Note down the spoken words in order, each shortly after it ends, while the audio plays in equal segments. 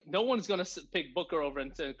No one's gonna pick Booker over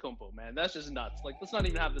Antetokounmpo, man. That's just nuts. Like, let's not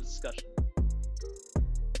even have the discussion.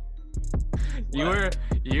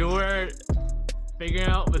 You were figuring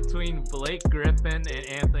out between Blake Griffin and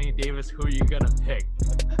Anthony Davis who you gonna pick.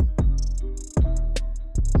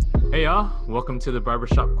 Hey y'all, welcome to the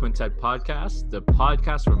Barbershop Quintet podcast, the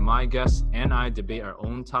podcast where my guests and I debate our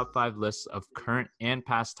own top 5 lists of current and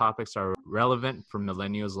past topics that are relevant for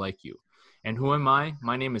millennials like you. And who am I?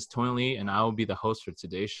 My name is Tony Lee, and I will be the host for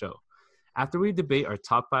today's show. After we debate our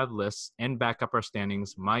top 5 lists and back up our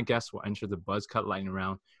standings, my guests will enter the Buzz Cut lightning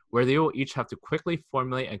round, where they will each have to quickly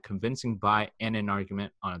formulate a convincing buy and an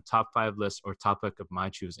argument on a top 5 list or topic of my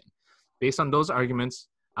choosing. Based on those arguments,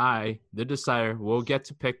 I, the decider, will get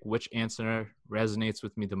to pick which answer resonates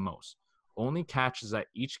with me the most. Only catch is that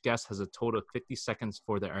each guest has a total of 50 seconds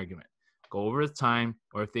for their argument. Go over the time,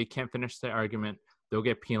 or if they can't finish their argument, they'll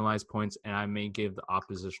get penalized points, and I may give the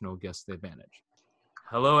oppositional guest the advantage.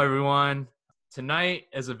 Hello, everyone. Tonight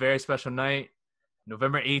is a very special night,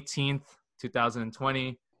 November 18th,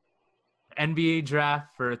 2020. NBA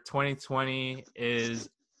draft for 2020 is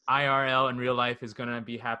IRL in real life is going to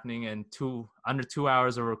be happening in under 2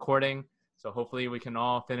 hours of recording. So hopefully we can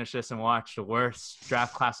all finish this and watch the worst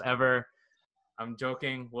draft class ever. I'm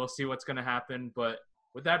joking. We'll see what's going to happen. But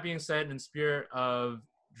with that being said, in spirit of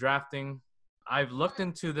drafting, I've looked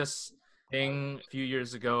into this thing a few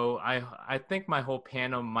years ago. I think my whole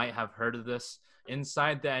panel might have heard of this.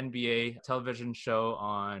 Inside the NBA television show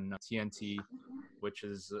on TNT,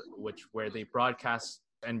 where they broadcast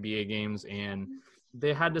NBA games, and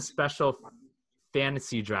they had this special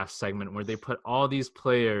fantasy draft segment where they put all these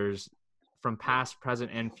players from past,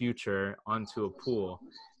 present, and future onto a pool.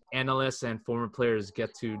 Analysts and former players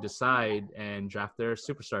get to decide and draft their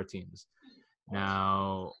superstar teams.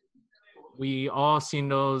 Now, we all seen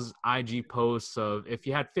those IG posts of if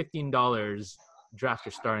you had $15, draft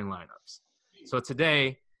your starting lineups. So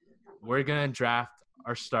today, we're going to draft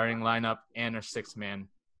our starting lineup and our sixth man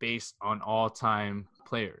based on all-time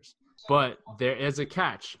players. But there is a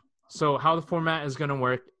catch. So how the format is going to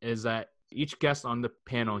work is that each guest on the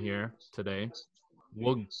panel here today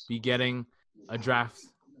will be getting a draft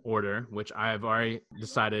order, which I have already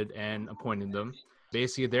decided and appointed them.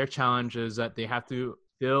 Basically, their challenge is that they have to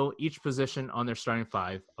fill each position on their starting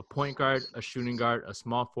 5, a point guard, a shooting guard, a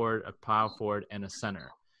small forward, a power forward, and a center,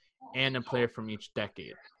 and a player from each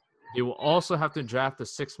decade. They will also have to draft a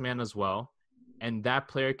sixth man as well, and that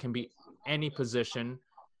player can be any position,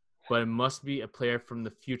 but it must be a player from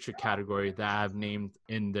the future category that I have named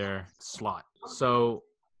in their slot. So,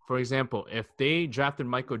 for example, if they drafted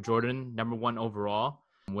Michael Jordan, number 1 overall,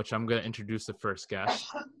 which I'm going to introduce the first guest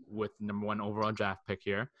with number 1 overall draft pick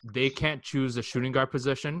here, they can't choose a shooting guard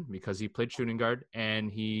position because he played shooting guard and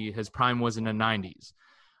his prime was in the 90s.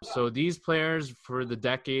 So these players for the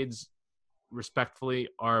decades, respectfully,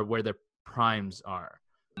 are where their primes are.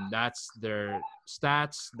 That's their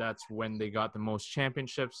stats. That's when they got the most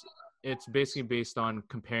championships. It's basically based on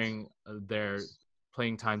comparing their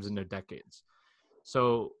playing times in their decades.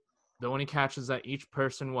 So the only catch is that each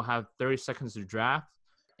person will have 30 seconds to draft.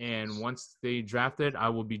 And once they drafted, I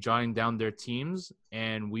will be jotting down their teams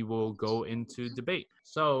and we will go into debate.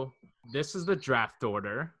 So this is the draft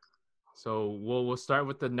order. So we'll start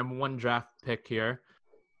with the number 1 draft pick here.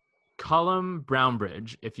 Cullum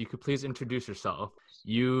Brownbridge, if you could please introduce yourself.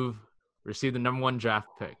 You've received the number 1 draft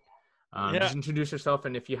pick. Just introduce yourself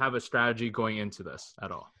and if you have a strategy going into this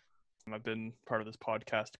at all. I've been part of this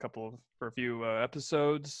podcast for a few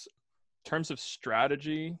episodes. In terms of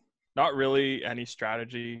strategy, not really any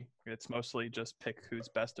strategy. It's mostly just pick who's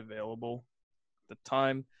best available at the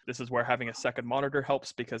time. This is where having a second monitor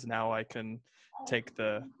helps because now I can take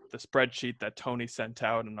the spreadsheet that Tony sent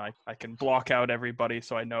out and I can block out everybody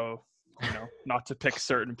so I know, not to pick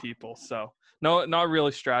certain people. So no, not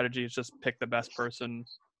really strategy. It's just pick the best person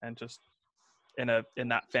and just in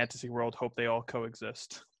that fantasy world, hope they all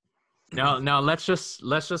coexist. Now let's just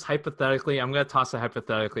hypothetically, I'm going to toss it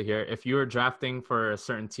hypothetically here. If you were drafting for a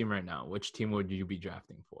certain team right now, which team would you be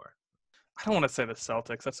drafting for? I don't want to say the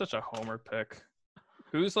Celtics. That's such a homer pick.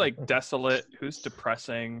 Who's like desolate? Who's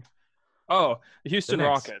depressing? Oh, the Houston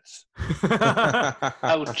Rockets.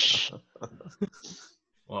 Ouch.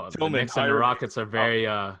 Well, the Knicks and the Rockets are very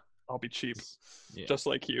I'll be cheap. Yeah. Just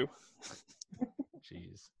like you.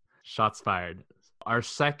 Jeez. Shots fired. Our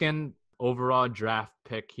second overall draft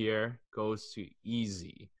pick here goes to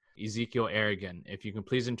Ezekiel Aragon. If you can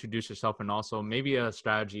please introduce yourself and also maybe a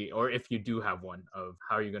strategy, or if you do have one, of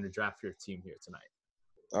how you're going to draft your team here tonight.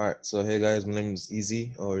 All right. So, hey, guys, my name is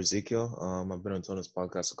Ezekiel. I've been on Tony's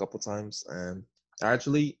podcast a couple times, and I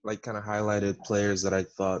actually kind of highlighted players that I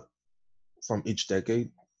thought from each decade.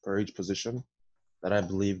 per each position that I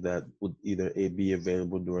believe that would either A, be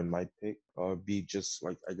available during my pick, or B, just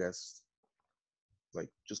like, I guess, like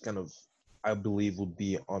just kind of, I believe would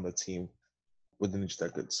be on the team within each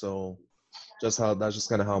decade. So that's just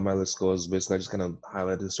kind of how my list goes. Basically, I just kind of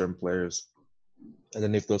highlighted certain players, and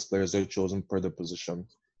then if those players are chosen per their position,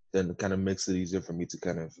 then it kind of makes it easier for me to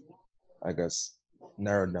kind of, I guess,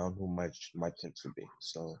 narrow down who my picks would be.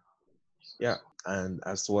 So yeah, and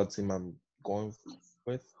as to what team I'm going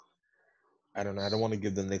with, I don't know. I don't want to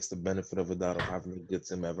give the Knicks the benefit of the doubt of having a good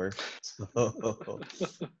team ever. So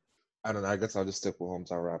I don't know. I guess I'll just stick with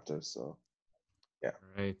Hometown Raptors. So yeah.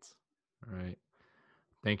 All right.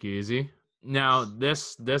 Thank you, Easy. Now,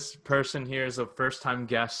 this person here is a first-time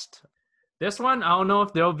guest. This one, I don't know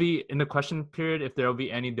if there'll be, in the question period, if there'll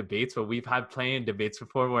be any debates, but we've had plenty of debates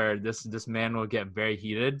before where this man will get very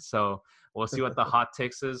heated. So we'll see what the hot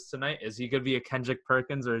takes is tonight. Is he going to be a Kendrick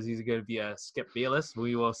Perkins or is he going to be a Skip Bayless?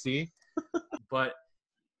 We will see. But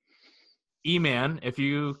E-Man, if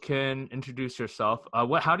you can introduce yourself.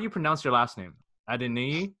 How do you pronounce your last name?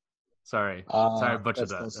 Adeniyi? Sorry, I butchered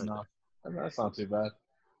That's that. close enough. That's not too bad.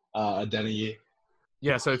 Adeniyi.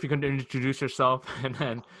 Yeah, so if you can introduce yourself and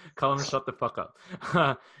then call him shut the fuck up.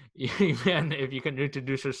 E-Man, if you can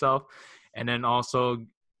introduce yourself and then also,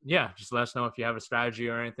 yeah, just let us know if you have a strategy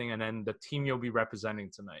or anything and then the team you'll be representing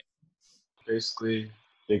tonight. Basically,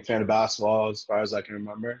 big fan of basketball as far as I can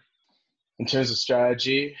remember. In terms of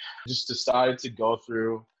strategy, just decided to go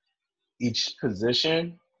through each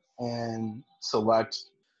position and select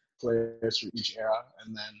players for each era.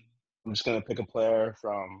 And then I'm just going to pick a player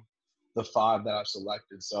from the 5 that I've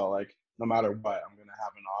selected. So, like, no matter what, I'm going to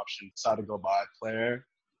have an option. Decide to go buy a player.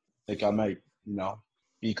 Like, I might,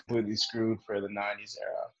 be completely screwed for the 90s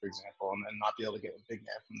era, for example, and then not be able to get a big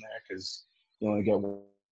man from there because you only get one.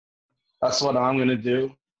 That's what I'm going to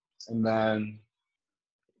do. And then...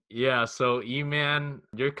 Yeah, so E-Man,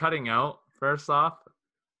 you're cutting out, first off.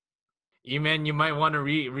 E-Man, you might want to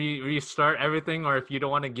restart everything, or if you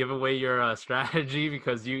don't want to give away your strategy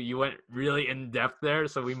because you went really in depth there,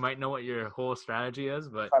 so we might know what your whole strategy is.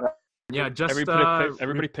 But yeah, just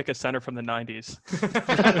everybody pick a center from the 90s.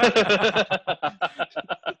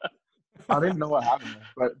 I don't even know what happened there.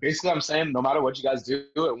 But basically, I'm saying no matter what you guys do,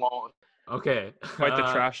 it won't. Okay. Quite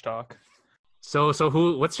the trash talk. So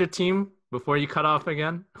what's your team before you cut off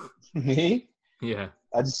again? Me? Yeah.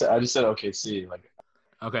 I just said OKC.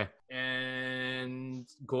 Okay. And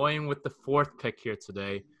going with the 4th pick here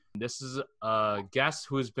today, this is a guest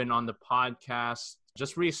who's been on the podcast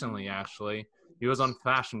just recently, actually. He was on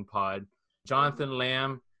Fashion Pod. Jonathan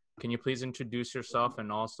Lamb, can you please introduce yourself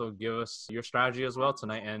and also give us your strategy as well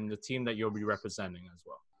tonight and the team that you'll be representing as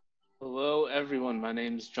well? Hello, everyone. My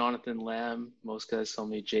name is Jonathan Lamb. Most guys call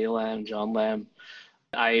me J Lamb, John Lamb.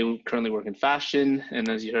 I currently work in fashion, and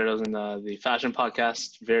as you heard, I was in the fashion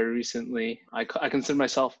podcast very recently. I consider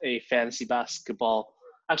myself a fantasy sports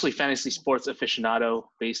aficionado,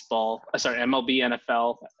 MLB,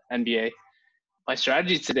 NFL, NBA. My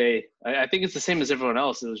strategy today, I think it's the same as everyone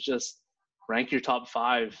else. It was just rank your top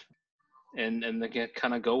 5 and then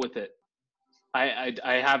kind of go with it.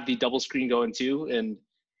 I have the double screen going too, and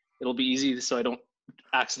it'll be easy so I don't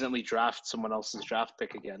accidentally draft someone else's draft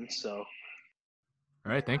pick again. So.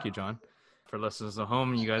 All right. Thank you, John. For listeners at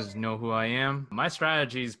home, you guys know who I am. My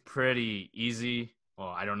strategy is pretty easy. Well,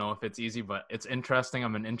 I don't know if it's easy, but it's interesting.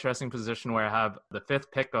 I'm in an interesting position where I have the 5th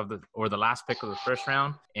pick the last pick of the first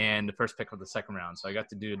round and the first pick of the second round. So I got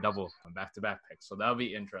to do a double back-to-back pick. So that'll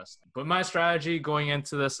be interesting. But my strategy going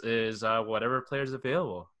into this is whatever player's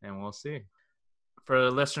available, and we'll see. For the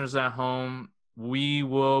listeners at home, we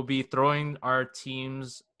will be throwing our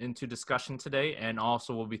teams into discussion today, and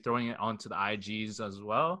also we'll be throwing it onto the IGs as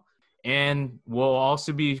well. And we'll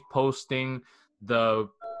also be posting the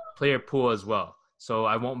player pool as well. So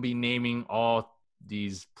I won't be naming all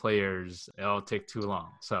these players. It'll take too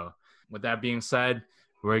long. So with that being said,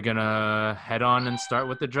 we're going to head on and start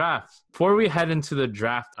with the draft. Before we head into the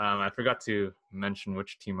draft, I forgot to mention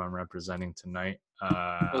which team I'm representing tonight.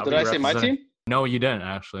 Did I say my team? No, you didn't,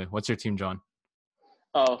 actually. What's your team, John?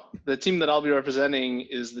 Oh, the team that I'll be representing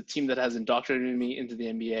is the team that has indoctrinated me into the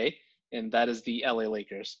NBA, and that is the LA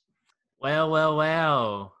Lakers.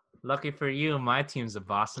 Well. Lucky for you, my team's the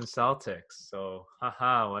Boston Celtics. So,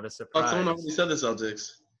 what a surprise. I thought someone already said the Celtics.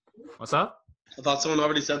 What's up? I thought someone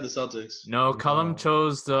already said the Celtics. No, Cullum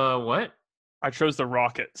chose the what? I chose the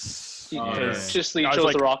Rockets. He Yeah. chose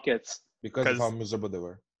the Rockets. Because of how miserable they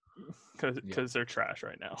were. Because they're trash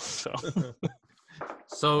right now. So,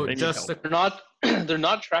 so They need just help. they're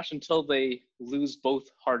not trash until they lose both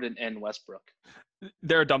Harden and Westbrook.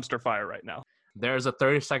 They're a dumpster fire right now. there's a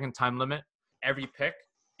 30-second time limit every pick,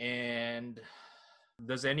 And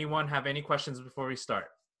does anyone have any questions before we start?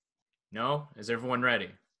 No? Is everyone ready?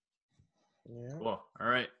 Yeah. Cool. All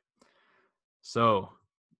right. So,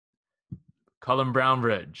 Cullen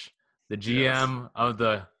Brownbridge, the GM of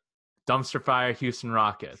the Dumpster Fire Houston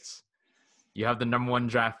Rockets. You have the number 1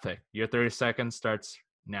 draft pick. Your 30 seconds starts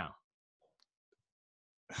now.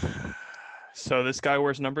 So this guy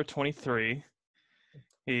wears number 23.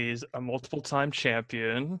 He's a multiple-time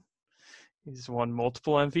champion. He's won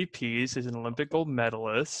multiple MVPs. He's an Olympic gold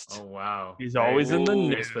medalist. Oh, wow. He's always in the Very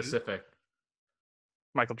news. specific.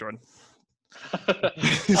 Michael Jordan.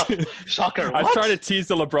 Shocker. I'm What? trying to tease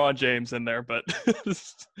the LeBron James in there, but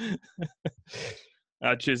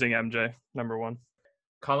choosing MJ, number 1.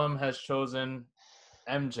 Cullum has chosen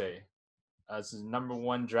MJ as his number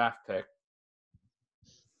 1 draft pick.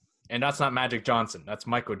 And that's not Magic Johnson. That's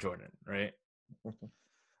Michael Jordan, right?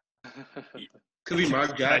 Could be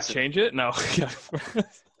Mark Can I Jackson. change it? No.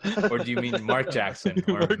 Or do you mean Mark Jackson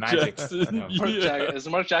or Mark Magic? Jackson. No. Is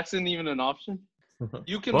Mark Jackson even an option?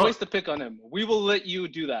 You can Well- waste a pick on him. We will let you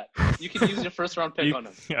do that. You can use your first round pick You, on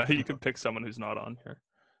him. yeah, you can pick someone who's not on here.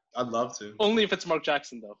 I'd love to. Only if it's Mark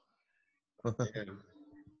Jackson, though. Yeah.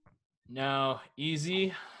 Now,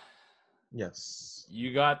 Easy, Yes.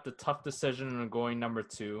 you got the tough decision of going number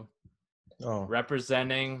 2, Oh.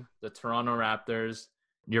 representing the Toronto Raptors.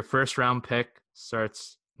 Your first round pick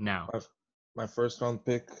starts now. My first round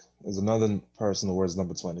pick is another person who wears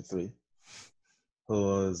number 23,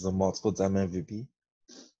 who is a multiple time MVP,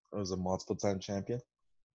 who is a multiple time champion,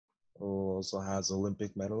 who also has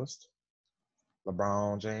Olympic medalist.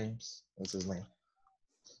 LeBron James is his name.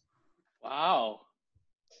 Wow.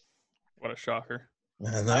 What a shocker.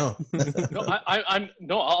 I know.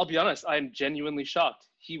 No, I'll be honest. I'm genuinely shocked.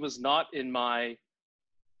 He was not in my.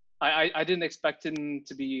 I didn't expect him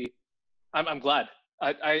to be. I'm glad.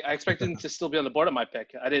 I expected him to still be on the board of my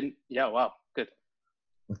pick. I didn't. Yeah. Wow. Good.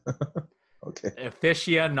 Okay.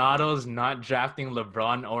 Aficionados not drafting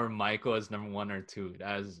LeBron or Michael as number 1 or 2.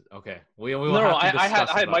 That is okay. We will No, have to I had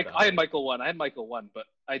discuss about Mike. that. I had Michael 1. I had Michael 1, but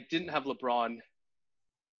I didn't have LeBron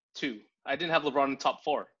 2. I didn't have LeBron in top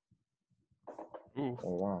 4. Ooh.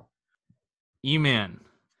 Oh wow. E-Man,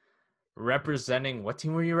 representing what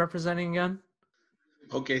team were you representing again?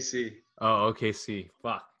 OKC. Oh, OKC.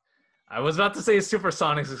 Fuck. I was about to say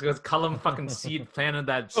Supersonics because Cullum fucking seed planted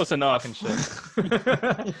that Close enough. fucking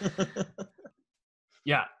shit.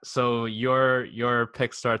 Yeah, so your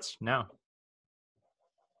pick starts now.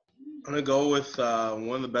 I'm gonna go with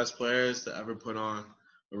one of the best players to ever put on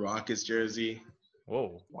a Rockets jersey.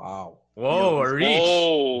 Whoa. Wow. Whoa, a reach.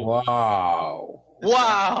 Oh. Wow.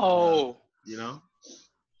 Wow. You know.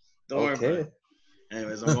 Don't worry about Okay. it.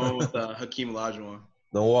 Anyways, I'm going with Hakeem Olajuwon.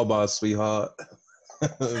 Don't worry about it, sweetheart.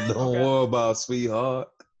 Don't worry about it, sweetheart.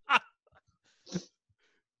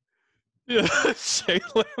 Yeah, Shea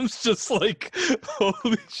Lamb's just like,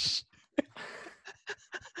 holy shit.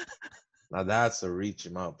 Now that's a reach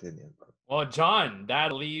in my opinion. Bro. Well, John,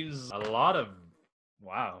 that leaves a lot of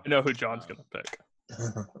wow. I know who John's going to pick.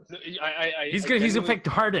 He's gonna pick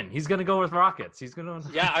Harden. He's gonna go with Rockets. He's gonna.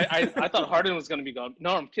 Yeah, I thought Harden was gonna be gone.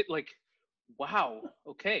 No, I'm kidding. Like, wow.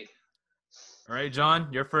 Okay. All right, John,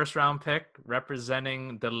 your first round pick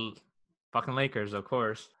representing the fucking Lakers, of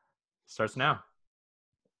course, starts now.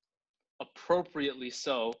 Appropriately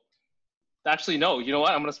so. Actually, no. You know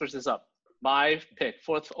what? I'm gonna switch this up. My pick,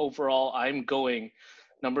 4th overall. I'm going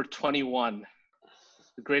number 21,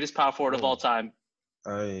 the greatest power forward of all time,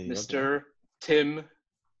 Mr. Tim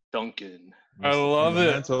Duncan. I love it.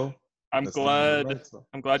 Memento. I'm That's the glad. memento.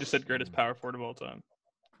 I'm glad you said greatest power forward of all time.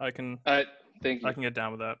 I can Thank you. I can get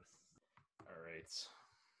down with that. All right.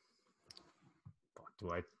 Fuck,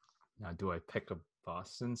 do I pick a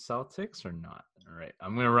Boston Celtics or not? All right,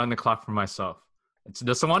 I'm gonna run the clock for myself.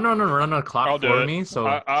 Does someone want to run the clock I'll do for it. me? So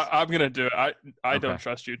I'm gonna do it. I don't Okay.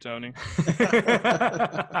 trust you, Tony. all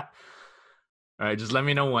right, just let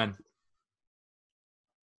me know when.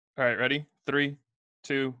 All right, ready? 3,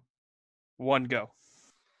 2, 1, go.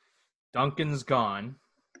 Duncan's gone.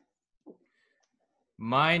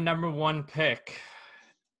 My number 1 pick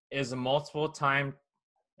is a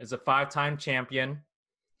 5-time champion.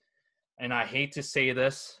 And I hate to say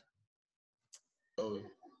this, Oh,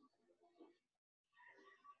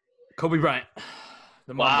 Kobe Bryant.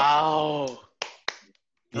 The Mamba. Wow.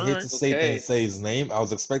 You hate to say Okay. and say his name. I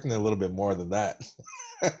was expecting a little bit more than that.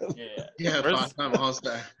 Yeah. yeah, Where's- 5-time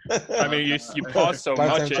All-Star. I mean, you paused so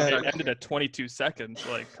Five-time much, it champion. ended at 22 seconds.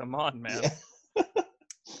 Like, come on, man. Yeah.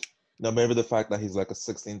 No, maybe the fact that he's like a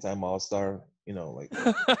 16-time All-Star like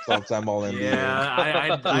all-time All NBA, Yeah, I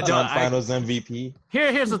don't. two-time Finals MVP.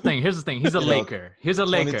 Here's the thing. He's a You know, Laker. He's a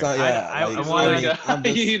 20 Laker. times, yeah, I like, want to. I'm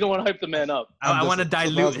just- You don't want to hype the man up. I want to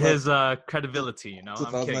dilute 2000 his credibility. I'm kidding.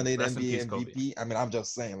 2008 Rest in NBA peace, Kobe. MVP. I mean, I'm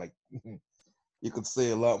just saying, like, you could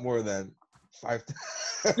say a lot more than 5.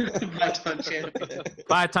 Five-time champion.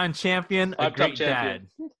 5-time champion, a Five-time great champion.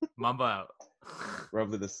 dad. Mamba out.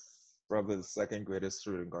 Probably the second greatest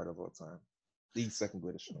shooting guard of all time. The second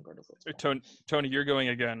greatest shooting guard of all Hey, time. Tony, you're going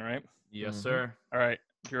again, right? Yes, Mhm. sir. All right.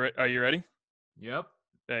 Are you ready? Yep.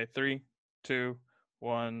 Okay, 3, 2,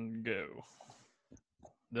 1, go.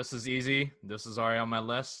 This is easy. This is already on my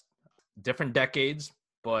list. Different decades,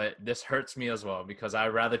 but this hurts me as well because I'd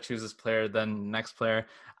rather choose this player than next player.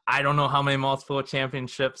 I don't know how many multiple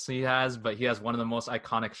championships he has, but he has one of the most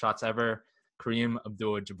iconic shots ever. Kareem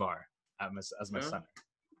Abdul-Jabbar as my Yeah. center.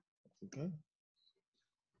 Okay.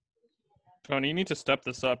 Tony, you need to step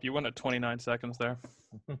this up. You went at 29 seconds there.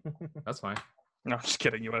 That's fine. No, I'm just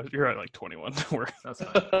kidding. You're at like 21. Don't worry. That's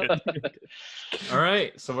fine. All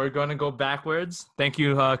right, so we're going to go backwards. Thank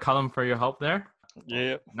you, Callum, for your help there.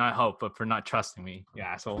 Yeah. Not help, but for not trusting me, you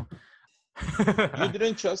asshole. You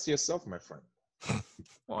didn't trust yourself, my friend.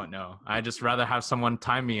 Well, no, I just rather have someone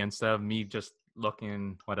time me instead of me just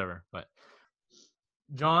looking whatever. But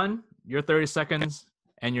John, your 30 seconds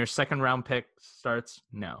and your second round pick starts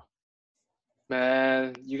now.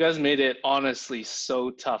 Man, you guys made it honestly so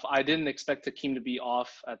tough. I didn't expect Hakeem to be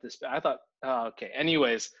off at this. I thought, okay.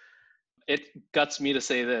 Anyways, it guts me to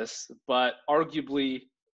say this, but arguably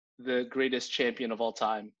the greatest champion of all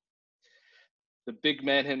time, the big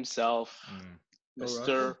man himself, Bill Mr.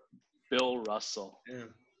 Russell? Bill Russell. Yeah.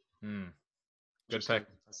 Good pick.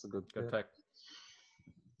 That's a good Good pick.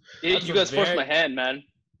 pick. That's You a guys forced very- my hand, man.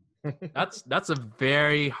 That's a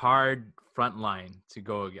very hard front line to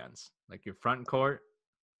go against. Like your front court.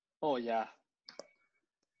 Oh yeah.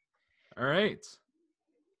 All right.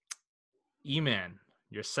 E-Man,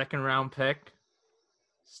 your second round pick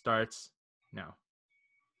starts now.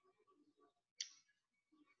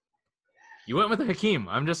 You went with Hakeem.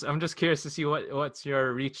 I'm just curious to see what's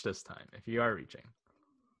your reach this time, if you are reaching.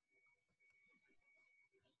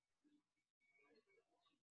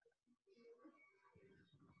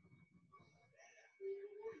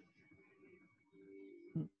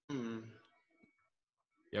 Hmm.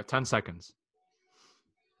 You have 10 seconds.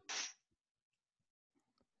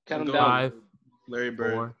 Count I'm him going down. 5, Larry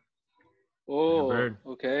Bird. 4. Oh, Bird.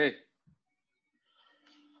 okay.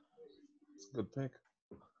 It's a good pick.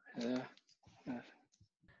 Yeah.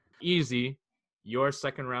 Easy. Your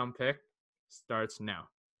second round pick starts now.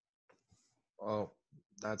 Oh,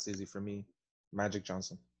 that's easy for me. Magic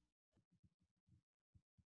Johnson.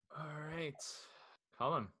 All right.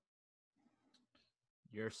 Colin.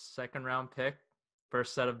 Your second round pick,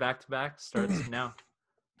 first set of back-to-back starts now.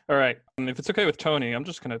 All right. If it's okay with Tony, I'm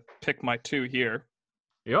just going to pick my 2 here.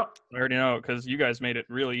 Yep. I already know because you guys made it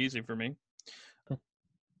really easy for me.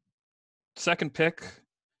 Second pick,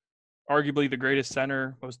 arguably the greatest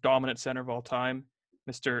center, most dominant center of all time,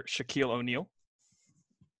 Mr. Shaquille O'Neal.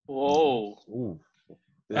 Whoa. Ooh.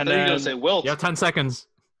 I And thought you were gonna then- say Wilt. You have 10 seconds.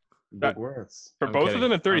 Big words. For I'm both kidding. of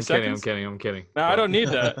them in 30 I'm kidding, seconds. I'm kidding. No, I don't need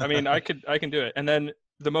that. I mean, I can do it. And then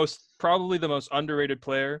probably the most underrated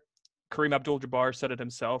player, Kareem Abdul-Jabbar said it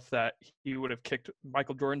himself that he would have kicked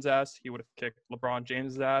Michael Jordan's ass. He would have kicked LeBron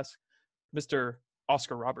James's ass. Mr.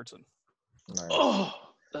 Oscar Robertson. Nice. Oh,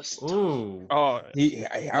 that's tough. Ooh. Oh,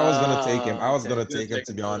 I was gonna take him. I was okay. gonna Good take him pick,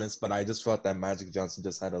 to be good honest, but I just felt that Magic Johnson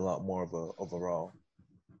just had a lot more of a overall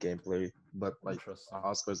gameplay. But like Interesting.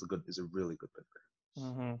 Oscar is a really good picker.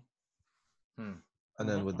 mhm. And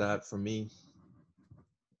then with that, for me,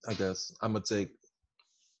 I guess I'm gonna take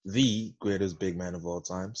the greatest big man of all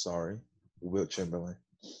time. Sorry, Wilt Chamberlain.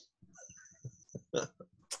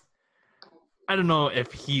 I don't know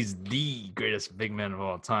if he's the greatest big man of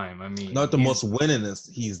all time. I mean, Not the he's- most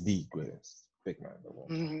winningest. He's the greatest big man of all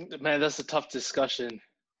time. Man, that's a tough discussion.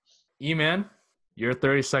 E-Man, your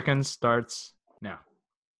 30 seconds starts now.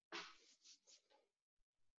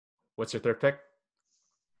 What's your third pick?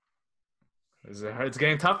 It's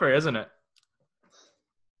getting tougher, isn't it?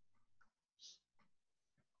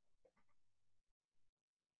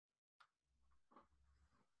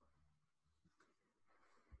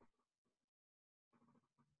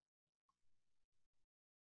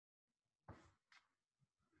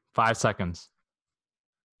 Five seconds.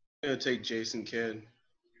 I'm gonna take Jason Kidd.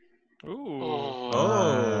 Ooh.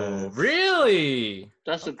 Oh, really?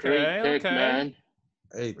 That's a great Okay, pick, okay. man.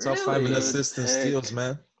 Hey, top 5 in Really? assists and Good pick. steals,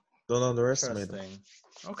 man. Don't underestimate him. Interesting.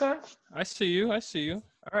 Okay. I see you. I see you.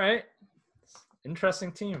 All right.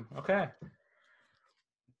 Interesting team. Okay.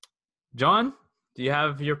 John, do you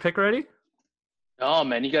have your pick ready? Oh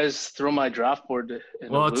man, you guys throw my draft board in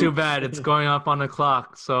a Well, loop. too bad. It's going up on the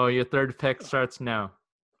clock. So your third pick starts now.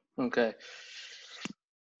 Okay.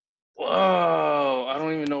 Whoa, I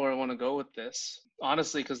don't even know where I want to go with this.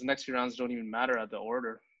 Honestly, because the next few rounds don't even matter at the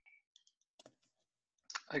order.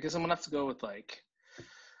 I guess I'm gonna have to go with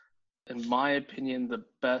in my opinion, the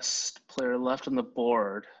best player left on the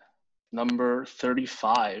board, number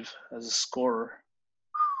 35 as a scorer.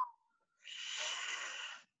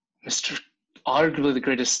 Mr. Arguably the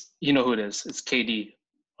greatest, you know who it is. It's KD.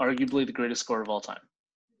 Arguably the greatest scorer of all time.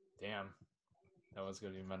 Damn. That was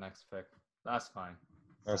going to be my next pick. That's fine.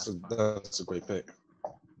 That's a great pick.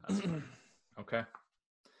 That's fine. Okay.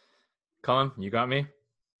 Colin, you got me?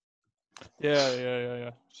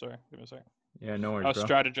 Yeah. Sorry, give me a second. Yeah, no worries, I was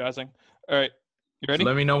bro. strategizing. All right, you ready? Just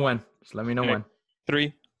let me know when. Okay.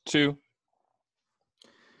 3, 2.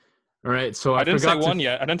 All right, so I didn't say forgot one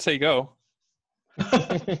yet. I didn't say go.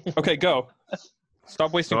 Okay, go.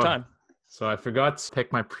 Stop wasting time. So I forgot to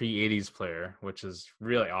pick my pre-80s player, which is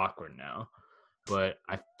really awkward now. But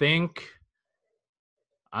I think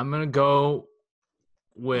I'm going to go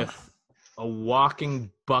with a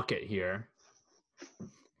walking bucket here.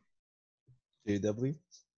 JW?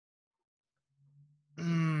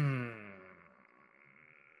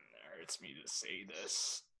 Hurts me to say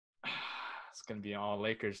this. It's going to be an all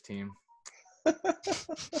Lakers team.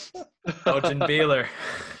 Elgin Baylor.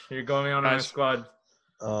 You're going on our Nice. squad.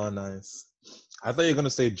 Oh, nice. I thought you were going to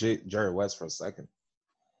say Jerry West for a second.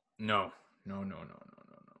 No.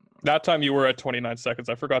 That time you were at 29 seconds.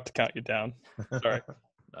 I forgot to count you down. Sorry.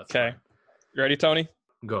 That's Okay. fine. You ready, Tony?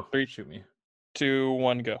 Go. 3, Shoot me. 2,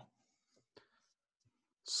 1, go.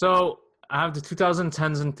 So I have the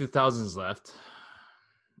 2010s and 2000s left.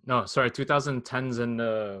 No, sorry, 2010s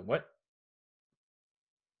and what?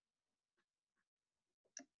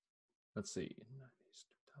 Let's see. 90s,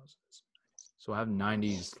 2000s. So I have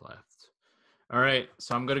 90s left. All right,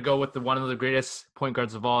 so I'm gonna go with one of the greatest point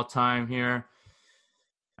guards of all time here.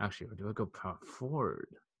 Actually, do I go power forward?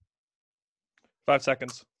 5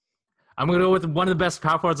 seconds. I'm gonna go with one of the best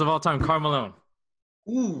power forwards of all time, Karl Malone.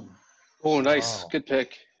 Ooh. Oh, nice. Wow. Good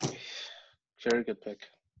pick. Very good pick.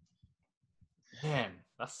 Man,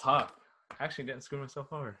 that's tough. I actually didn't screw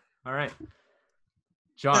myself over. All right,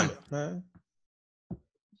 John, Man.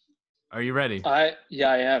 are you ready? I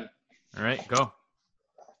am. All right, go.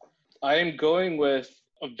 I am going with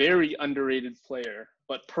a very underrated player,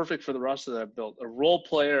 but perfect for the roster that I've built. A role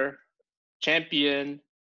player, champion,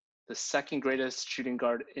 the second greatest shooting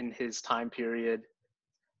guard in his time period,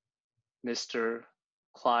 Mr.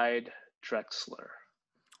 Clyde Drexler.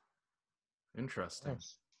 Interesting.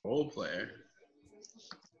 Role player.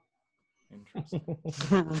 Interesting.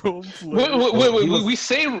 Wait,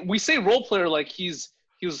 we say role player like he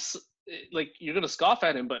was like you're gonna scoff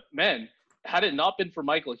at him, but man, had it not been for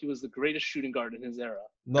Michael, he was the greatest shooting guard in his era.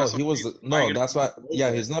 No, That's he what was. he's- No, that's why. role Yeah,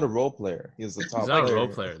 player. he's not a role player. He's the top He's not player. a role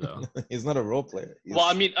player though. He's not a role player. Well,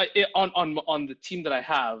 I mean, on the team that I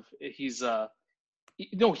have, he's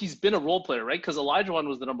he's been a role player, right? Because Elijah Wan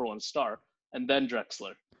was the number one star, and then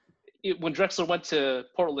Drexler. When Drexler went to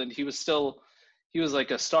Portland, he was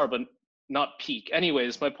like a star, but not peak.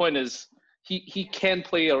 Anyways, my point is he can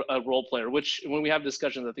play a role player, which when we have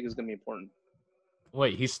discussions, I think is going to be important.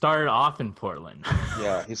 Wait, he started off in Portland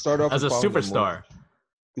Yeah, he started off as a in Portland, superstar.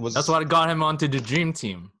 He was. That's what got him onto the Dream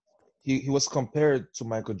Team. He was compared to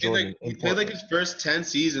Michael Jordan He in played like Portland. his first 10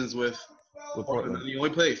 seasons with With Portland. Portland. He only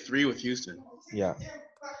played 3 with Houston. Yeah.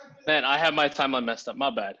 Man, I have my timeline messed up. My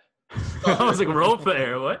bad. I was like, role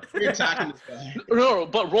player, what? You're attacking this guy. No,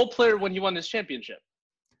 but role player when he won his championship.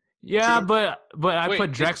 Yeah, True. but I Wait,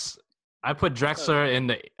 put Drexler in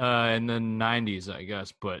the 90s, I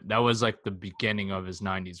guess, but that was like the beginning of his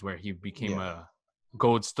 90s where he became a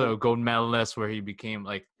gold medalist, where he became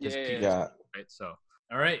like his Yeah, peak, Yeah. right? So,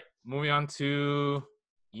 all right, moving on to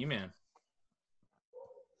E-Man.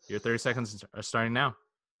 Your 30 seconds are starting now.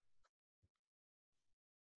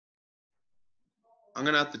 I'm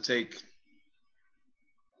going to have to take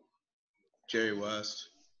Jerry West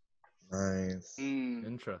Nice. Mm. The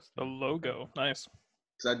Interesting. logo. Nice.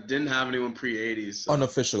 because I didn't have anyone pre-80s. So.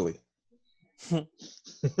 Unofficially.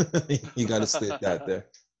 You got to state that there.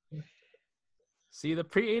 See, the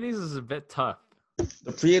pre-80s is a bit tough.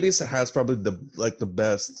 The pre-80s has probably the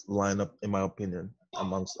best lineup in my opinion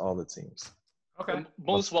amongst all the teams. Okay. The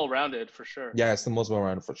most well-rounded for sure. Yeah, it's the most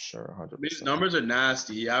well-rounded for sure. 100%. These numbers are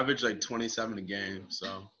nasty. He averaged like 27 a game.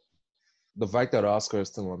 So The fact that Oscar is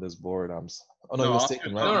still on this board, he No, was Oscar's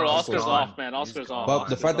taken not. right. No, Oscar's Oscar's gone. off, man. He's Oscar's gone. off. But the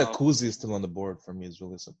Oscar's fact that off. Kuzi is still on the board for me is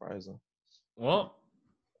really surprising. Well,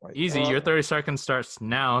 Like, Easy. Your 30 seconds starts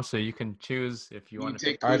now, so you can choose if you You want to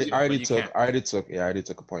take pick. I Kuzma, already but you took. can't. I already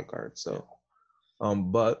took a point guard. So,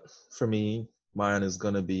 but for me, mine is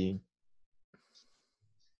gonna be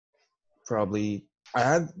probably. I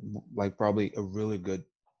had like probably a really good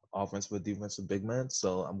offensive and defensive big man,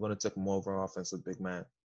 so I'm gonna take more of an offensive big man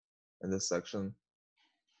in this section.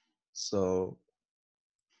 So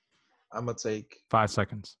I'm gonna take 5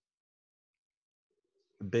 seconds.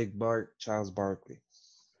 Big Bart, Charles Barkley.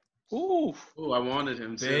 Ooh. Oh, I wanted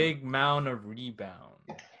him too. Big mound of rebound.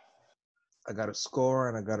 I got a scorer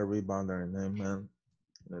and I got a rebounder in him, man.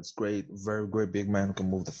 And it's great, very great big man who can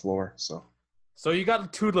move the floor. So So you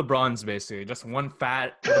got 2 LeBrons basically, just one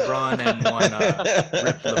fat LeBron and one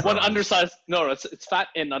ripped LeBron. One undersized. No, it's fat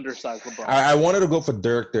and undersized LeBron. I wanted to go for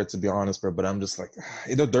Dirk there, to be honest, bro, but I'm just like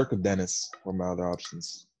either Dirk or Dennis were my other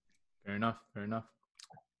options. Fair enough. Fair enough.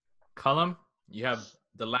 Cullum, you have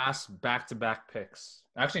the last back-to-back picks.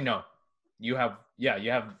 Actually, no. You have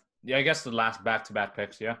I guess the last back-to-back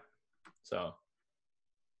picks, yeah. So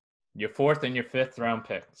your 4th and your 5th round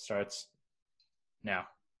pick starts now.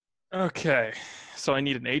 Okay, so I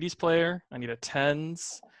need an 80s player, I need a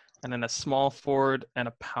 10s, and then a small forward and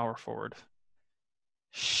a power forward.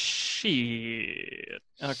 Shit.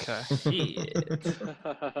 Okay. Shit.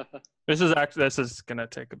 This is gonna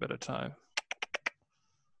take a bit of time.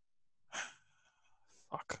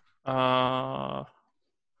 Fuck.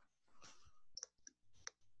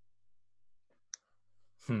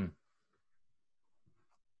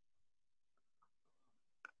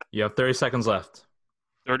 You have 30 seconds left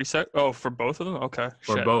 30 sec. Oh, for both of them? Okay.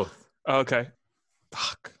 for Shit. both. Okay.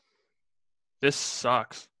 Fuck. This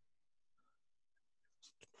sucks.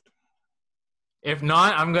 If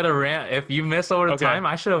not, I'm gonna rant. If you miss over the Okay. time,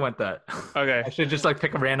 I should have went that. Okay. I should just like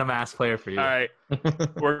pick a random ass player for you. All right.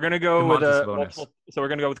 We're gonna go with Demontis a bonus. so we're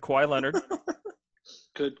gonna go with Kawhi Leonard.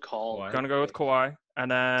 Good call. Kawhi. Gonna go with Kawhi, and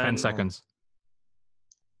then 10 seconds.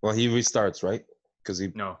 Well, he restarts, right? Because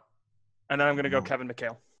he No. and then I'm gonna go No. Kevin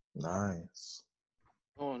McHale. nice.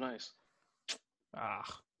 Oh, nice. Ah,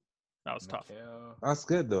 that was tough. Mikhail. That's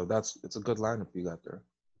good though. It's a good lineup you got there.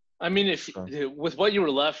 I mean, if Okay. with what you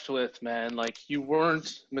were left with, man, like you weren't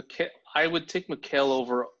I would take Mikhail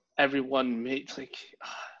over everyone. Like,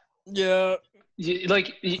 Yeah.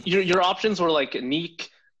 your options were like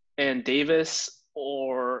Neek and Davis,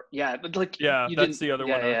 or like Yeah, you that's didn't- the other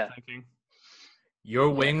one I was thinking.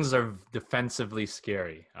 Your wings are defensively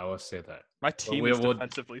scary. I will say that. My team we is will-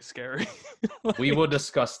 defensively scary. We will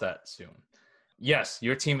discuss that soon. Yes,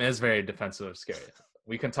 your team is very defensively scary.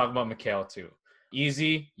 We can talk about Mikhail too.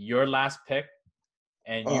 Easy, your last pick,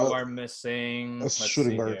 and you are missing. that's let's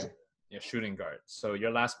shooting see guard. here. Yeah, shooting guard. So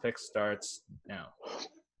your last pick starts now.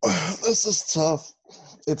 This is tough.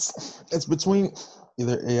 It's between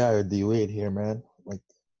either AI or D Wade here, man. Like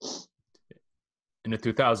In the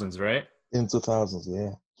 2000s, right? in 2000s,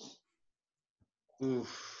 yeah. Oof.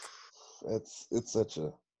 It's such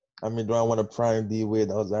a. I mean, do I want a prime D Wade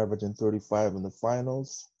that was averaging 35 in the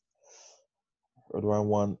finals, or do I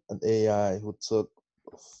want an AI who took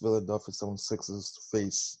Philadelphia 76ers to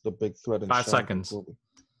face the big threat in 5 Shaq and seconds.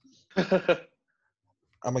 Kobe?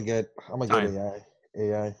 I'm gonna get Time. AI.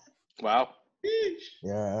 AI. Wow.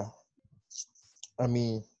 Yeah. I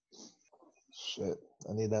mean, shit.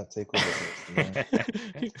 I need that takeover.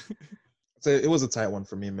 Man. So it was a tight one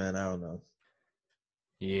for me, man. I don't know.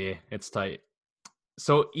 Yeah, it's tight.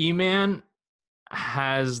 So E-Man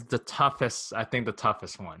has the toughest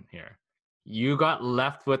one here. You got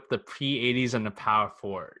left with the pre-80s and the power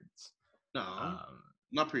forwards. No, Um,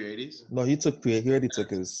 not pre-80s. No, he already took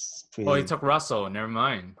his pre. oh, he took Russell. Never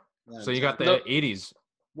mind. So you got the No. 80s.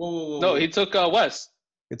 Whoa. No, he took West.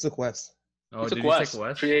 It took West. Oh, He did took he West. take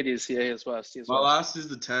West? 380s. Yeah, he has West. He has My West. last is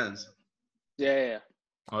the 10s. Yeah.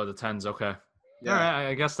 Oh, the 10s. Okay. Yeah. All right.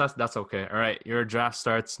 I guess that's okay. All right. Your draft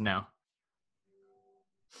starts now.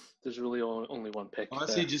 There's really only one pick.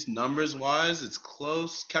 Honestly, there. just numbers wise, it's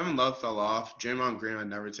close. Kevin Love fell off. Draymond Green, I'd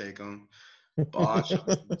never take him. Bosh.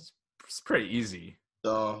 It's pretty easy.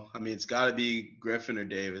 So, I mean, it's got to be Griffin or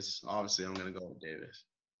Davis. Obviously, I'm going to go with Davis.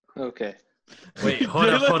 Okay. Wait, hold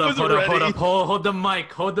up. Hold the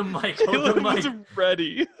mic. Hold the mic. Caleb was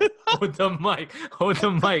ready. Hold the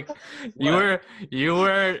mic. You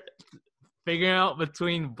were figuring out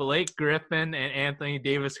between Blake Griffin and Anthony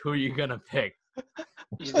Davis who you're gonna pick.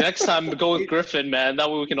 Next time, go with Griffin, man. That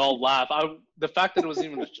way we can all laugh. The fact that it was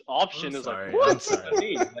even an option is sorry. like, what? I'm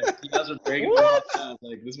sorry. Like, you guys are breaking me off.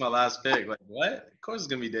 Like, this is my last pick. Like, what? Of course it's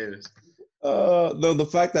going to be Davis. No, the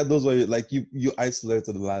fact that those were like you isolated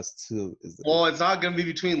to the last two is Well, it's not gonna be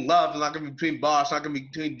between Love. It's not gonna be between Bosch. It's not gonna be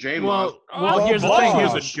between Draymond. Well, here's the Bosch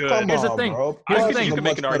thing. isn't good. Come Here's the on, thing. bro. Here's the I Bosch think thing. you is a can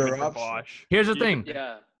make much an better argument for option. Bosch. Here's the thing.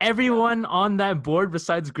 Yeah. Everyone on that board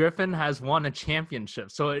besides Griffin has won a championship.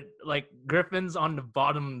 So Griffin's on the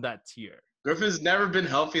bottom of that tier. Griffin's never been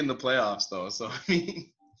healthy in the playoffs, though. So I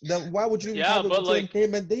mean, Then why would you Yeah, have it but, between like-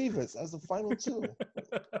 him and Davis as the final two?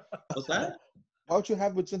 what's that? Why would you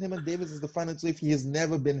have between him and Davis as the final two if he has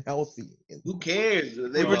never been healthy? Who cares?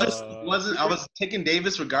 They were just wasn't. I was taking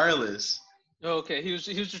Davis regardless. Oh, okay, he was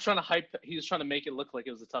just trying to hype. He was trying to make it look like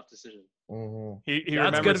it was a tough decision. Mhm. He That's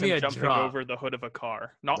remembers gonna be him a jumping drop. over the hood of a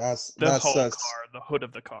car, not That's the whole sus. car, the hood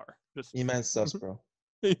of the car. Just E-man sus, bro.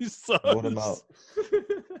 he sucks. Vote him out.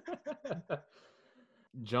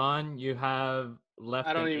 John, you have left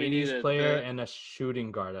I an don't even need 80s it, player but- and a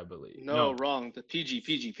shooting guard, I believe. No, wrong. The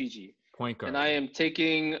PG. point guard. And I am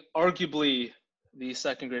taking arguably the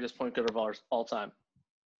second greatest point guard of all time.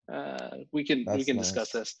 We can That's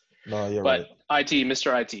discuss nice. this. No, you're But right. IT,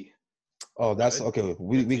 Mr. IT. Oh, that's okay.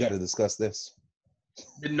 We got to discuss this.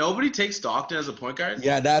 Did nobody take Stockton as a point guard?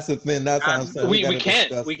 Yeah, that's the thing. That's what I'm saying. We gotta can't.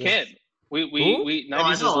 discuss We this. can't. We No, I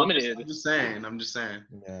 90s is know, limited. I'm just saying. I'm just saying.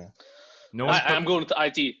 Yeah. no one. I'm going with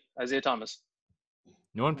IT, Isaiah Thomas.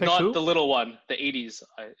 no one picked Not who? the little one, the 80s.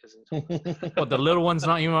 Well, the little one's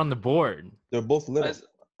not even on the board. They're both little. As-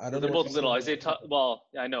 I don't They're know. if both you little. said Isaiah well,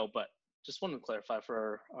 I know, but just wanted to clarify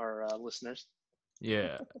for our listeners.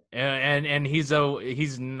 Yeah, and he's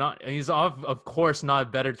of course not a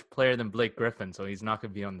better player than Blake Griffin, so he's not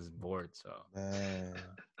gonna be on this board. So that. Man.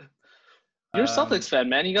 You're a Um, Celtics fan,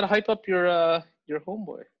 man. You gotta hype up your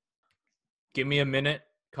homeboy. give me a minute,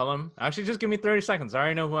 Cullum. Actually, just give me 30 seconds. I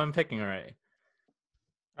already know who I'm picking already.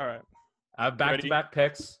 All right, I have back-to-back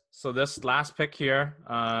picks. So this last pick here,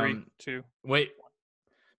 3, 2. wait,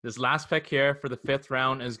 this last pick here for the 5th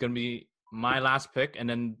round is gonna be my last pick, and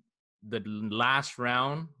then the last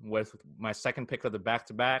round with my second pick of the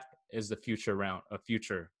back-to-back is the future round of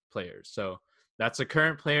future players. So that's the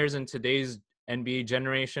current players in today's NBA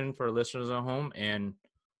generation for listeners at home, and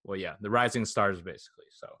well, yeah, the rising stars basically.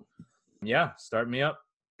 So yeah, start me up.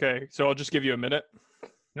 Okay, so I'll just give you a minute.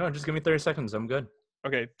 No, just give me 30 seconds. I'm good.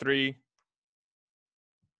 Okay, 3,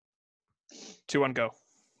 2, 1, go.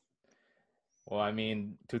 Well, I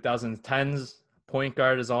mean, 2010s point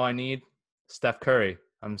guard is all I need. Steph Curry.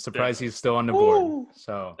 I'm surprised he's still on the board.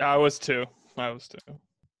 So, I was 2.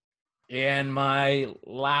 and my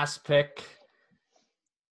last pick.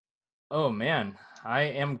 Oh man, I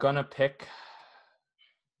am gonna pick.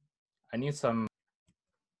 I need some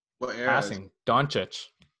What era? passing. Doncic.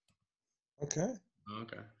 Okay.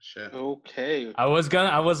 Okay. Shit. Okay. I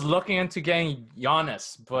was looking into getting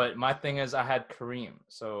Giannis, but my thing is I had Kareem,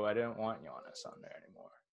 so I didn't want Giannis on there anymore.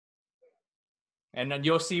 And then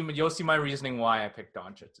you'll see my reasoning why I picked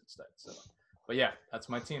Doncic instead. So, but yeah, that's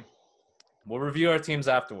my team. We'll review our teams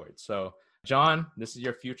afterwards. So, John, this is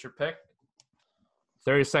your future pick.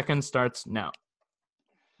 30 seconds starts now.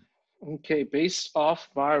 Okay, based off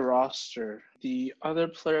my roster, the other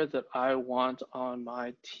player that I want on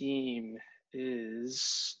my team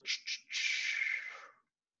is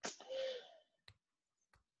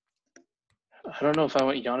I don't know if I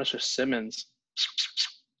want Giannis or Simmons.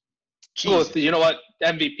 Oh, Jesus. you know what?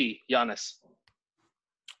 MVP, Giannis.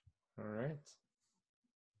 All right.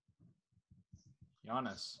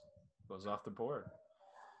 Giannis goes off the board.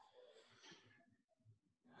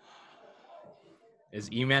 Is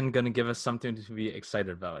E-Man going to give us something to be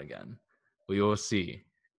excited about again? We will see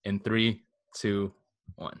in 3, 2,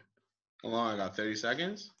 1. How long? I got 30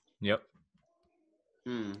 seconds. Yep.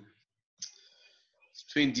 It's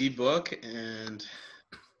between D Book and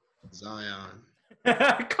Zion.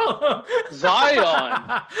 Call him.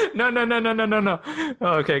 Zion. No.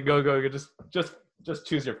 Okay, go. Just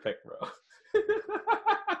choose your pick, bro.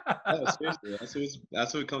 Oh, seriously,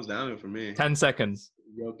 that's what it comes down to for me. 10 seconds.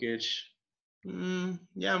 Jokic.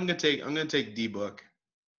 Yeah, I'm gonna take D Book.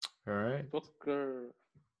 All right. Booker.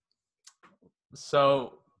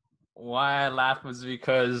 So why I laughed was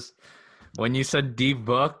because when you said D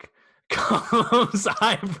Book, Column's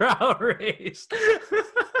eyebrow raised.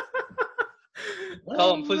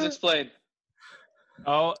 Colin, please explain.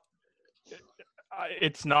 Oh,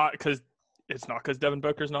 it's not because Devin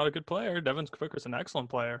Booker's not a good player. Devin Booker's an excellent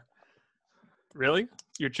player. Really?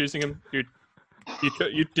 You're choosing him?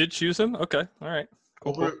 You did choose him? Okay. All right.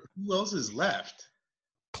 Cool. Who else is left?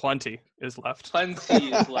 Plenty is left.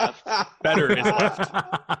 Plenty is left. Better is left.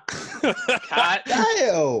 Cat.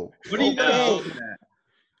 Damn. What do you know?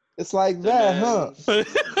 It's like that, huh?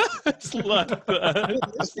 It's left.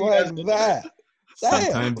 It's like that.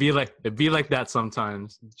 Sometimes it'd be like that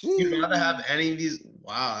sometimes. You'd Jeez. rather have any of these?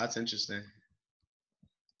 Wow, that's interesting.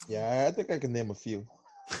 Yeah, I think I can name a few.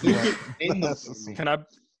 Name them That's for just-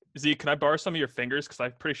 me. Can I borrow some of your fingers? Because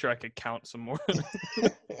I'm pretty sure I could count some more.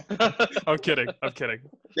 I'm kidding. Man, Booker's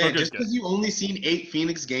just good. because you've only seen 8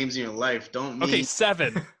 Phoenix games in your life, don't mean. Okay,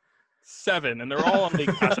 7, and they're all on League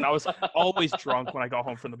Pass. And I was always drunk when I got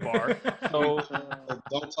home from the bar. So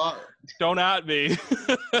Don't talk. don't at me.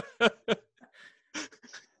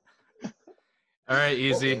 All right,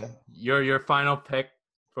 easy. Yeah. Your final pick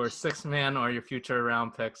for 6-man or your future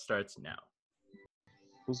round pick starts now.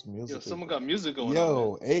 Who's music? Yo, is someone that? got music going on.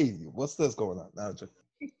 Yo, hey, what's this going on? Nah,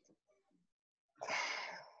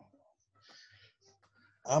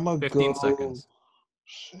 I'm a 15 go. seconds.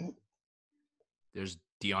 Shit. There's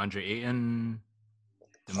DeAndre Ayton,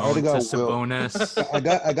 I already got Domantas Will.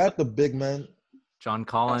 Sabonis, I got the big man. John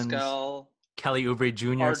Collins, Pascal. Kelly Oubre Jr.,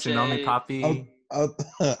 RJ. Tsunami Papi.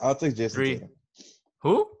 I'll take Jason 3. Tatum.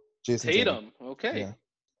 Who? Jason Tatum. Okay. Yeah.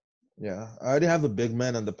 Yeah, I already have the big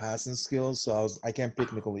man and the passing skills, so I can't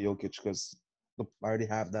pick Nikola Jokic because I already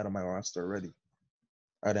have that on my roster already.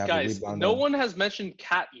 I already have the Guys, rebound. no one has mentioned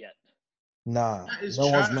Cat yet. Nah, That is no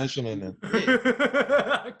one's trash. mentioning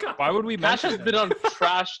it. Why would we Cat mention has been him? on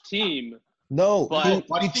trash team. No, But-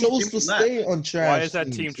 Why do he you think chose to Jimmy left? stay on trash. is that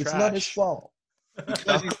teams. team It's not his trash? fault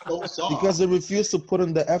Because he's so soft. because they refused to put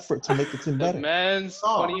in the effort to make the team The better. man's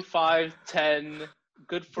Oh. 25, 10,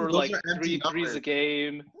 good for Those like are empty 3 threes numbers. a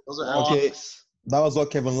game. Those are Okay. Blocks. That was what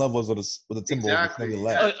Kevin Love was with the Timberwolves Exactly. before he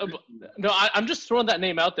left. No, I'm just throwing that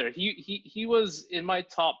name out there. He was in my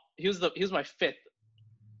top. He was my 5th.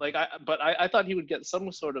 Like I thought he would get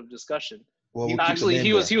some sort of discussion. Well, we'll keep the Actually, name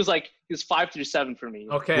he was there. 5 through 7 for me.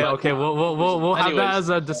 Okay, But- okay. We'll have that Anyways. as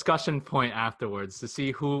a discussion point afterwards to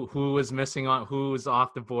see who is missing on who's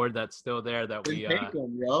off the board that's still there that we Take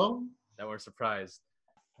him, bro. that we're surprised.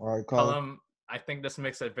 All right, Colin. Colum, I think this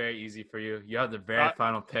makes it very easy for you. You have the very Uh,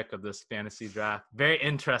 final pick of this fantasy draft. Very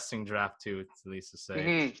interesting draft too, at least to say.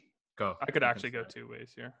 Mhm. Go. I could actually go 2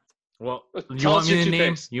 ways here. Well, you Tell want us me your to 2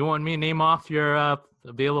 name? picks. You want me to name off your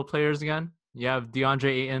available players again? You have DeAndre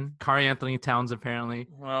Ayton, Karl Anthony Towns, apparently.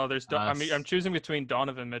 Well, I'm choosing between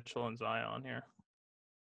Donovan Mitchell and Zion here.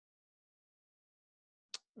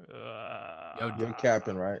 You're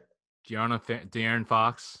capping, right? De'Aaron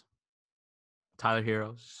Fox, Tyler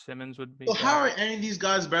Hero. Simmons would be. So how are any of these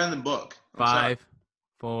guys better than Book? I'm sorry. 5,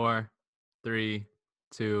 4, 3,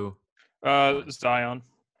 2. Zion.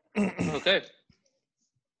 Okay.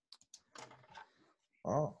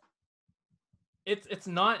 Oh, It's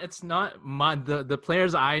not my the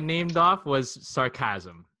players I named off was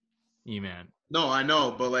sarcasm, E-man. No, I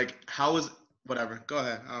know, but like, how is whatever? Go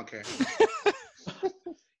ahead. I don't care.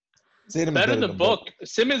 Tatum is Better than Book.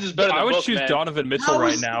 Simmons is better than I would Book, choose man. Donovan Mitchell How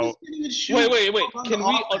right is now. Simmons getting even shoot Wait. on Can the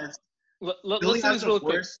we? offense? Let's Philly do has this the real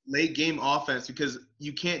quick. worst late game offense because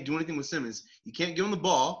you can't do anything with Simmons. You can't give him the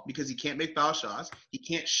ball because he can't make foul shots. He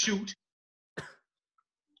can't shoot.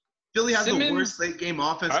 Philly has the Simmons- worst late game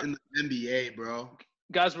offense in the NBA, bro.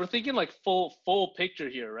 Guys, we're thinking like full picture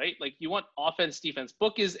here, right? Like you want offense, defense.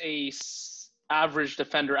 Book is a average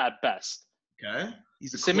defender at best. Okay,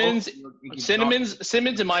 he's a Simmons- close- he can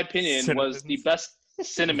Simmons, in my opinion, was the Cinnamons. best.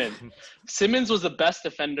 Cinnamon. Simmons was the best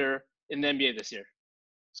defender in the NBA this year.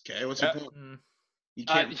 Okay, what's your Yeah. point? Mm. You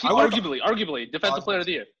can't. Arguably, defensive player of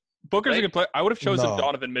the year. Booker's a Right? good player. I would have chosen No.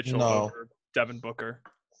 Donovan Mitchell No. over Devin Booker.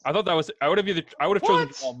 I thought that was. I would have chosen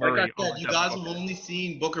What? Jamal Murray Like I over said, you Devin guys Booker. have only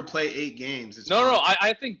seen Booker play 8 games. It's No, fine.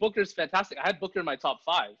 I think Booker's fantastic. I had Booker in my top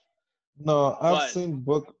 5. No, I've But- seen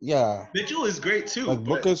Book. Yeah, Mitchell is great too. like but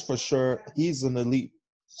Booker's for sure. He's an elite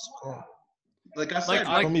scorer. like I said,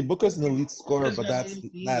 like- For me, Booker's an elite scorer, What but does that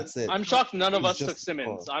mean? that's it. I'm shocked none of He's us took just a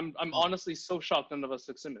Simmons. scorer. I'm honestly so shocked none of us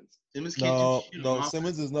took Simmons. Simmons can't No, do shit no, on offense.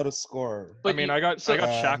 Simmons is not a scorer. But I mean, you- I got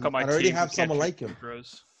Shaq on my I team. already who have can't someone shoot like him. free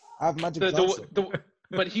throws. I have Magic Johnson.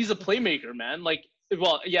 But he's a playmaker, man. Like,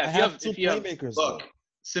 well, yeah. I If you have have, two if you have, playmakers. Look, though.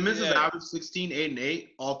 Simmons has Yeah. averaged 16, 8, and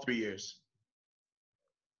 8 all 3 years.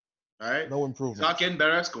 All right. No He's improvement. not getting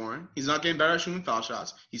better at scoring. He's not getting better at shooting foul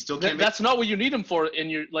shots. He still can't make. that's not what you need him for. In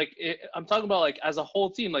your like, I'm talking about like as a whole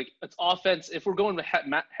team. Like, it's offense. If we're going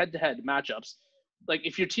head-to-head matchups, like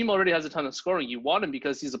if your team already has a ton of scoring, you want him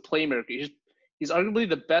because he's a playmaker. He's arguably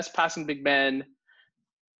the best passing big man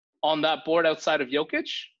on that board outside of Jokic.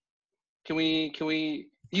 Can we?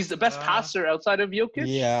 He's the best passer outside of Jokic.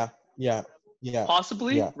 Yeah.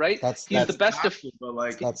 Possibly, Yeah, right? that's- He's the best. But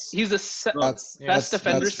like, That's He's the that's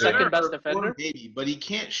defender, that's second better best for defender. maybe, but he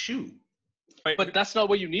can't shoot. Wait, But that's not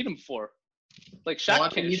what you need him for. Like No, I Shaq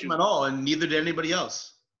didn't can't need shoot. him at all, and neither did anybody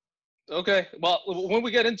else. Okay. Well, when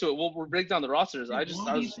we get into it, we'll break down the rosters. Why do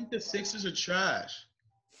you think the Sixers are trash?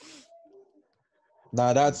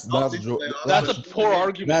 Nah, that's That's a poor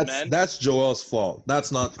argument, man. That's Joel's fault.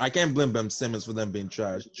 That's not. I can't blame Ben Simmons for them being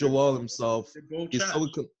trash. Joel himself, They're both he's trash.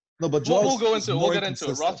 no, but We'll Joel's get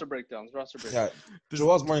into it. Roster breakdowns. Yeah,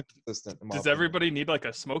 Joel's more inconsistent. Does everybody need like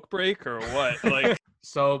a smoke break or what? Like,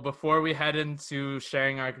 So before we head into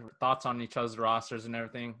sharing our thoughts on each other's rosters and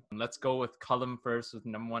everything, let's go with Cullum first with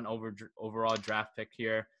number 1 overall draft pick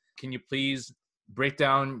here. Can you please break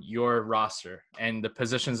down your roster and the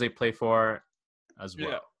positions they play for as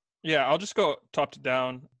well? Yeah, I'll just go top to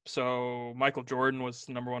down. So Michael Jordan was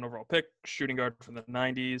the number 1 overall pick, shooting guard from the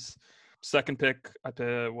 90s. Second pick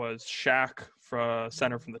was Shaq,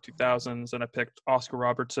 center from the 2000s, and I picked Oscar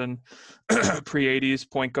Robertson, pre-80s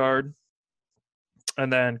point guard.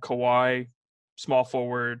 And then Kawhi, small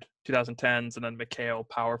forward, 2010s, and then Mikhail,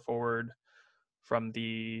 power forward from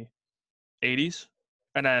the 80s.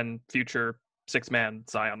 And then future six-man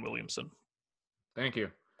Zion Williamson. Thank you.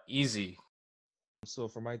 Easy. So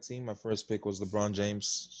for my team, my first pick was LeBron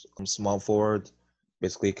James. I'm small forward.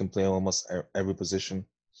 Basically, he can play almost every position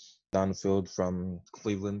down the field from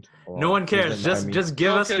Cleveland. No one cares. Just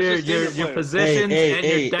give us your positions and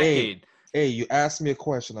your decade. Hey, you asked me a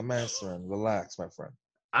question. I'm answering. Relax, my friend.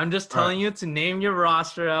 I'm just telling you to name your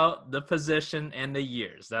roster out, the position, and the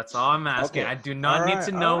years. That's all I'm asking. Okay. I do not need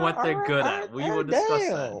to know what they're good at. We will discuss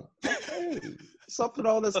that. Hey, what's up with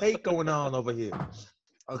all this hate going on over here?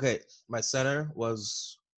 Okay, my center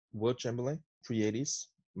was Will Chamberlain, pre-80s.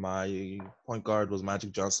 My point guard was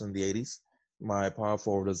Magic Johnson in the 80s. My power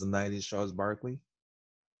forward was the 90s, Charles Barkley.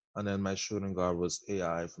 And then my shooting guard was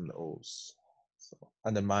AI from the O's. So,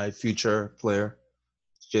 and then my future player,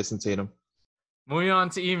 Jason Tatum. Moving on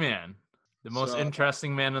to E-Man, the most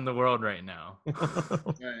interesting man in the world right now.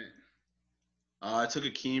 Right. I took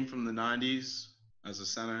Akeem from the 90s as a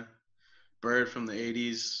center. Bird from the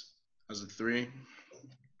 80s as a 3.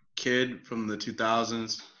 Kid from the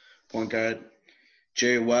 2000s, point guard.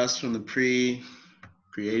 Jerry West from the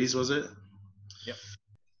pre-80s, was it? Yep.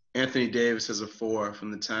 Anthony Davis as a 4 from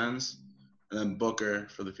the 10s. And then Booker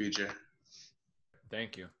for the future.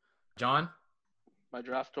 Thank you. John? My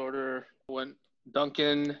draft order went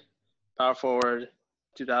Duncan, power forward,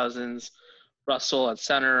 2000s. Russell at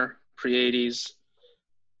center, pre-80s.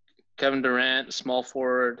 Kevin Durant, small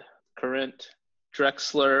forward, current.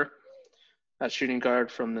 Drexler at shooting guard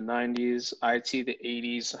from the 90s. IT, the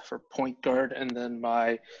 80s for point guard. And then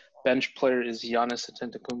my bench player is Giannis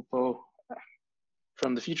Antetokounmpo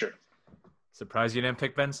from the future. Surprised you didn't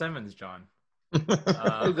pick Ben Simmons, John.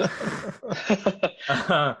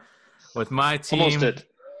 With my team. Almost did.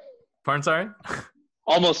 Pardon, sorry?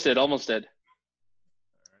 Almost did. All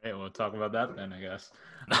right, we'll talk about that then, I guess.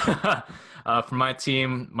 For my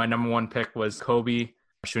team, my number 1 pick was Kobe,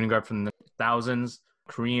 shooting guard from the 2000s.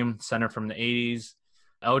 Kareem, center from the 80s.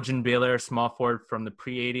 Elgin Baylor, small forward from the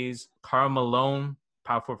pre-80s. Karl Malone,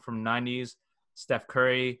 power forward from the 90s. Steph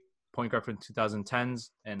Curry, point guard from the 2010s.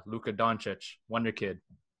 And Luka Doncic, wonder kid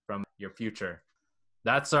from your future.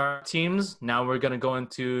 That's our teams. Now we're going to go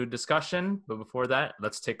into discussion. But before that,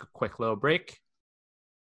 let's take a quick little break.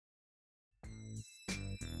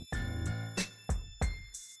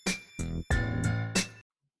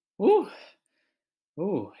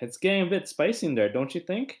 Ooh, it's getting a bit spicy in there, don't you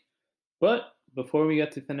think? But before we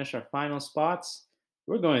get to finish our final spots,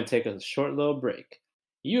 we're going to take a short little break.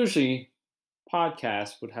 Usually,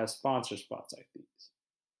 podcasts would have sponsor spots like these.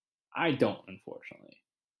 I don't, unfortunately.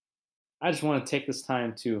 I just want to take this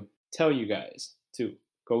time to tell you guys to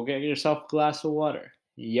go get yourself a glass of water,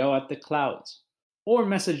 yell at the clouds, or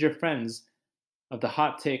message your friends of the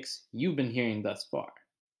hot takes you've been hearing thus far.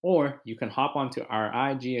 Or you can hop onto our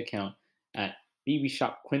IG account at BB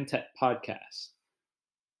Shop Quintet Podcast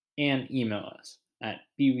and email us at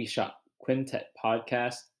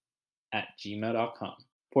bbshopquintetpodcast@gmail.com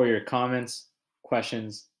for your comments,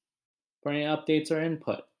 questions, for any updates or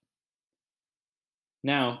input.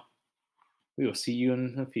 Now, we will see you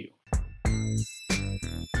in a few.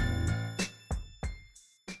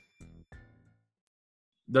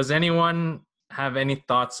 Does anyone have any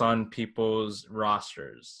thoughts on people's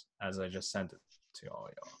rosters as I just sent it to all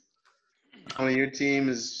y'all? Oh, your team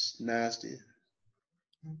is nasty.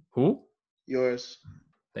 Who? Yours.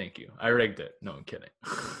 Thank you. I rigged it. No, I'm kidding.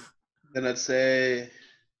 Then I'd say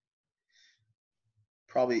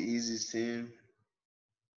probably Easy's team.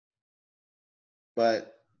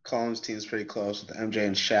 But Colin's team's pretty close with MJ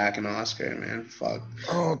and Shaq and Oscar, man. Fuck.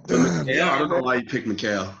 Oh, Mikhail, I don't know why you picked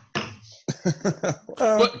Mikhail.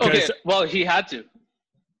 Well, he had to.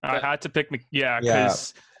 I had to pick,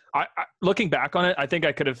 because I looking back on it, I think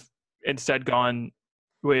I could have instead gone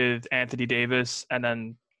with Anthony Davis and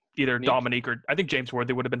then either Nick? Dominique or I think James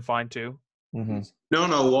Worthy would have been fine too. Mm-hmm. No.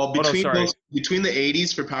 Well, no, sorry. between the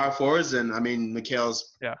 80s for power forwards, and I mean,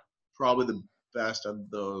 Mikhail's Yeah. probably the best of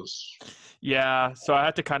those. Yeah, so I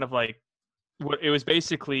had to kind of like, it was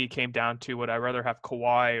basically came down to would I rather have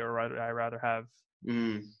Kawhi or would I rather have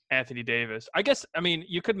Mm. Anthony Davis? I guess, I mean,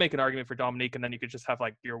 you could make an argument for Dominique and then you could just have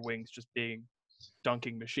like your wings just being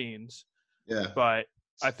dunking machines. Yeah. But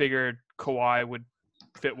I figured Kawhi would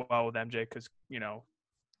fit well with MJ because, you know,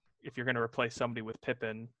 if you're going to replace somebody with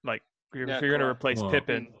Pippen, like if you're going to replace Whoa.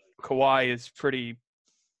 Pippen, Kawhi is pretty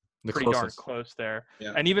darn closest. close there.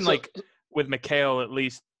 Yeah. And even So- like with Mikhail, at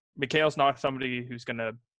least Mikhail's not somebody who's going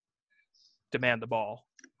to demand the ball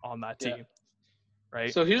on that Yeah. team,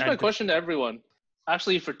 right? So here's my And question to everyone.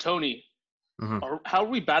 Actually, for Tony, Mhm. how are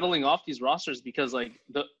we battling off these rosters? Because like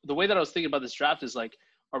the way that I was thinking about this draft is like,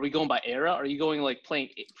 are we going by era? Are you going like playing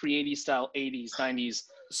pre-80s style, 80s, 90s,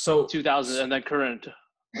 So 2000s, and then current?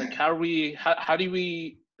 Like, how do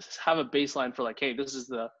we have a baseline for like, hey, this is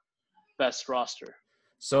the best roster?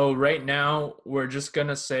 So right now, we're just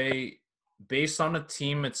gonna say, based on the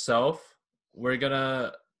team itself, we're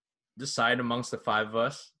gonna decide amongst the five of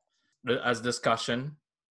us as discussion,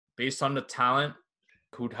 based on the talent,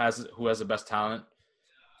 who has the best talent,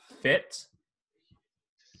 fit,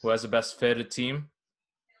 who has the best fitted team,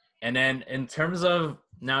 and then in terms of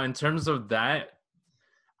that,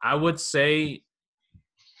 I would say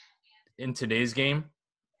in today's game,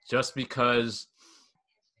 just because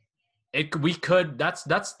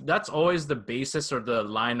that's always the basis or the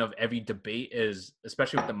line of every debate is,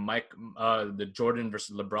 especially with the Jordan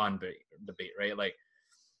versus LeBron debate, right? Like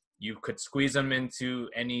you could squeeze them into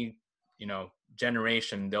any,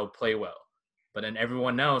 generation, they'll play well, but then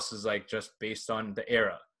everyone else is like just based on the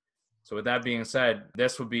era. So with that being said,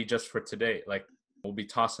 this would be just for today. Like we'll be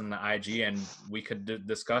tossing the IG and we could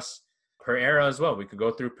discuss per era as well. We could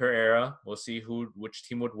go through per era. We'll see which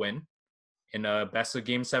team would win in a best of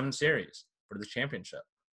Game 7 series for the championship.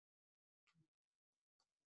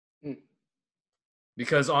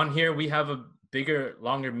 Because on here, we have a bigger,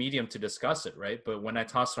 longer medium to discuss it, right? But when I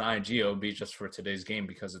toss an IG, it'll be just for today's game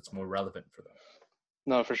because it's more relevant for them.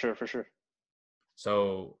 No, for sure.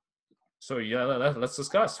 So yeah, let's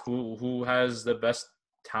discuss who has the best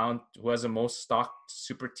talent, who has the most stocked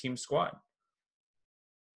super team squad.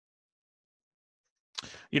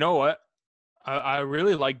 You know what? I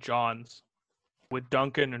really like John's with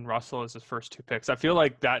Duncan and Russell as his first two picks. I feel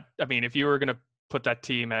like that. I mean, if you were going to put that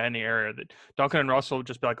team at any area, that Duncan and Russell would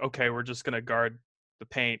just be like, okay, we're just going to guard the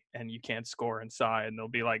paint and you can't score inside. And they'll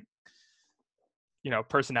be like,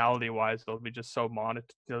 personality wise, they'll be just so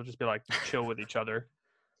they'll just be like chill with each other.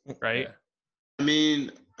 Right. Yeah. I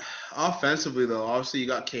mean, offensively though, obviously you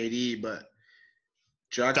got KD, but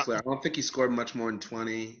Drexler, I don't think he scored much more than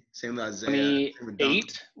 20. Same with Isaiah.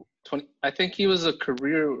 28, 20. I think he was a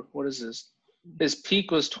career. What is this? His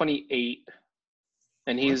peak was 28,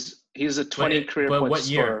 and he's a 20 career But point what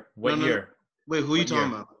year? scorer. What No. year? Wait, who are you What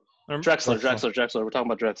talking year? about? Drexler. We're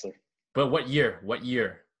talking about Drexler. But what year? What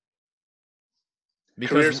year?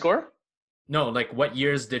 Career score? No, like what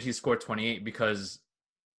years did he score 28? Because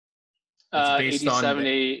it's based 87, on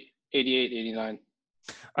 88, 89.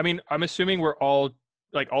 I mean, I'm assuming we're all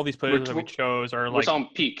like all these players that we chose are We're like talking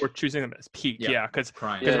peak. we're choosing them as peak. Yeah, because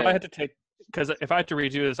prime. Yeah. if I had to take. Because if I had to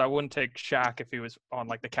redo this, I wouldn't take Shaq if he was on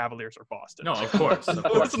like the Cavaliers or Boston. No, of course. Of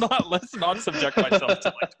let's course. not subject myself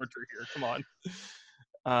to like torture here. Come on.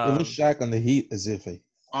 Even Shaq on the Heat is iffy.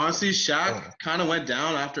 Honestly, Shaq kind of went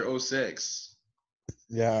down after 06.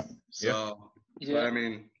 Yeah. So, Yeah. but I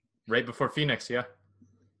mean, Right before Phoenix, yeah.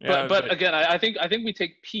 yeah, but again, I think we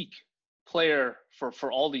take peak player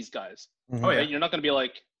for all these guys. Mhm. Oh, yeah. Right? You're not going to be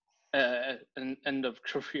like an end of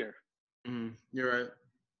career. you're right.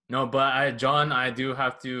 No, but John, I do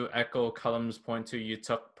have to echo Cullum's point too. You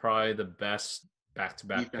took probably the best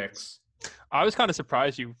back-to-back Defense. picks. I was kind of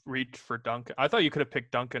surprised you reached for Duncan. I thought you could have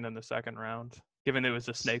picked Duncan in the second round, given it was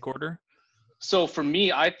a snake order. So for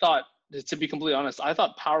me, I thought, to be completely honest, I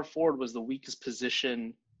thought power forward was the weakest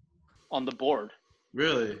position on the board.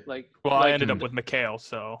 Really? Like, Well, like, I ended up with Mikhail,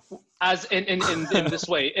 so as in this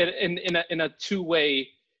way, in a two-way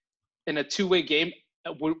game,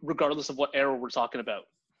 regardless of what era we're talking about,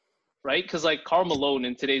 right? Because like Karl Malone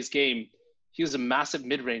in today's game, he was a massive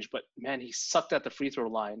mid-range, but man, he sucked at the free throw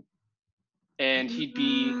line, and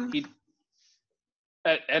he'd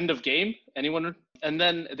at end of game, anyone, and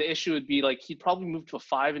then the issue would be like he'd probably move to a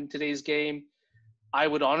 5 in today's game. I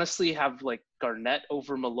would honestly have like Garnett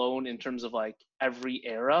over Malone in terms of like every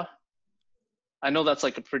era. I know that's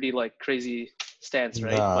like a pretty like crazy stance,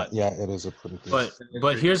 right? Nah, But yeah, it is a pretty good.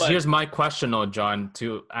 But here's But- here's my question though, John,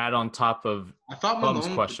 to add on top of I thought Plum's Malone was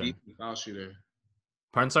a question. decent foul shooter.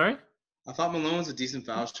 Pardon, sorry? I thought Malone was a decent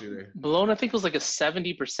foul shooter. Malone, I think, was like a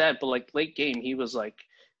 70%, but like late game, he was like,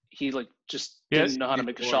 he like just Yes. didn't know how to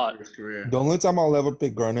make a Before shot. his career. The only time I'll ever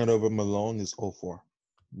pick Garnett over Malone is 04.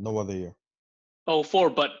 No other year. 04,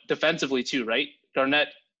 but defensively too, right? Garnett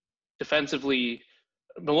defensively,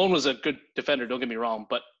 Malone was a good defender. Don't get me wrong,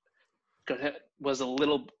 but Garnett was a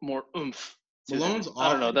little more oomph. to him. Malone's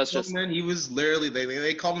I don't know. offense, That's though, just man. He was literally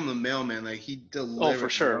they called him the mailman. Like he delivered. for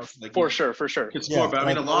sure, bro. Like, for he sure, for sure. could score, Yeah, but I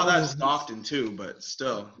mean, a like, lot of Malone that's is- Stockton too. But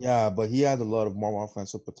still, Yeah, but he had a lot of more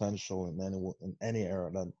offensive potential in any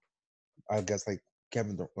era than I guess like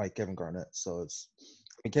Kevin Garnett. So it's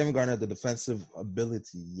Kevin Garnett, the defensive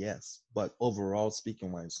ability, yes, but overall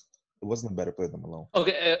speaking wise, it wasn't a better player than Malone.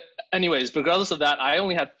 Okay. Anyways, regardless of that, I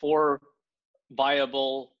only had 4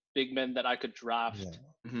 viable big men that I could draft.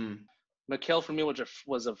 Yeah. mhm. McHale for me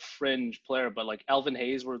was a fringe player, but like Elvin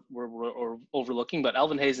Hayes were overlooking. But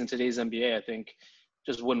Elvin Hayes in today's NBA, I think,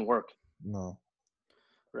 just wouldn't work. No.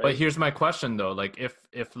 Right? But here's my question though. Like if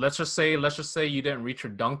let's just say you didn't reach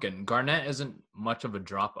your Duncan, Garnett isn't much of a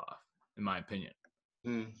drop off, in my opinion.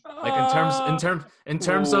 Mm. Like in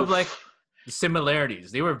terms of like Oof. the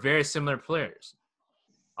similarities, they were very similar players,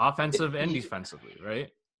 offensive and Ye- defensively, right?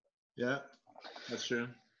 Yeah, that's true.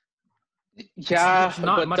 Yeah, It's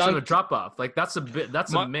not but much of a Dunk, drop off. Like that's a bit.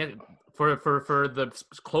 That's My- a mid for the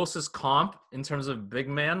closest comp in terms of big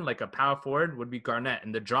man, like a power forward, would be Garnett,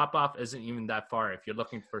 and the drop off isn't even that far if you're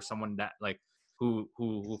looking for someone that like who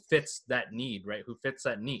fits that need, right? Who fits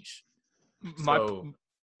that niche. So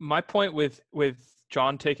My point with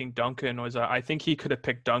John taking Duncan was I think he could have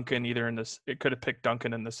picked Duncan either in this. It could have picked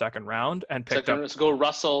Duncan in the second round and picked second, up. let's go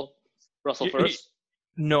Russell He- first.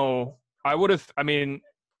 No, I would have. I mean,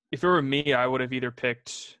 if it were me, I would have either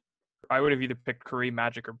picked Kareem,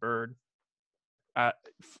 Magic, or Bird, at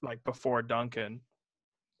like before Duncan.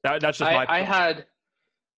 That's just my. I had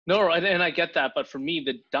no, and I get that, but for me,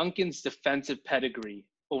 the Duncan's defensive pedigree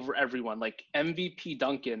over everyone, like MVP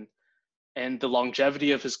Duncan, and the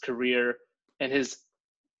longevity of his career and his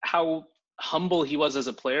how humble he was as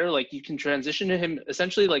a player. Like you can transition to him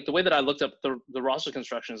essentially. Like the way that I looked up the roster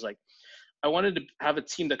construction is like I wanted to have a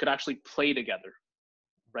team that could actually play together,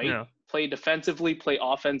 right? Yeah. Play defensively, play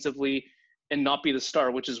offensively, and not be the star,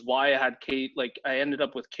 which is why I had I ended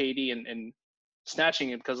up with KD and snatching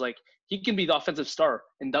him because like he can be the offensive star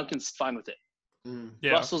and Duncan's fine with it. Mm.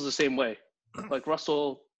 Yeah. Russell's the same way. Like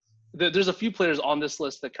Russell, there's a few players on this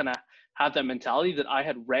list that kind of have that mentality that I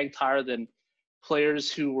had ranked higher than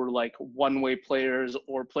players who were like one-way players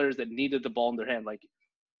or players that needed the ball in their hand. Like,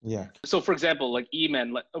 Yeah. so for example, like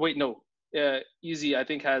E-Man, Easy I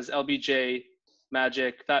think has LBJ,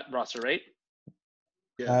 Magic, that roster, right?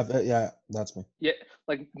 Yeah. Yeah, that's me. Yeah,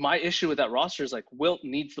 like my issue with that roster is like Wilt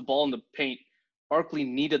needs the ball in the paint. Barkley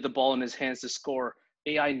needed the ball in his hands to score.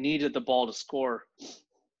 AI needed the ball to score.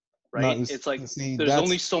 Right? you It's like see, there's that's-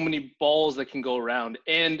 only so many balls that can go around.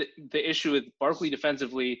 And the issue with Barkley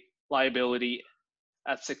defensively, liability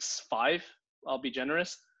at 6'5", I'll be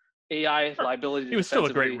generous. AI liability. He was still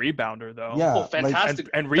a great defensively. rebounder, though. Yeah, Oh, like, fantastic!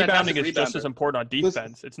 And rebounding fantastic is just as rebounder. important on Listen,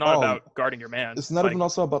 defense. It's not oh, about guarding your man. It's not Like, even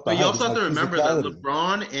also about the But you height, also it's have to like remember that physicality.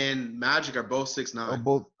 LeBron and Magic are both 6'9". Or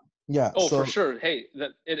both. Yeah. Oh, so, for sure. Hey,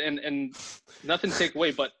 and nothing to take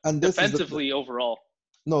away, but And this is the- defensively overall.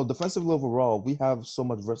 No, defensively overall, we have so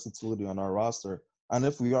much versatility on our roster. And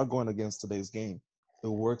if we are going against today's game, it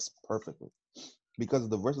works perfectly. Because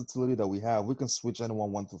of the versatility that we have, we can switch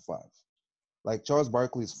anyone 1 through 5. Like Charles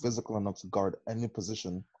Barkley is physical enough to guard any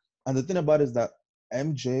position. And the thing about it is that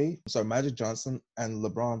Magic Johnson and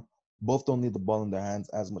LeBron both don't need the ball in their hands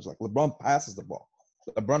as much. Like LeBron passes the ball.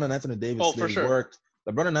 LeBron and Anthony Davis, Oh, for they sure. worked.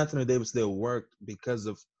 LeBron and Anthony Davis, they worked because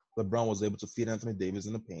of LeBron was able to feed Anthony Davis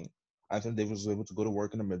in the paint. Anthony Davis was able to go to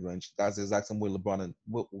work in the mid-range. That's the exact same way LeBron and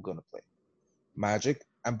Wilt were going to play. Magic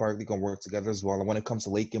and Barkley can work together as well. And when it comes to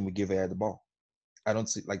late game, we give AI the ball. I don't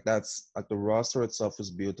see that's like the roster itself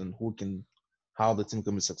is built and how the team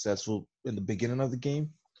can be successful in the beginning of the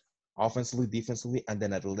game, offensively, defensively, and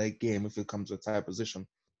then at the late game, if it comes to a tight position,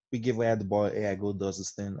 we give AI the ball, AI go does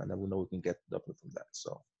his thing, and then we know we can get double from that.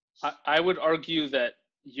 So I would argue that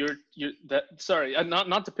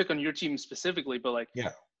not to pick on your team specifically, but like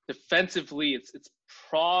Yeah. defensively, it's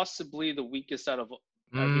possibly the weakest out of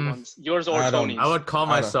Mm, everyone's. Yours or I don't- Tony's. I would call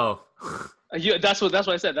I don't- myself. That's what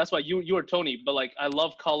I said. That's why you are Tony. But like I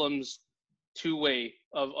love Cullum's two-way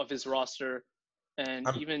of his roster, and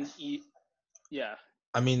yeah.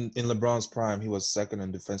 I mean, in LeBron's prime, he was second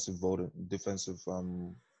in defensive player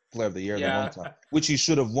of the year at Yeah. one time, which he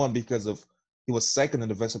should have won because of he was second in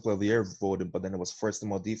defensive player of the year voted, but then it was first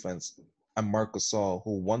team all defense. And Marc Gasol,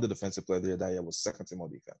 who won the defensive player of the year that year, was second team all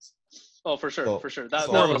defense. Oh, for sure, So- for sure. That's,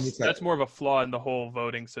 That, so more that of was a, that's more of a flaw in the whole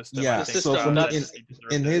voting system. Yeah, I The think so for me, system, he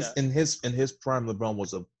deserved in it. in his prime, LeBron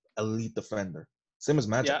was a elite defender, same as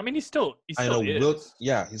Magic. Yeah. I mean, he still I know is. Wilt.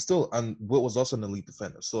 Yeah, he's still, and Wilt was also an elite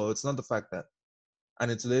defender. So it's not the fact that,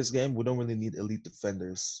 and in today's game, we don't really need elite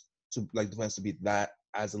defenders to like defense to be that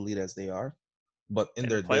as elite as they are. But in In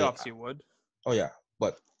their the playoffs, day, you would. oh yeah,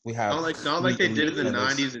 but we have Not like three they did elite in the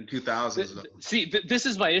defenders. 90s and 2000s. though. see, this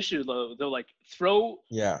is my issue though. They'll like throw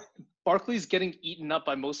Yeah, Barkley's getting eaten up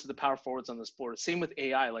by most of the power forwards on this board. Same with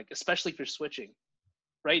AI, like especially if you're switching,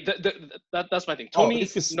 right? That's my thing. Oh, Tony,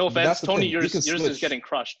 if you- no but that's offense, the Tony, thing, you yours can is switch. getting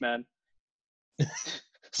crushed, man. But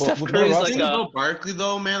Steph with Curry's no like Thing roster- about Barkley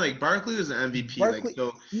though, man, like Barkley was an MVP. Barkley, like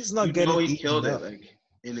so, he's not you getting know he eaten killed up. it. Like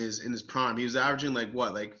in his prime, he was averaging like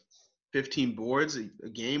what, like 15 boards a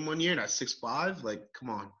game one year, and at 6'5". Like, come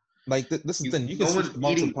on. Like this is the thing. You No can switch one's the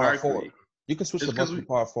ball to eating the power Barkley. forward. You can switch Just the ball 'cause to the we-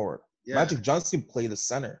 power forward. Yeah. Magic Johnson played the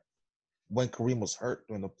center when Kareem was hurt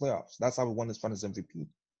during the playoffs. That's how he won his Finals MVP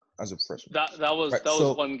as a freshman. that was Right, that so-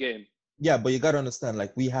 was one game. Yeah, but you got to understand,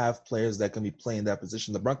 like, we have players that can be playing that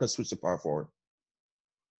position. LeBron can switch to power forward.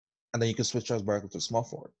 And then you can switch Charles Barkley to small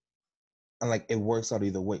forward. And, like, it works out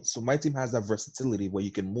either way. So my team has that versatility where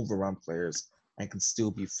you can move around players and can still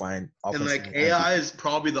be fine. And like offensively AI and is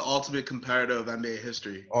probably the ultimate comparator of NBA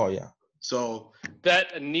history. oh, yeah. So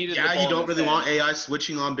That needed. the yeah, ball you don't in his really want hand. AI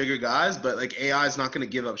switching on bigger guys, but like AI is not going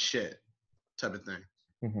to give up shit, type of thing.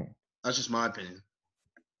 hmm That's just my opinion.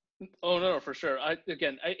 Oh no, for sure.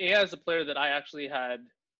 AI is a player that I actually had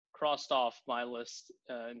crossed off my list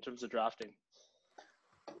in terms of drafting.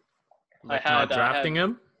 Like I not had- drafting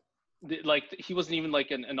him. Like he wasn't even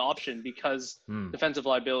like an option because Hmm. defensive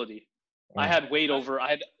liability. I Mm. had Wade over.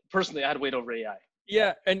 I had Wade over AI.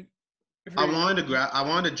 Yeah, and I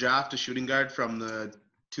wanted to draft a shooting guard from the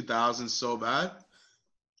 2000s so bad,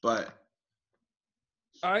 but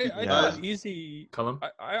I Yeah. thought easy. Cullum.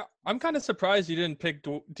 I'm kind of surprised you didn't pick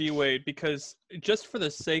D Wade because just for the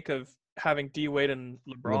sake of having D Wade and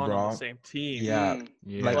LeBron on the LeBron, same team. Yeah. Mm.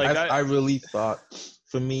 Yeah. Like, Like, I really thought,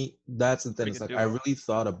 for me, that's the thing. We It's can like do I it. really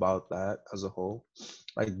thought about that as a whole.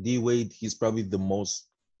 Like D Wade, he's probably the most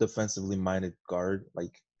defensively minded guard,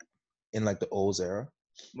 like in like the O's era.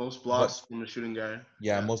 most blocks from a shooting guard.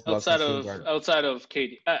 Yeah, most blocks from Outside shooting of guard.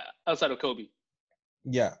 outside of Kobe.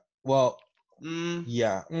 Yeah. Well, Mm,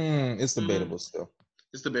 yeah. It's debatable still.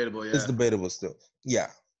 it's debatable, yeah. It's debatable still.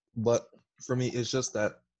 Yeah. But for me, it's just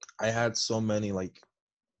that I had so many like,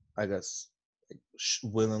 I guess,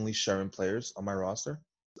 willingly sharing players on my roster.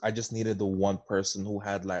 I just needed the one person who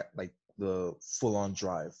had like the full on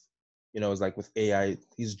drive. You know, it's like with AI,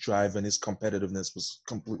 his drive and his competitiveness was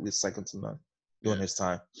completely second to none during Yeah. his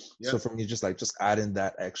time. Yeah. So for me, just adding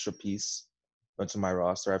that extra piece onto my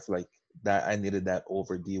roster, I feel like that I needed that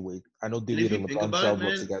over D Wade. I know D And if Wade you and think LeBron about gelled it, well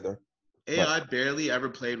man, together. AI barely ever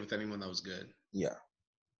played with anyone that was good. Yeah.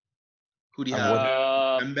 Who do you And have?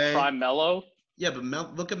 what- Embiid? Prime Melo. Yeah, but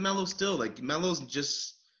look at Melo still. Like Melo's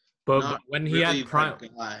just But not when he really had prime,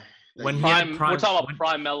 that guy. Like, when he he- had Prime. prime, We're talking about when-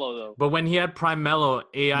 Prime Melo though. but when he had prime Melo,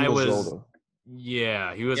 AI He was, older.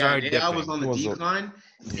 yeah, he was yeah, already AI dipping. was on He the was decline,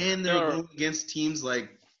 and they were Sure. going against teams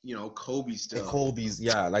like Kobe still. The Kobe's,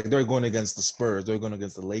 yeah, like they're going against the Spurs, they're going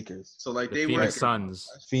against the Lakers, So like The they were. Phoenix Suns.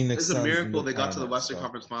 Phoenix. It's a Suns in miracle the they got to the time, Western so,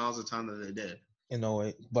 Conference Finals the time that they did. in a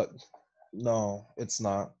way, but no, it's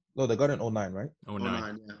not. No, they got in 09, right? Oh 09,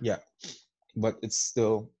 nine. yeah. Yeah, but it's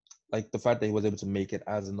still like the fact that he was able to make it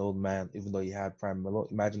as an old man, even though he had prime Melo.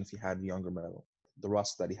 Imagine if he had younger Melo, the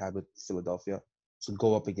roster that he had with Philadelphia, to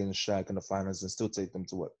go up against Shaq in the finals and still take them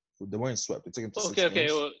to what? They weren't swept. They took them to Okay, 6 okay.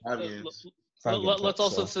 games. Well, 5 games. let's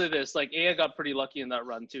also so. say this: like AI got pretty lucky in that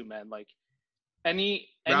run too, man. Like any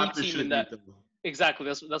Raptors team in should've that. beat them. Exactly.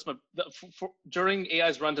 That's my during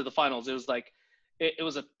AI's run to the finals. It was like it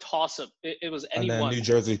was a toss up. It was And then anyone New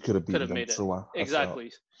Jersey could have could beaten have them. made it. So, I felt.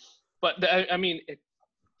 Exactly. But I mean,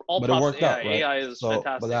 all But it props worked to AI. out, right? AI is So,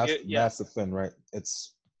 fantastic. but that's Yeah. that's the thing, right?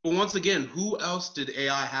 It's But once again, who else did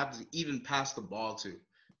AI have to even pass the ball to?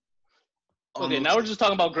 Okay, now we're just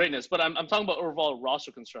talking about greatness, but I'm talking about overall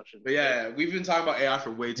roster construction. But yeah, we've been talking about AI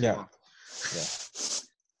for way too Yeah. long.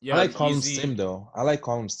 Yeah, I like it's Column's easy. team though. I like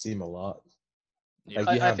Colum's team a lot. Yeah.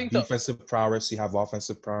 Like you I have think the- defensive prowess, you have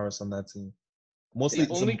offensive prowess on that team. Mostly,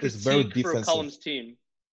 The only it's very critique for defensive. Cullum's team,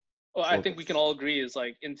 well, I think focus. we can all agree, is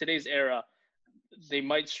like in today's era, they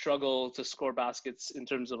might struggle to score baskets in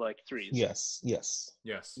terms of like threes. Yes, yes,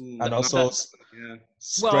 Yes. and Not also that- yeah.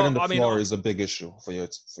 spreading the I mean, floor is a big issue for your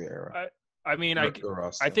era. I mean, Your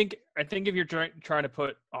roster. I think if you're trying to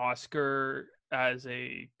put Oscar as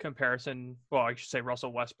a comparison. Well, I should say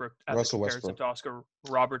Russell Westbrook as Russell a comparison Westbrook. to Oscar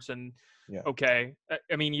Robertson. Yeah. Okay.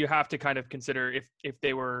 I mean, you have to kind of consider if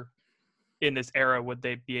they were in this era, would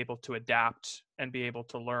they be able to adapt and be able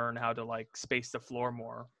to learn how to like space the floor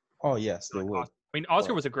more? Oh yes, they would. I mean, Oscar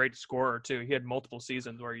But- was a great scorer too. He had multiple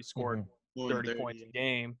seasons where he scored Mhm. 30 points a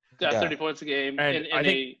game. Got Yeah. 30 points a game. And in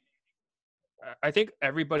I a, think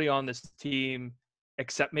everybody on this team,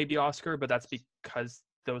 except maybe Oscar, but that's because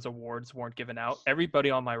those awards weren't given out.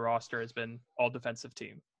 Everybody on my roster has been all defensive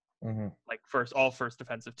team, Mhm. like all first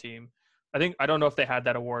defensive team. I don't know if they had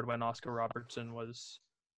that award when Oscar Robertson was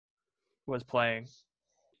playing.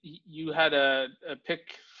 you had a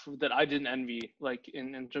pick that I didn't envy, like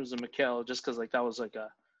in terms of Mikhail, just because like that was like a.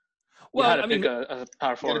 You had to pick a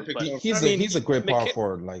power forward, pick but a- He's a great power Mikhail-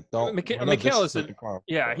 forward. Like don't. Mikhail- we're not Mikhail is a- disrespecting power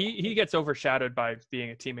Yeah, forward. he gets overshadowed by being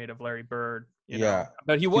a teammate of Larry Bird. You know? Yeah.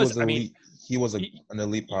 But he He was. I mean, elite. He was he- an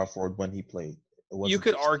elite power forward when he played. It wasn't you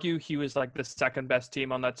could just- argue he was like the second best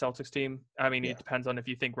team on that Celtics team. I mean, Yeah. it depends on if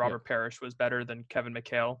you think Robert Parrish was better than Kevin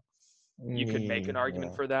McHale. You could make an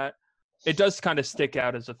argument Yeah. for that. It does kind of stick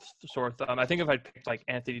out as a sore thumb. I think if I picked like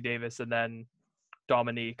Anthony Davis and then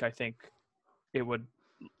Dominique, I think it would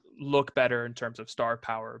look better in terms of star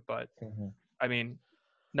power. But Mhm. I mean,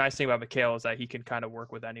 nice thing about McHale is that he can kind of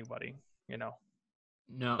work with anybody. You know.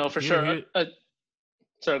 no, for sure.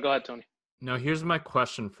 Sorry, go ahead, Tony. No, here's my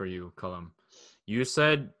question for you, Cullum. You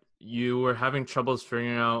said you were having troubles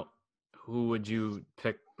figuring out who would you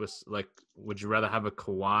pick. Was like, would you rather have a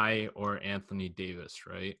Kawhi or Anthony Davis,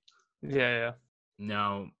 right? Yeah.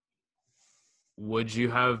 Now, would you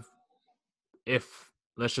have, if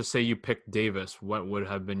let's just say you picked Davis, what would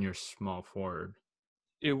have been your small forward?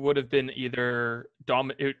 It would have been either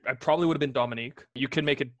I probably would have been Dominique. You could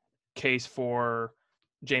make a case for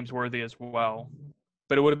James Worthy as well,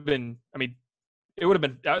 but it would have been. I mean, it would have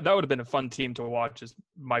been that would have been a fun team to watch, as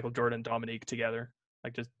Michael Jordan and Dominique together,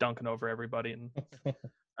 like just dunking over everybody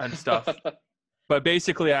and stuff. But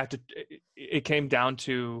basically, it came down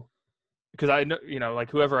to, because I know, you know,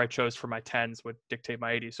 like whoever I chose for my 10s would dictate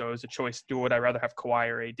my 80s. So it was a choice. Would I rather have Kawhi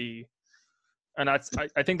or AD? And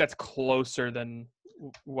I think that's closer than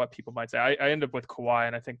what people might say. I end up with Kawhi,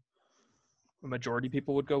 and I think a majority of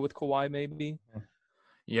people would go with Kawhi maybe.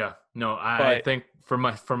 Yeah, no, I think for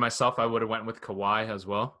myself, I would have went with Kawhi as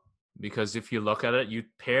well, because if you look at it, you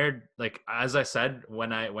paired, like as I said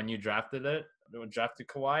when you drafted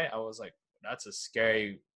Kawhi, I was like, that's a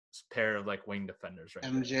scary pair of like wing defenders right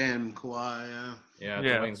MJ and Kawhi, there. Yeah,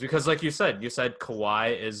 Yeah. the wings, because like you said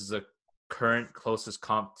Kawhi is the current closest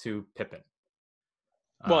comp to Pippen.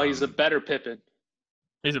 Well, he's a better Pippen.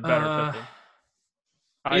 He's a better Pippen.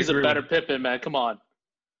 I He's a agree better with- Pippen, man. Come on.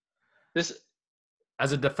 This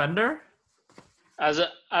as a defender. as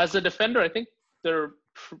a defender, I think they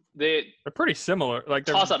They're pretty similar. Like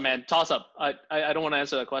they're toss up, man. Toss up. I don't want to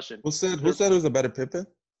answer that question. Who said it was a better Pippen?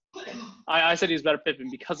 I said he's better Pippen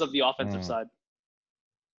because of the offensive side.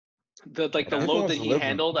 The Pippen load was that he delivering.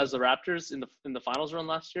 handled as the Raptors in the finals run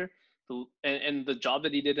last year, and the job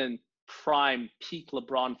that he did in prime peak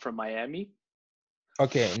LeBron for Miami.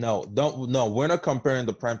 Okay, we're not comparing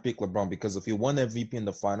the prime peak LeBron, because if he won MVP in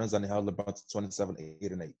the finals and he held LeBron to 27,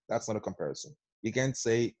 8, and 8, that's not a comparison. You can't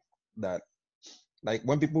say that. Like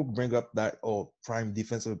when people bring up that prime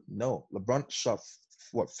defensive, no, LeBron shot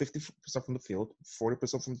 50% from the field,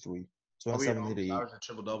 40% from three, 27, 8, 8. That was a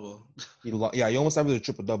triple double. He almost averaged a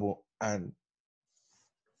triple double, and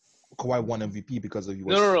Kawhi won MVP because of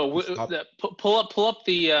Pull up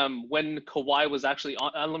the when Kawhi was actually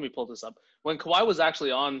on. Let me pull this up. When Kawhi was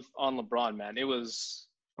actually on LeBron, man, it was.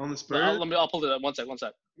 On the Spurs? I'll pull it up. One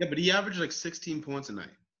sec. Yeah, but he averaged like 16 points a night.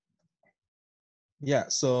 Yeah,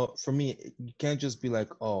 so for me, you can't just be like,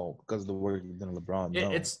 because of the work you've done on LeBron.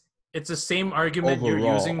 No. It's the same argument you're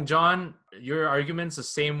Overall. using, John. Your argument's the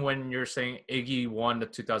same when you're saying Iggy won the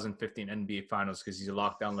 2015 NBA Finals because he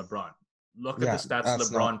locked down LeBron. Look at the stats that's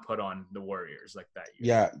LeBron put on the Warriors like that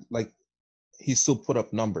year. Yeah, like he still put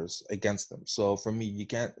up numbers against them. So for me, you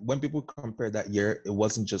can't. When people compare that year, it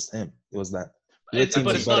wasn't just him. It was that. Your team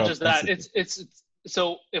But was it's not better just that. offensively. It's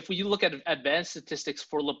so if we look at advanced statistics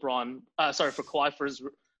for LeBron, for Kawhi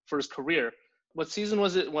for his career, what season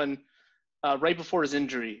was it when right before his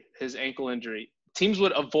injury, his ankle injury, teams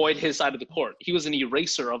would avoid his side of the court. He was an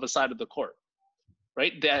eraser of a side of the court,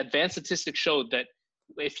 right? The advanced statistics showed that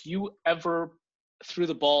if you ever threw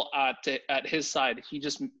the ball at his side,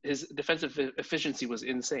 his defensive efficiency was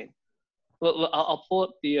insane. I'll pull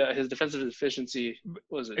up his defensive efficiency. What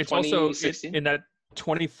was it? It's also 2016? in that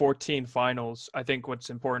 2014 finals. I think what's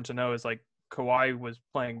important to know is like Kawhi was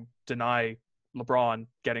playing deny LeBron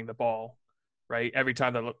getting the ball, right? Every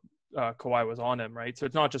time that Kawhi was on him, right? So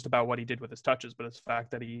it's not just about what he did with his touches, but it's the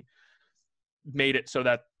fact that he made it so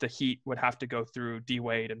that the Heat would have to go through D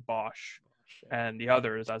Wade and Bosh and the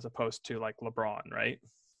others as opposed to like LeBron, right?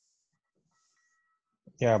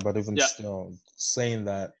 Yeah, but even Yeah. still, saying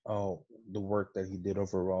that, the work that he did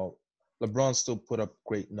overall, LeBron still put up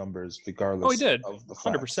great numbers regardless. Oh, he did, of the fact.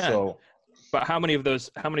 100%. So But how many of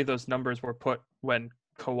those numbers were put when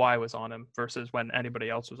Kawhi was on him versus when anybody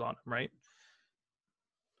else was on him, right?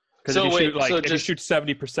 Because So if you wait, shoot like so if just- you shoot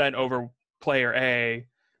 70% over player A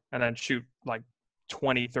and then shoot like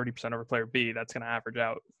 30% over player B, that's going to average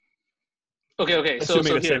out. Okay. So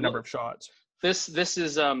Assuming the here, same number of shots. this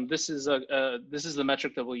is the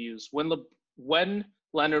metric that we'll use when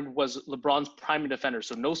Leonard was LeBron's primary defender,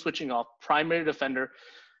 so no switching off, primary defender.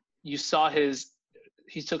 You saw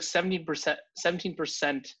he took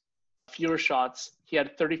 17% fewer shots. He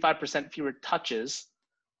had 35% fewer touches,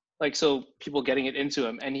 like, so people getting it into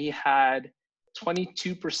him, and he had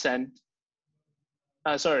 22%.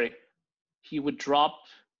 He would drop.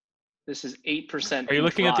 This is 8%. Are you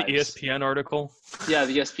looking at the drives. ESPN article? Yeah,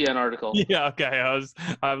 the ESPN article. Yeah, okay.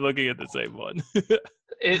 I'm looking at the same one.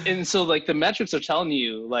 And so like the metrics are telling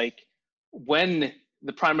you like when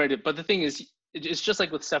the primary, but the thing is, it's just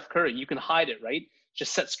like with Steph Curry, you can hide it, right?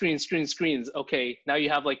 Just set screens. Okay, now you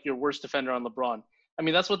have like your worst defender on LeBron. I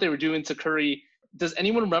mean, that's what they were doing to Curry. Does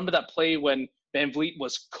anyone remember that play when Van Vliet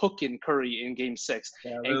was cooking Curry in Game 6?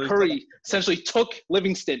 Yeah, And really Curry essentially took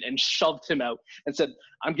Livingston and shoved him out and said,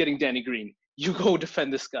 I'm getting Danny Green. You go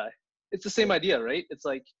defend this guy. It's the same idea, right? It's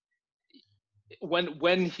like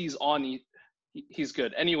when he's on, he's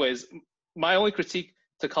good. Anyways, my only critique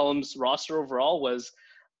to Cullum's roster overall was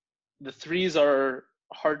the threes are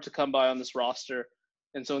hard to come by on this roster.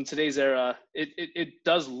 And so in today's era, it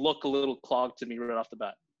does look a little clogged to me right off the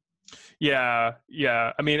bat. Yeah.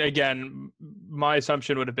 I mean, again, my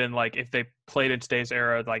assumption would have been like if they played in today's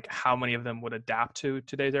era, like how many of them would adapt to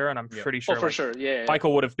today's era, and I'm pretty sure. Oh, for like, sure, yeah.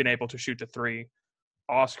 Michael would have been able to shoot the three.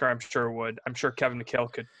 Oscar, I'm sure would. I'm sure Kevin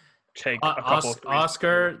McHale could take a couple of threes.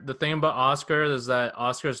 Oscar, the thing about Oscar is that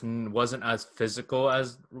Oscar wasn't as physical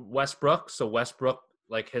as Westbrook. So Westbrook,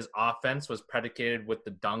 like his offense was predicated with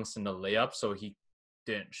the dunks and the layups, so he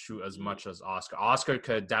didn't shoot as much as Oscar. Oscar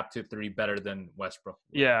could adapt to three better than Westbrook.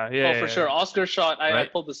 Yeah. For sure. Oscar shot, I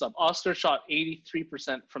Right? pulled this up. Oscar shot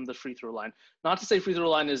 83% from the free throw line. Not to say free throw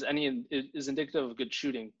line is indicative of good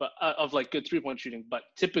shooting, but of like good 3-point shooting. But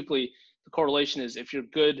typically the correlation is if you're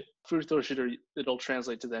good free throw shooter, it'll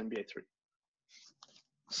translate to the NBA 3.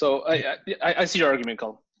 So I see your argument,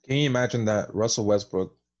 Colin. can you imagine that Russell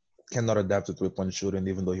Westbrook cannot adapt to 3-point shooting,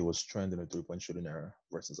 even though he was trained in a 3-point shooting era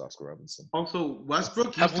versus Oscar Robertson? Also,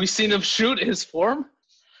 Westbrook. Have we seen him shoot his form?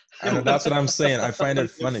 And that's what I'm saying. I find it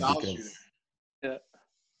funny Foul because shooter. Yeah.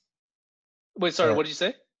 Wait, sorry, Yeah. what did you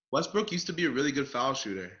say? Westbrook used to be a really good foul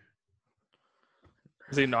shooter.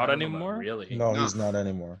 Is he I not don't know about anymore? Really? no, No. he's not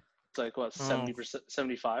anymore. It's like what, Oh. 70%,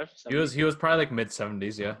 75? He was probably like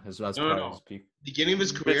mid-70s. Yeah, that's No, probably no. his peak. Beginning of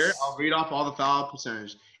his career, It's- I'll read off all the foul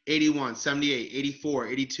percentage. 81, 78, 84,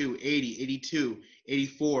 82, 80, 82,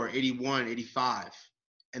 84, 81, 85.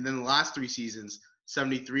 And then the last 3 seasons,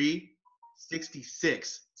 73,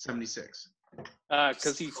 66, 76.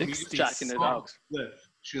 Because he's jacking it out. Good.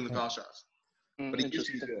 Shooting the foul shots. Mm, But he used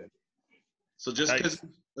to be interesting. good. So just because he's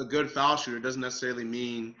a good foul shooter doesn't necessarily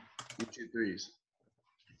mean you shoot threes.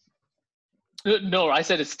 No, I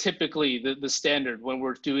said it's typically the standard when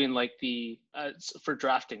we're doing like the for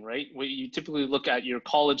drafting, right? Where you typically look at your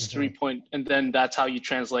college Mhm. 3-point, and then that's how you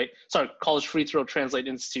translate. Sorry, college free throw translate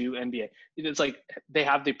into NBA. It's like they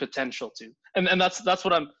have the potential to, and that's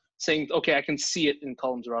what I'm saying. Okay, I can see it in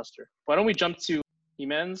Column's roster. Why don't we jump to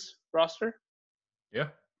Eman's roster? Yeah.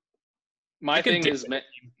 My I can thing dig is,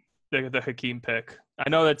 the Hakeem pick. I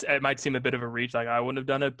know it might seem a bit of a reach, like I wouldn't have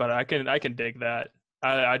done it, but I can dig that.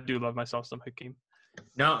 I do love myself some Hakeem.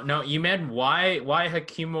 No, you meant why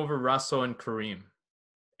Hakeem over Russell and Kareem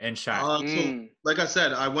and Shaq? So, like I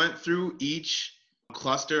said, I went through each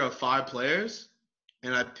cluster of 5 players,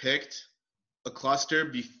 and I picked a cluster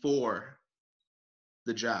before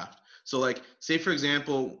the draft. So, like, say for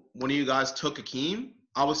example, one of you guys took Hakeem,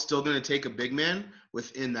 I was still going to take a big man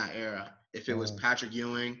within that era. If it was Patrick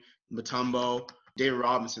Ewing, Mutombo, David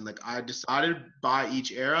Robinson, like I decided by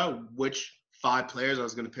each era which 5 players I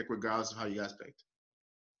was going to pick regardless of how you guys picked.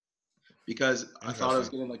 Because I thought it was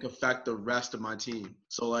going to like affect the rest of my team.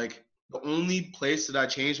 So like the only place that I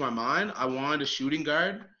changed my mind, I wanted a shooting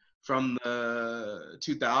guard from the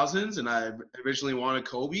 2000s, and I originally wanted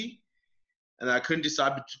Kobe, and I couldn't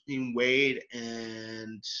decide between Wade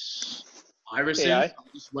and Iverson. AI? I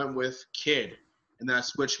just went with Kidd, and then I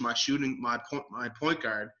switched my point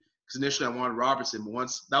guard because initially I wanted Robertson, but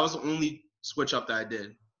once that was the only switch up that I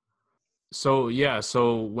did. So yeah,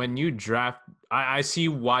 so when you draft, I see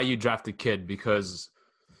why you drafted Kidd, because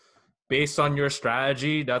based on your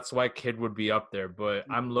strategy, that's why Kidd would be up there. But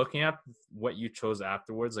I'm looking at what you chose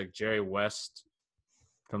afterwards, like Jerry West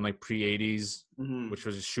from like pre-80s, which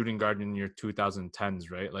was a shooting guard in your 2010s,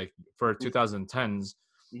 right? Like for 2010s,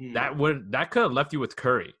 that could have left you with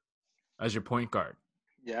Curry as your point guard.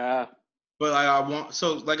 Yeah. But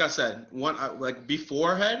like I said, like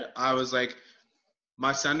beforehand, I was like,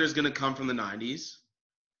 my center's gonna come from the 90s.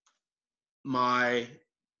 My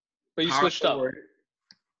But you power switched up. forward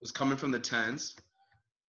was coming from the 10s.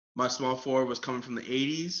 My small forward was coming from the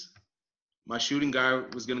 80s. My shooting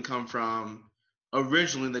guard was gonna come from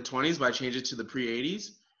originally the 20s, but I changed it to the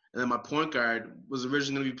pre-80s. And then my point guard was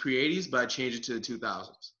originally gonna be pre-80s, but I changed it to the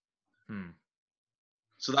 2000s.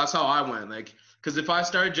 So that's how I went. Like, because if I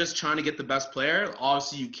started just trying to get the best player,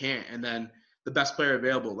 obviously you can't. And then the best player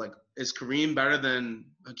available, like, is Kareem better than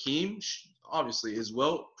Hakeem? Obviously. Is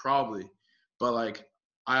Wilt? Probably. But, like,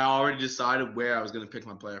 I already decided where I was going to pick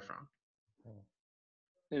my player from.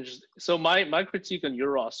 Interesting. So my critique on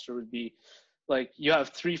your roster would be, like, you have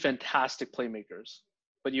 3 fantastic playmakers,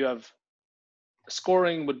 but you have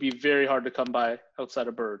scoring would be very hard to come by outside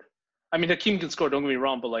of Bird. I mean, Hakeem can score, don't get me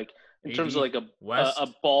wrong, but, like, in terms of like a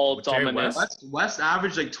ball dominant. West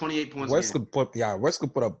averaged like 28 points West a game. West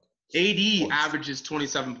could put up. AD averages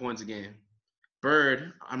 27 points a game.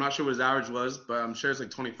 Bird, I'm not sure what his average was, but I'm sure it's like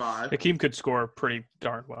 25. Hakeem could score pretty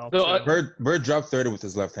darn well. No, Bird dropped 30 with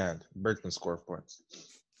his left hand. Bird can score points.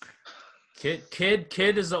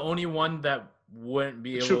 Kidd is the only one that wouldn't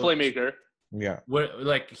be able true playmaker. Yeah.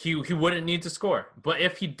 Like he wouldn't need to score. But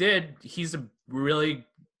if he did, he's a really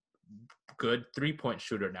good 3-point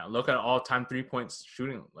shooter now. Look at all-time 3-point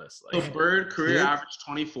shooting list. Like, so Bird career average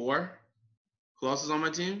 24. Who else is on my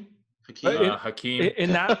team? Hakeem. Hakeem.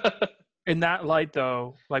 In that light,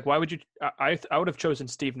 though, like, why would you? I would have chosen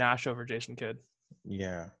Steve Nash over Jason Kidd.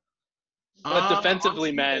 Yeah. But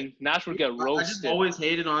defensively, man, Nash would get roasted. I just always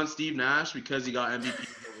hated on Steve Nash because he got MVP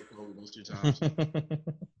over those 2 times.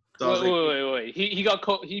 So wait.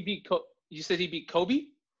 He beat you said he beat Kobe?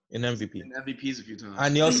 In MVP. In MVPs a few times.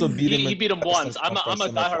 And he also beat him. He beat him once. I'm a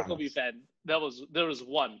diehard Kobe fan. There was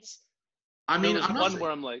once. I mean, there was one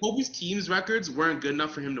where I'm like, Kobe's team's records weren't good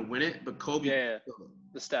enough for him to win it, but Kobe. Yeah.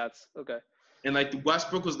 The stats. Okay. And like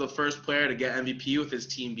Westbrook was the first player to get MVP with his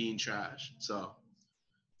team being trash. So.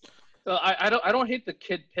 I don't hate the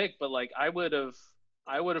Kidd pick, but like I would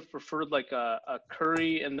have preferred like a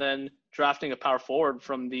Curry and then drafting a power forward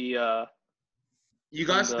from the. You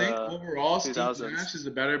guys think overall Steve Nash is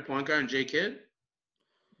a better point guard than J. Kidd?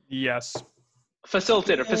 Yes.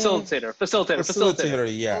 Facilitator.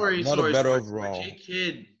 Yeah. Sorry, better overall. J.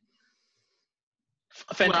 Kidd.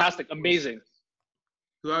 Fantastic. Amazing.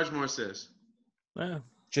 Who averaged more assists? Yeah.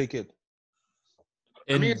 J. Kidd.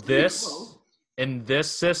 In this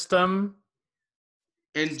system,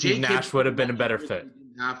 and Steve Nash would have been a better fit.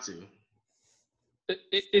 Didn't have to.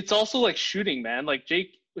 It's also like shooting, man. Like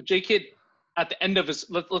J. Kidd, at the end of his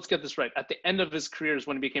let's get this right. At the end of his career is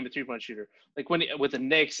when he became a 3-point shooter. Like with the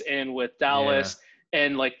Knicks and with Dallas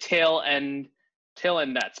and like tail end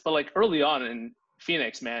Nets. But like early on in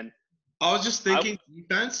Phoenix, man. I was just thinking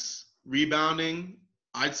defense, rebounding.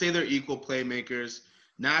 I'd say they're equal playmakers.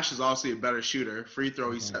 Nash is also a better shooter. Free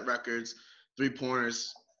throw, he set records.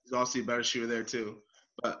 3-pointers, he's also a better shooter there too.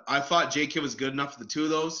 But I thought J. Kidd was good enough for the 2 of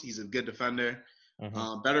those. He's a good defender,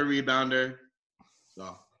 better rebounder.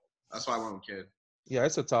 So that's why I went with Kidd. Yeah,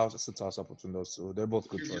 it's a toss up between those 2. They're both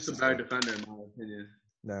good He's choices. just a better defender in my opinion.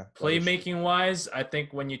 Yeah. Playmaking wise, I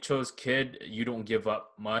think when you chose Kidd, you don't give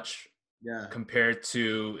up much. Yeah. Compared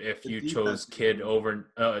to if you chose Kidd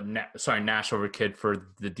over Nash over Kidd for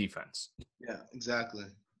the defense. Yeah, exactly.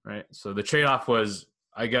 Right. So the trade-off was,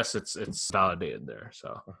 I guess it's validated there.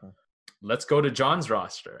 So let's go to John's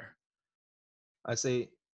roster. I say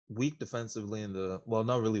weak defensively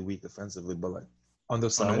not really weak defensively, but like on the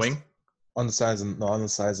sides. On the wing? On the sides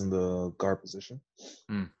and the guard position.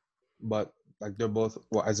 But like they're both.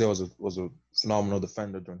 Well, Isaiah was a phenomenal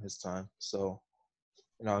defender during his time, so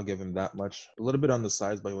I'll give him that much. A little bit on the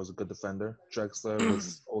sides, but he was a good defender. Drexler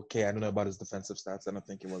was okay. I don't know about his defensive stats. I don't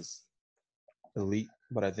think he was elite,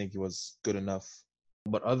 but I think he was good enough.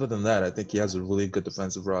 But other than that, I think he has a really good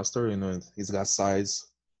defensive roster. He's got size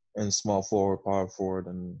in small forward, power forward,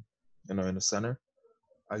 and in the center.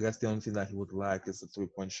 I guess the only thing that he would lack is the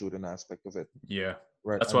 3-point shooting aspect of it. Yeah,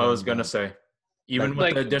 right. That's what I was gonna say. Even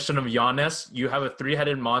with the addition of Giannis, you have a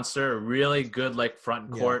 3-headed monster, a really good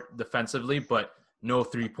front court defensively, but no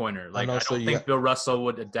 3-pointer. I don't think Bill Russell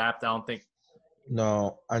would adapt. I don't think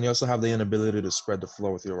No, and you also have the inability to spread the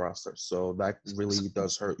floor with your roster, so that really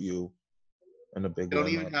does hurt you in a big They way. don't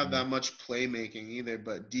in my even have opinion. that much playmaking either,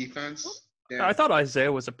 but defense. I Damn. thought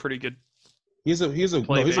Isaiah was a pretty good. He's a no, he's a good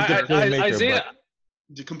Playmaker. playmaker, Isaiah,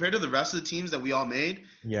 Compared to the rest of the teams that we all made,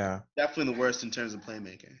 but yeah, definitely the worst in terms of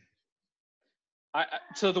playmaking.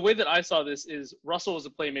 so the way that I saw this is Russell was a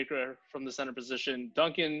playmaker from the center position.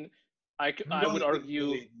 Duncan, I would argue.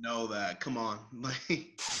 Really know that. Come on,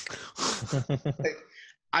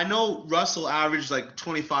 I know Russell averaged like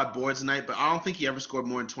 25 boards a night, but I don't think he ever scored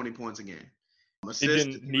more than 20 points a game. He Assists,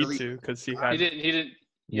 didn't need to because he had. He didn't.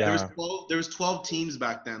 yeah. There was 12 teams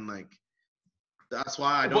back then. Like that's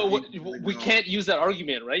why I Well, don't. really we know. can't use that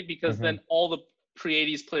argument, right? Because Mhm. then all the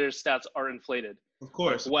pre-80s players' stats are inflated. Of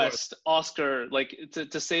course, of West, Oscar, like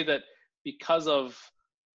to say that because of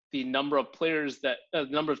the number of players that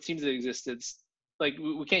number of teams that existed, like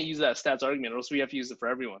we can't use that stats argument, or else we have to use it for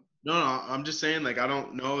everyone. No, I'm just saying. Like I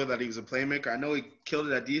don't know that he was a playmaker. I know he killed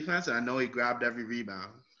it at defense, and I know he grabbed every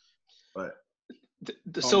rebound. But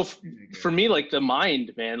So for me, like the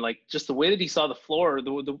mind, man, like just the way that he saw the floor,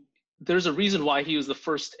 there's a reason why he was the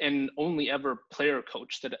first and only ever player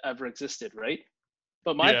coach that ever existed, right?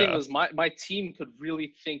 But my thing was my team could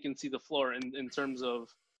really think and see the floor in terms of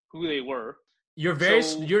who they were.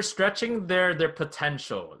 You're stretching their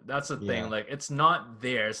potential. That's the thing. Yeah. Like it's not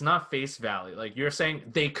there. It's not face value. Like you're saying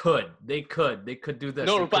they could do this.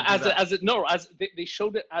 No, they but could do that. they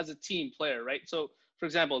showed it as a team player, right? So for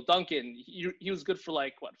example, Duncan, he was good for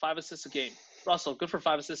like 5 assists a game. Russell, good for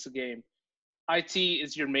 5 assists a game. IT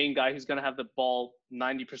is your main guy who's gonna have the ball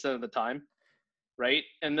 90% of the time, right?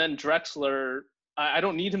 And then Drexler, I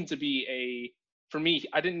don't need him to be for me,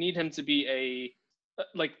 I didn't need him to be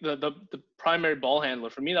like the primary ball handler.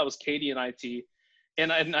 For me, that was KD and IT.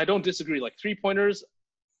 And I don't disagree. Like 3-pointers,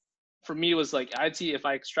 for me, was like IT, if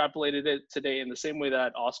I extrapolated it today in the same way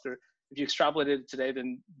that Oscar, if you extrapolated it today,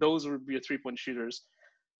 then those would be your 3-point shooters.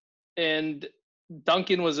 And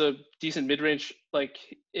Duncan was a decent mid-range. Like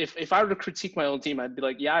if I were to critique my own team, I'd be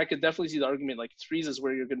like, yeah, I could definitely see the argument. Like threes is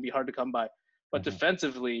where you're going to be hard to come by. But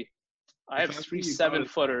defensively, I have 3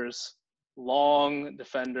 7-footers, long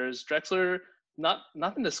defenders. Drexler,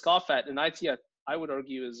 nothing to scoff at. And IT, I would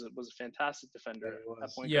argue, was a fantastic defender at that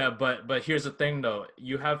point. Yeah, but here's the thing though.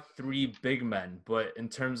 You have 3 big men, but in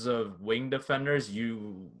terms of wing defenders,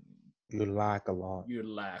 you lack a lot, you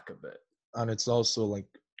lack a bit. and it's also like.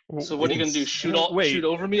 So what are you gonna do? Shoot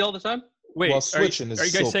over me all the time? Wait, Well, switching are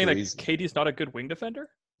is you guys so saying crazy. that KD's not a good wing defender?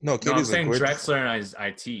 No, No, I'm KD's a saying great Drexler and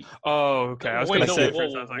IT. Oh, okay. I was Wait, going to no, say.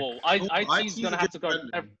 whoa, for a second, whoa. I was like, IT's gonna have to guard.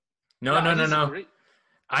 No.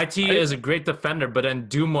 IT is a great defender, but then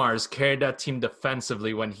Dumars carried that team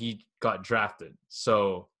defensively when he got drafted.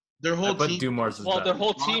 So their whole but team. Dumars is Well, better. their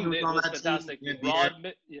whole Rod team was on was that team, fantastic.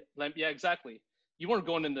 yeah. Yeah, exactly. You weren't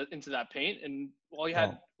going into that paint, and all you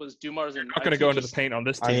had was Dumars and. not going to go into the paint on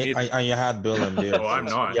this team either. And you had Bill and Dale. Oh, I'm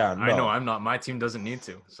not. Yeah, I know I'm not. My team doesn't need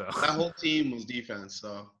to. So That whole team was defense.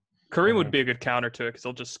 So Kareem would be a good counter to it because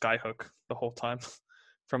he'll just skyhook the whole time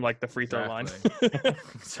from like the free throw line.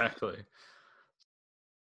 Exactly.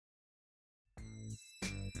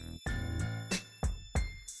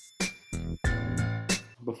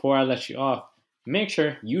 Before I let you off, make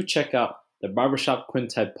sure you check out the Barbershop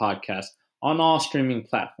Quintet podcast on all streaming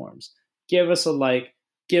platforms. Give us a like,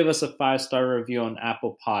 give us a 5-star review on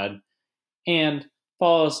Apple Pod, and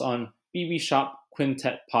follow us on BB Shop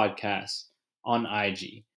Quintet Podcast on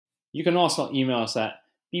IG. You can also email us at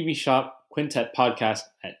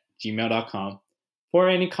bbshopquintetpodcast@gmail.com for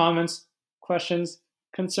any comments, questions,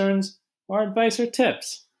 concerns, or advice or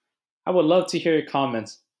tips. I would love to hear your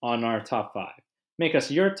comments on our top 5. Make us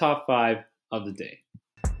your top 5 of the day.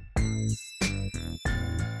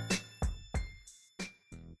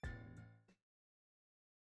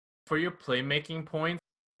 For your playmaking point,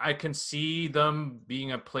 I can see them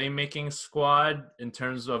being a playmaking squad in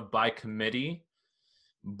terms of by committee,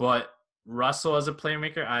 but Russell as a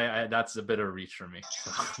playmaker, I that's a bit of a reach for me.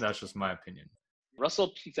 So that's just my opinion.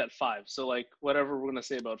 Russell peaked at 5, so like whatever we're gonna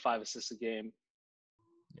say about 5 assists a game.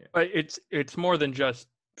 But it's more than just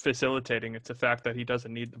facilitating. It's the fact that he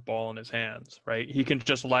doesn't need the ball in his hands, right? He can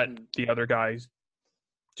just let the other guys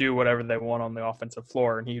do whatever they want on the offensive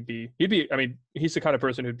floor, and he'd be. I mean, he's the kind of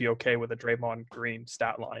person who'd be okay with a Draymond Green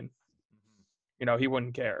stat line. You know, he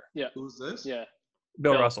wouldn't care. Yeah. who's this? Yeah.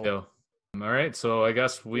 Bill Bill. Russell. All right, so I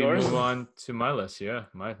guess we Yours? move on to my list. Yeah,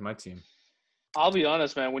 my team. I'll be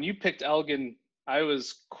honest, man. When you picked Elgin, I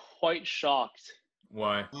was quite shocked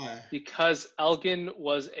Why? Why? because Elgin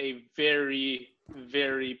was a very,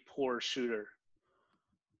 very poor shooter.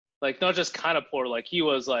 Like not just kind of poor, like he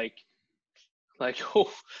was like oh,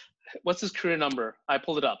 what's his career number? I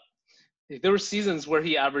pulled it up. There were seasons where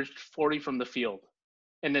he averaged 40 from the field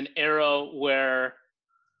in an era where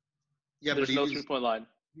there's no 3-point line.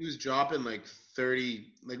 He was dropping like 30.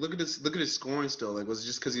 Like look at his scoring still. Like was it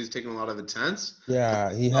just because he was taking a lot of attempts?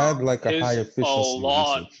 Yeah, he had like a high efficiency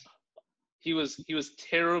usage. He was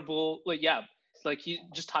terrible. Like he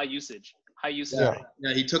just high usage. Yeah.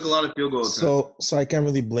 Yeah, he took a lot of field goals. So I can't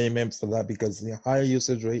really blame him for that because the higher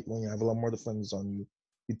usage rate when you have a lot more defenders on you.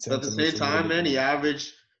 But at the same time, man, he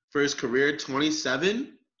averaged for his career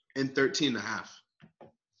 27 and 13 and a half.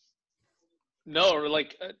 No,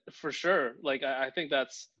 like for sure. Like I think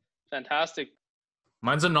that's fantastic.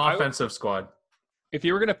 Mine's an offensive squad. If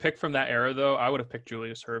you were gonna pick from that era, though, I would have picked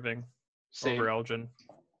Julius Erving over Elgin.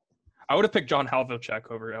 I would have picked John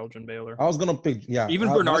Havlicek over Elgin Baylor. I was gonna pick even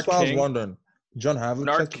Bernard King. I was wondering, John Havlicek.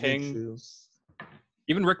 Bernard King.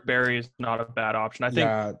 Even Rick Barry is not a bad option. I think.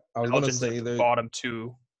 Yeah, I was Elgin's gonna say the bottom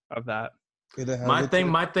two of that.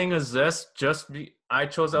 My thing is this. I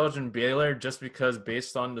chose Elgin Baylor just because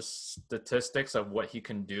based on the statistics of what he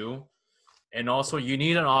can do, and also you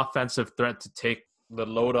need an offensive threat to take the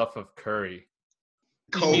load off of Curry.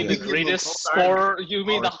 You mean the greatest scorer? You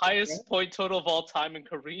mean the highest point total of all time in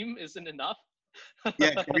Kareem isn't enough?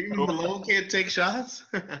 Yeah, Kareem Malone can't take shots.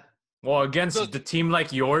 Well, against the team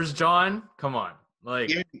like yours, John, come on.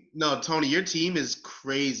 Like no, Tony, your team is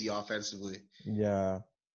crazy offensively. Yeah.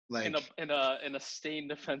 Like in a stain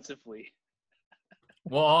defensively.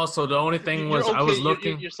 Well, also the only thing was okay. I was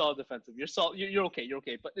looking. You're solid defensive. You're okay. You're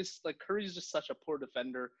okay. But it's like Curry's just such a poor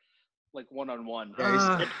defender, like 1-on-1.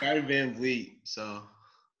 Yeah, he's Gary Van Vliet, so.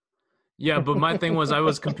 Yeah, but my thing was I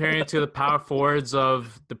was comparing it to the power forwards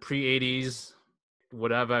of the pre-80s.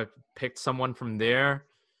 Would have I picked someone from there?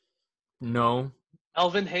 No.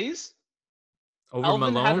 Elvin Hayes? Over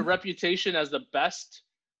Elvin Malone? had a reputation as the best.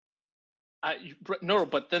 No,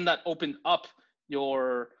 but then that opened up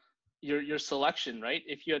your selection, right?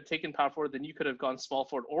 If you had taken power forward, then you could have gone small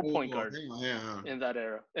forward or point guard in that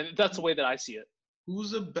era. And that's the way that I see it.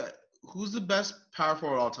 Who's the best power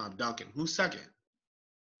forward all time? Duncan. Who's second?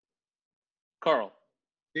 Carl.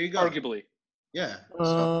 There you go. Arguably. Yeah.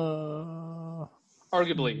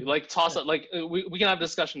 Arguably, like toss up. Like we can have a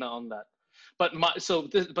discussion on that. But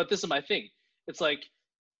this is my thing. It's like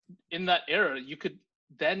in that era, you could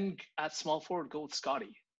then at small forward go with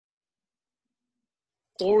Scotty,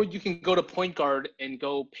 or you can go to point guard and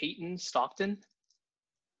go Peyton, Stockton.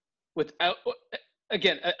 Without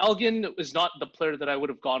again, Elgin is not the player that I would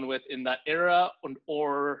have gone with in that era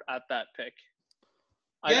or at that pick.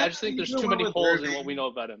 I just think there's too many holes in what we know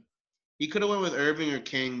about him. He could have went with Irving or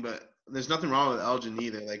King, but there's nothing wrong with Elgin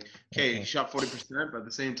either. Like, okay, he shot 40%, but at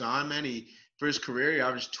the same time, man, for his career, he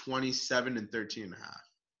averaged 27 and 13 and a half.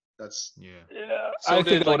 That's yeah. So I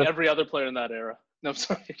did like every other player in that era. No, I'm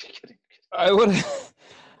sorry, kidding. I would.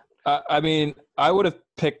 I would have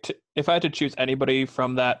picked if I had to choose anybody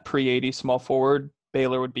from that pre-80 small forward.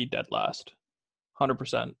 Baylor would be dead last,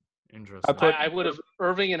 100%. Interesting. I would have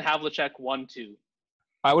Irving and Havlicek 1-2.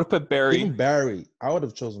 I would have put Barry. Even Barry. I would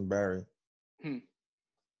have chosen Barry.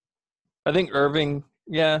 I think Irving,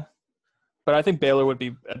 yeah. But I think Baylor would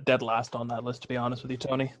be dead last on that list, to be honest with you,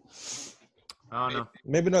 Tony. I don't know.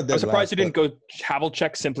 Maybe not dead I'm surprised last, you didn't go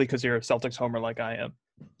Havlicek simply because you're a Celtics homer like I am.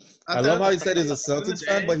 I love how he said he's a Celtics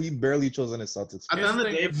fan, but he barely chose any Celtics fan. At the end of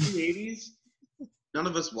the day, pre-80s, none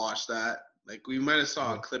of us watched that. Like, we might have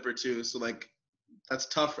saw a clip or two. So, like, that's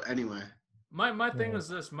tough anyway. My thing is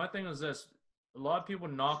this. A lot of people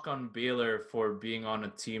knock on Baylor for being on a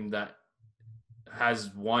team that has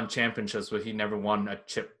won championships, but he never won a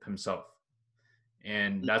chip himself.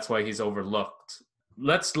 And that's why he's overlooked.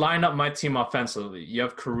 Let's line up my team offensively. You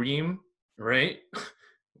have Kareem, right?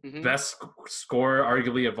 Mm-hmm. Best scorer,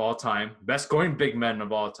 arguably, of all time. Best scoring big men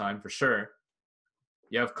of all time, for sure.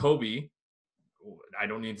 You have Kobe. I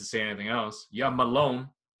don't need to say anything else. You have Malone.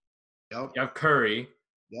 Yep. You have Curry.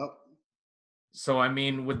 Yep. So, I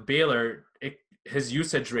mean, with Baylor, his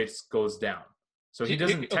usage rate goes down. So he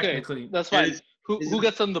doesn't technically. That's fine. Who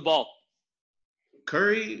gets them the ball?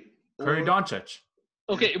 Curry. Doncic.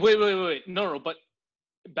 Okay, wait. No, but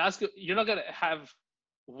you're not gonna have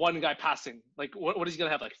one guy passing. Like, what is he gonna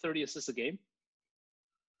have? Like 30 assists a game?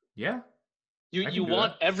 Yeah. You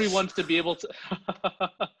want everyone to be able to.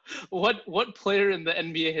 What player in the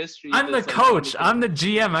NBA history? I'm the coach. I'm the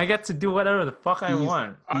GM. I get to do whatever the fuck I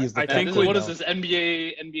want. I think. What is this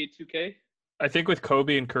NBA 2K? I think with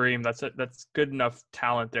Kobe and Kareem, that's good enough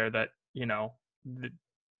talent there that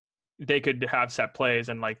they could have set plays,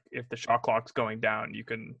 and like if the shot clock's going down, you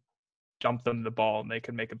can dump them the ball and they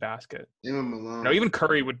can make a basket. Even Malone. No, even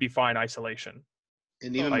Curry would be fine isolation.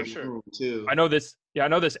 And even Like, Malone, too. I know this. Yeah, I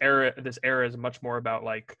know this era. This era is much more about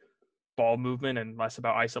like ball movement and less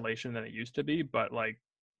about isolation than it used to be. But like,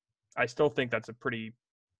 I still think that's a pretty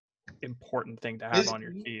important thing to have His on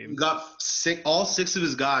your team, team. You got all 6 of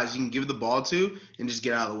his guys you can give the ball to and just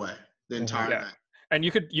get out of the way the entire Yeah. night. And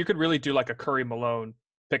you could really do like a Curry Malone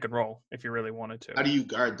pick and roll if you really wanted to. How do you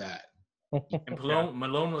guard that? And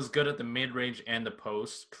Malone was good at the mid range and the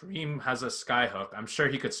post. Kareem has a sky hook. I'm sure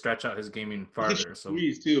he could stretch out his game even He can farther. shoot So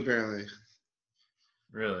threes too, apparently.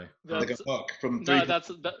 really, Like a That's, hook from 3. no,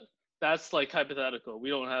 that's like hypothetical. We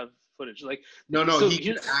don't have footage. Like, No, so he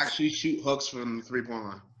can actually shoot hooks from the 3-point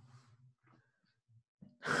line.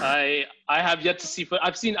 I have yet to see.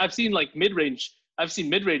 I've seen like mid range. I've seen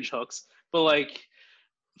mid range hooks, but like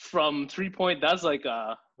from 3-point, that's like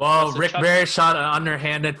well, that's a Rick chuck- Barry shot an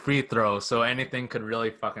underhanded free throw, so anything could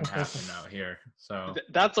really fucking happen out here. So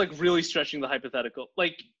that's like really stretching the hypothetical.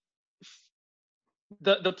 Like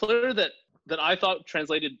the player that I thought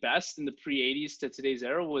translated best in the pre-80s to today's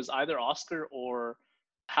era was either Oscar or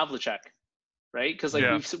Havlicek, right? Because like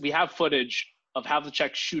Yeah. we have footage of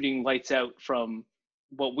Havlicek shooting lights out from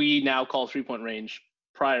what we now call 3-point range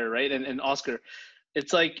prior, right? And Oscar,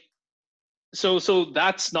 it's like so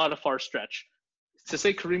that's not a far stretch. To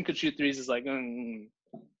say Kareem could shoot threes is like,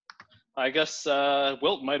 I guess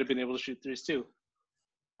Wilt might have been able to shoot threes too.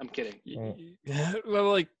 I'm kidding. Yeah,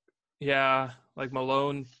 well, like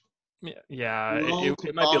Malone. Yeah, Malone it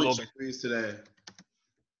could might be a probably little shoot bit. threes today.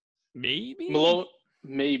 Maybe Malone,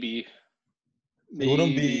 maybe. It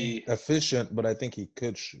wouldn't be efficient, but I think he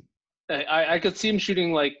could shoot. I could see him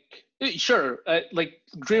shooting like sure, like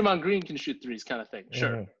Draymond Green can shoot threes kind of thing. Sure.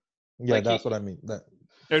 Mhm. Yeah, Like that's he- what I mean. That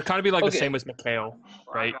it would kind of be like Okay. the same as McHale,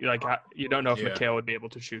 right? Like you don't know if Yeah. McHale would be able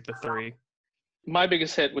to shoot the three. My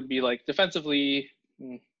biggest hit would be like defensively.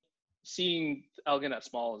 Seeing Elgin at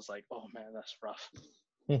small is like, oh man, that's rough.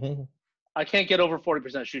 I can't get over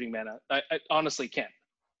 40% shooting, man. I honestly can't,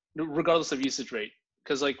 regardless of usage rate,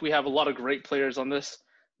 because like we have a lot of great players on this.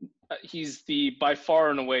 He's the by far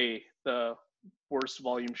and away the worst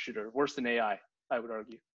volume shooter, worse than AI, I would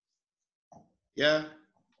argue. Yeah,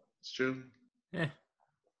 it's true. eh.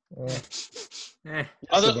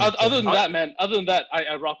 Other Sebastian. than that, man. Other than that,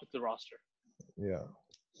 I rock with the roster. yeah.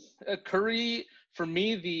 Curry, for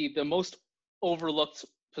me, the most overlooked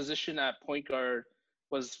position at point guard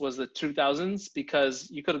was the 2000s because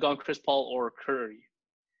you could have gone Chris Paul or Curry.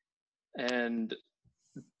 And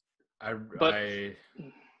I But-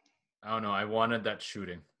 I don't know. I wanted that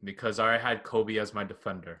shooting because I had Kobe as my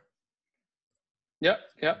defender, yep.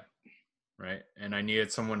 right? And I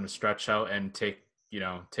needed someone to stretch out and take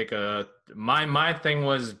a. My thing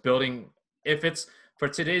was building. If it's for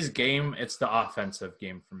today's game, it's the offensive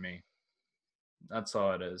game for me. That's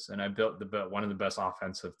all it is. And I built one of the best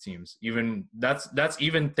offensive teams. Even that's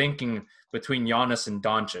even thinking between Giannis and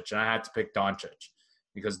Doncic, and I had to pick Doncic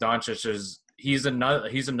because Doncic he's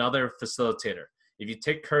another facilitator. If you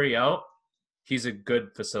take Curry out, he's a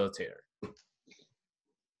good facilitator.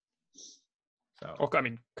 So Well, I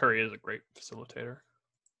mean, Curry is a great facilitator.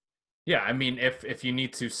 yeah, I mean, if you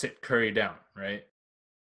need to sit Curry down, right?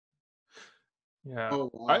 Yeah. Oh,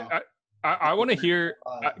 wow. I want to hear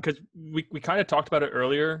because we kind of talked about it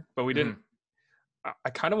earlier, but we didn't.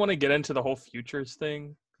 I kind of want to get into the whole futures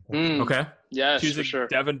thing. Okay. Yes, Choosing for sure.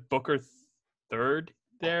 Devin Booker third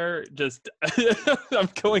there. Just I'm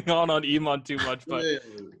going on Iman too much, but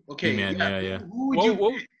Okay, man, yeah. Who would Whoa, you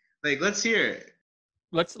whoa. pick? Like, let's hear it.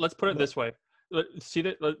 let's put it this way. See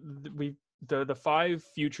that the five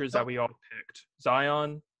futures that we all picked: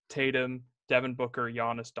 Zion, Tatum, Devin Booker,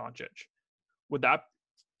 Giannis, Doncic. Would that,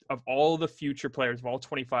 of all the future players, of all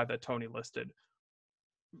 25 that Tony listed,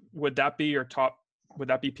 would that be your top? Would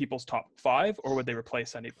that be people's top 5, or would they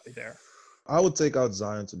replace anybody there? I would take out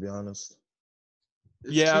Zion, to be honest.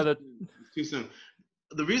 It's Yeah, too soon.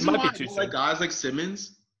 The reason Might why be I too don't like soon. guys like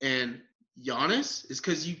Simmons and Giannis is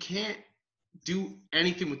because you can't do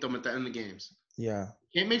anything with them at the end of the games. Yeah.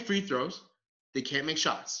 Can't make free throws. They can't make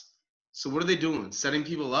shots. So what are they doing? Setting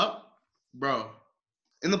people up? Bro,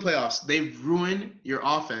 in the playoffs, they ruin your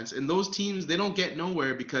offense. And those teams, they don't get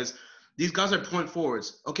nowhere because these guys are point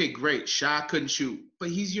forwards. Okay, great. Shaq couldn't shoot, but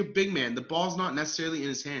he's your big man. The ball's not necessarily in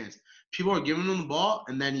his hands. People are giving him the ball,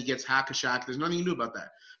 and then he gets hack-a-Shaq. There's nothing you can do about that.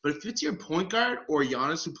 But if it's your point guard or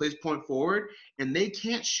Giannis who plays point forward, and they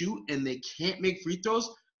can't shoot and they can't make free throws,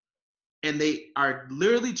 and they are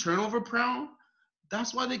literally turnover prone,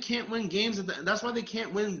 that's why they can't win games. That's why they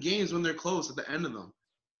can't win games when they're close at the end of them.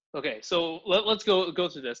 Okay, so let's go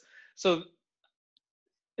through this. So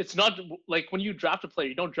it's not like when you draft a player,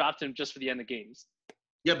 you don't draft him just for the end of games.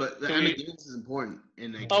 Yeah, but the Can end we- of games is important.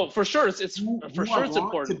 And like, Oh, for sure, it's who for I sure it's want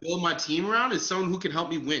important. to build my team around is someone who can help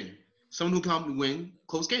me win. Someone who can help me win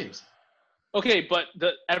close games. Okay, but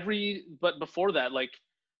before that, like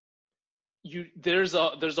there's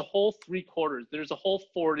a whole 3 quarters. There's a whole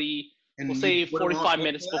 40. And We'll you say wouldn't want 45 Book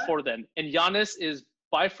minutes for that? before then. And Giannis is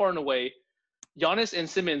by far and away, Giannis and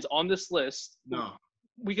Simmons on this list, No.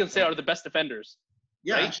 we can say are the best defenders,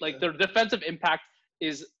 Yeah. right? Like their defensive impact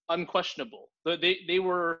is unquestionable. They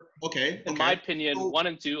were, Okay. in my okay. opinion, So- 1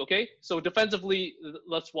 and 2. Okay, so defensively,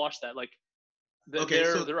 let's watch that. Like Okay,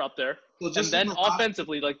 they're up there. So And just then in the last-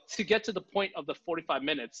 offensively, like to get to the point of the 45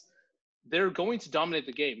 minutes, they're going to dominate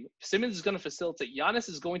the game. Simmons is going to facilitate. Giannis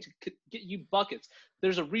is going to get you buckets.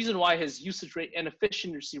 There's a reason why his usage rate and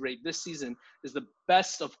efficiency rate this season is the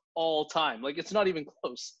best of all time. Like it's not even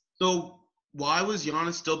close. So why was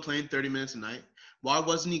Giannis still playing 30 minutes a night? Why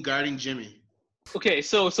wasn't he guarding Jimmy? Okay,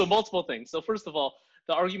 so multiple things. So first of all,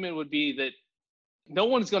 the argument would be that no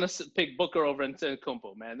one's going to pick Booker over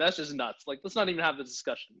Antetokounmpo, man. That's just nuts. Like let's not even have the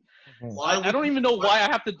discussion. Why I don't would- even know why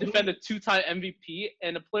I have to defend a 2-time MVP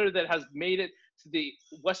and a player that has made it to the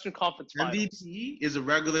Western Conference Finals. MVP is a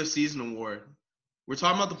regular season award. We're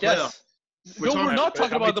talking about the playoffs. Yes. We're No, talking we're not about-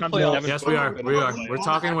 talking about the how many times playoffs. Yes, we are. We are.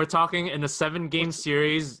 We're We're talking in a 7-game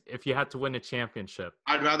series. If you had to win a championship,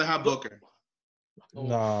 I'd rather have Booker.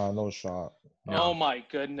 Nah, no shot. Oh my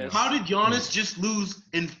goodness. How did Giannis just lose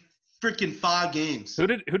in freaking 5 games? Who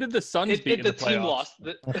did the Suns beat in the the team playoffs? lost.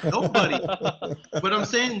 Nobody. But I'm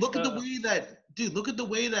saying, look at the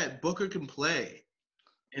way that Booker can play.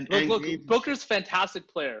 And Look, Gabe- Booker's a fantastic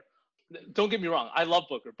player. Don't get me wrong. I love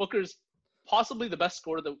Booker. Booker's possibly the best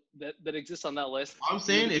scorer that exists on that list. I'm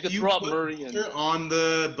saying you if could you throw out put Murray and Booker on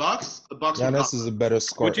the Bucks would Giannis not. is a better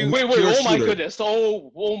scorer. Would you- and wait. pure Oh my shooter. goodness.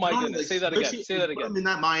 Oh my No, goodness. like, Say that again. especially Say if that you put again. them in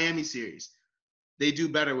that Miami series, they do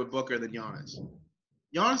better with Booker than Giannis.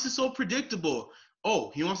 Giannis is so predictable.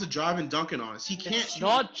 Oh, he wants to drive and dunk it on us. He can't. It's shoot.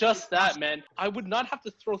 not just that, man. I would not have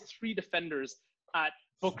to throw 3 defenders at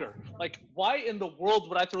Booker. Like, why in the world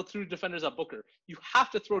would I throw 3 defenders at Booker? You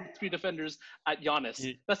have to throw 3 defenders at Giannis.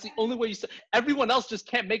 Yeah. That's the only way you. Everyone else just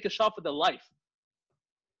can't make a shot for their life.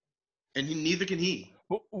 And neither can he.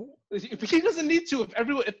 He doesn't need to.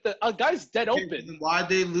 If the guy's dead Okay, open, then why'd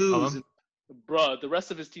they lose? bruh, the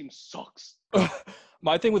rest of his team sucks.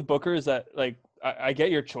 My thing with Booker is that like I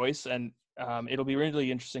get your choice, and it'll be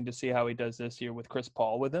really interesting to see how he does this year with Chris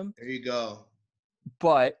Paul with him. There you go.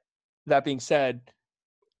 But that being said,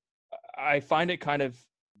 I find it kind of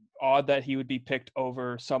odd that he would be picked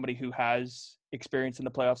over somebody who has experience in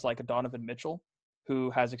the playoffs, like a Donovan Mitchell,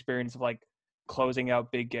 who has experience of like closing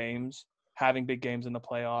out big games, having big games in the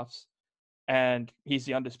playoffs, and he's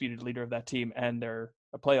the undisputed leader of that team, and they're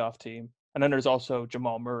a playoff team. And then there's also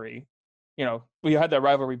Jamal Murray. You know, we had that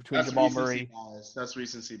rivalry between That's Jamal recency Murray. bias. That's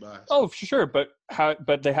recency bias. Oh, sure, but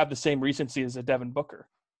they have the same recency as a Devin Booker.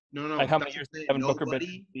 no. Like how many that's years the has thing. Devin Booker been in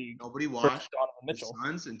Nobody, the league nobody versus watched Donovan the Mitchell?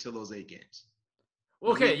 Suns until those 8 games.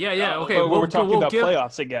 okay, yeah, okay. But we're talking about give,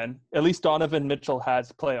 playoffs again. At least Donovan Mitchell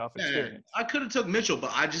has playoff Yeah, experience. I could have took Mitchell,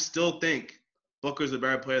 but I just still think Booker's a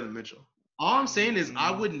better player than Mitchell. All I'm saying is I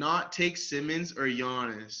would not take Simmons or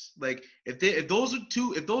Giannis. Like if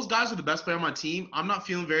those guys are the best player on my team, I'm not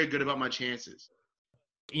feeling very good about my chances.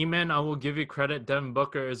 Eman, I will give you credit. Devin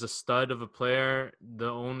Booker is a stud of a player. The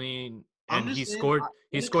only I'm and just he saying, scored when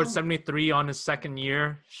it scored comes- 73 on his second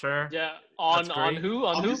year. Sure. Yeah, on That's on great. who?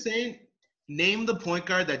 On I'm who? just saying, name the point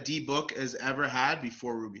guard that D Book has ever had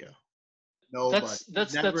before Rubio. Nobody.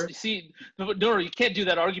 That's Never. see, no, you can't do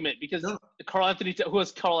that argument because No. who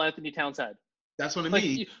has Carl Anthony Towns had? That's what I Like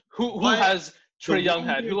mean. who But has Trey the Young one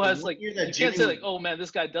had? year- Who the has one like year you that can't Jimmy say was- like, oh man,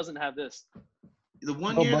 this guy doesn't have this. The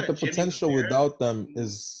one No, year but the that Jimmy was potential there- without them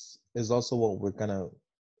is also what we're kind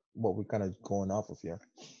of going off of here.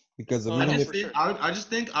 Because Oh, I even no, if for just, sure. think, I just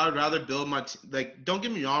think I would rather build my like. Don't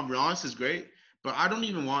get me wrong, Giannis is great, but I don't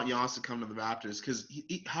even want Giannis to come to the Raptors because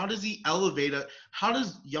how does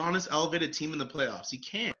Giannis elevate a team in the playoffs? He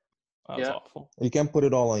can't. That's Yeah. awful. you can't put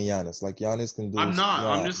it all on Giannis, like Giannis can do. I'm not.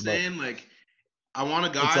 I'm yeah, just but saying like, I want a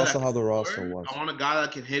guy. It's also that how the can roster score. was. I want a guy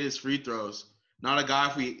that can hit his free throws. Not a guy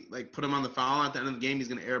if we like put him on the foul line at the end of the game, he's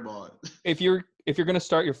gonna airball it. If you're gonna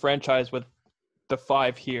start your franchise with the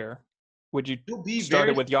 5 here, would you He'll be start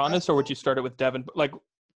very it with Giannis or would you start it with Devin? Like,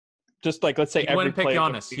 just like let's say You every wouldn't pick player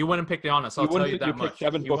Giannis. You wouldn't pick Giannis. I'll You tell wouldn't- you that you pick much.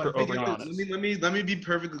 Devin You Booker wouldn't pick over Giannis. Giannis. Let me be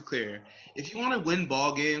perfectly clear. If you want to win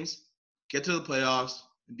ball games, get to the playoffs,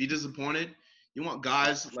 and be disappointed, you want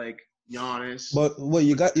guys like Giannis. But well,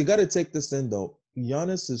 you got to take this in though.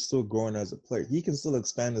 Giannis is still growing as a player. He can still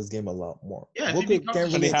expand his game a lot more. Yeah, if he Booker becomes- can't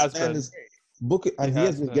And really he has expand been. his Booker, and he has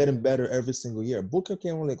has been been. getting better every single year. Booker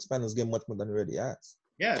can't really expand his game much more than he already has.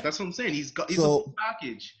 Yeah, that's what I'm saying. He's a So- full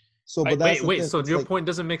package. So, but that's the wait. thing. So It's your like, point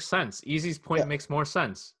doesn't make sense. Easy's point Yeah. makes more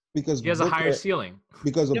sense. because He has a higher Booker- ceiling.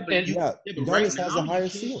 because of Yeah, but Giannis right has now a you higher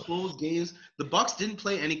can't ceiling. close games. The Bucks didn't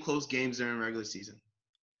play any close games during regular season.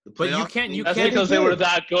 The But you playoff can't- you games- That's can't- because they were did.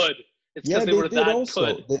 that good. It's because Yeah, they they were did that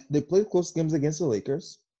also. good. They played close games against the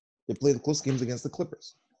Lakers. They played close games against the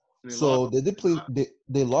Clippers. they So lost. they did play.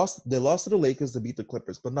 They lost. They lost to the Lakers to beat the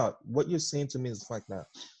Clippers. But not what you're saying to me is the fact that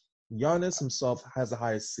Giannis himself has a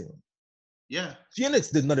higher ceiling. Yeah. Phoenix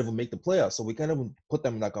did not even make the playoffs, so we can't even put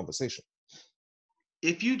them in that conversation.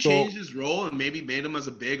 If you So- changed his role and maybe made him as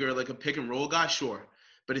a big or like a pick and roll guy, sure.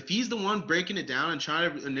 But if he's the one breaking it down and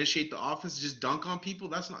trying to initiate the offense, just dunk on people,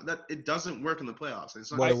 that's not that. It doesn't work in the playoffs. It's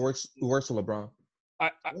not. But it works. It works for LeBron.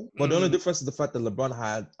 But the only difference is the fact that LeBron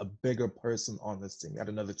had a bigger person on his team. He had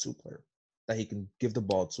another two player that he can give the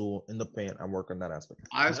ball to in the paint and work on that aspect.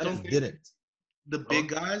 I just don't Giannis think didn't. the big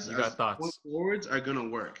guys You got as thoughts? point forwards are gonna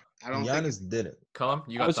work. I don't think. Giannis didn't. Cullum,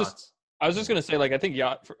 you I got was thoughts? I was just gonna say, like, I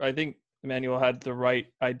think Emmanuel had the right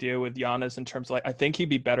idea with Giannis in terms of, like, I think he'd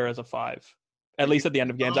be better as a 5, at least at the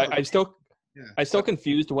end of games. I'm still Yeah.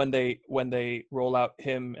 confused when they roll out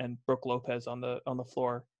him and Brook Lopez on the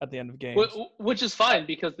floor at the end of games. Which is fine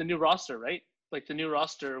because the new roster, right? Like the new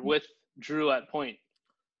roster with Drew at point.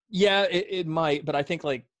 Yeah, it might, but I think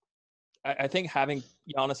like I think having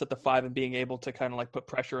Giannis at the 5 and being able to kind of like put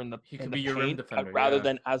pressure in the He in could the be your rim paint, defender, rather yeah.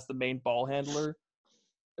 than as the main ball handler.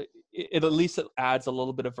 It at least adds a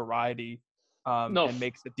little bit of variety, No, and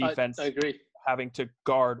makes the defense I agree. having to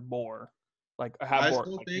guard more, like have I more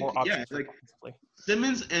still like, think- more yeah, options like- offensively.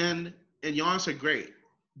 Simmons and Giannis are great,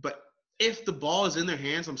 but if the ball is in their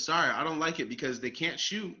hands, I'm sorry, I don't like it because they can't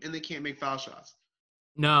shoot and they can't make foul shots.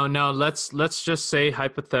 No. Let's just say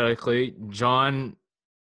hypothetically, John,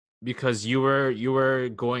 because you were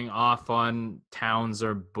going off on Towns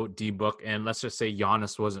or D-Book, and let's just say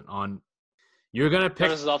Giannis wasn't on. You're gonna pick.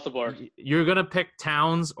 Giannis is off the board. You're gonna pick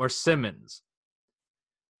Towns or Simmons.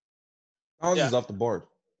 Towns Yeah. is off the board.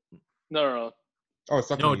 No. Oh, it's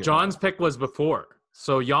not No, gonna get- John's pick was before,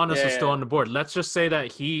 so Giannis Yeah, is still yeah. on the board. Let's just say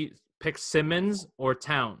that he picked Simmons or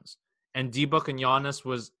Towns, and D-Book and Giannis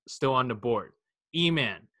was still on the board.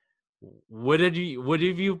 E-Man, would have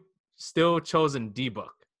you still chosen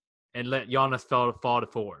D-Book and let Giannis fall to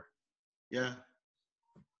 4? Yeah.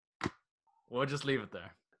 We'll just leave it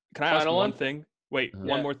there. Can I ask Final one one? thing? Wait,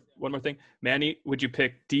 Yeah. one more thing. Manny, would you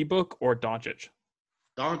pick D-Book or Doncic?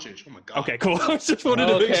 Doncic, oh my god. Okay, cool. I just wanted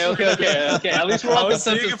to make Okay, sure. okay. At least we're I all was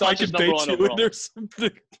seeing consensus. if I Doncic could number bait one you overall. in or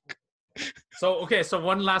something. So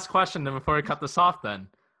one last question then before we cut this off then.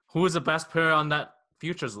 Who is the best player on that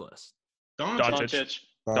futures list? Doncic. Doncic.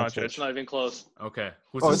 Doncic. It's not even close. Okay.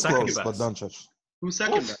 Who's Oh, the it's second close, but best? Doncic. Who's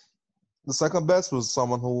second best? The second best was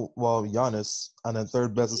someone who, Giannis, and then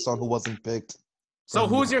third best is someone who wasn't picked. So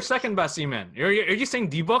And who's your second best, E-Man? Are you saying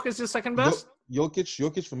D-Book is your second best?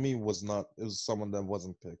 Jokic for me was not. It was someone that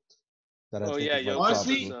wasn't picked. That I Oh think yeah, is like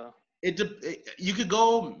Jokic. top Honestly, two. You could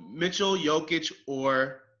go Mitchell, Jokic,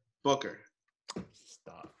 or Booker.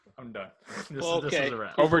 Stop. I'm done. This Okay. is a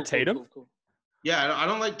wrap. Over Tatum? Cool. Yeah,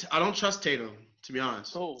 I don't trust Tatum, to be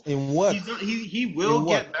honest. Oh, In what? He will In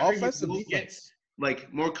get what? better. Offensive He will get defense.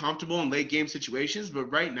 like more comfortable in late game situations, but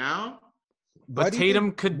right now, Why But do you Tatum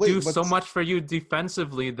think- could wait, do but- so much for you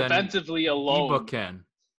defensively than defensively alone. D-Book can.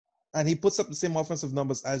 And he puts up the same offensive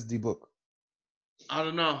numbers as D Book. I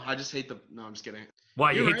don't know. I just hate the. No, I'm just kidding.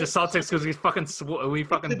 Why, you You're hate the right. Celtics because we fucking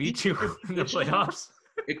could beat be- you it could in be the playoffs?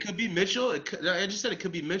 It could be Mitchell. I just said it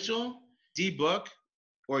could be Mitchell, D Book,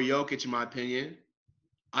 or Jokic, in my opinion.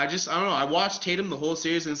 I don't know. I watched Tatum the whole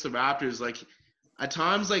series against the Raptors. Like, at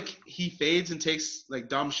times, like, he fades and takes, like,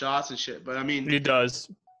 dumb shots and shit. But, I mean, He does.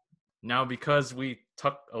 Now, because we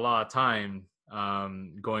took a lot of time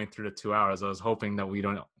going through the 2 hours, I was hoping that we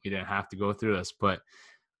didn't have to go through this. But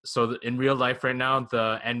so in real life right now,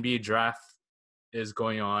 the NBA draft is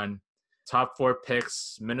going on. Top 4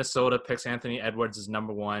 picks. Minnesota picks Anthony Edwards as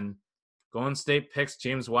number 1. Golden State picks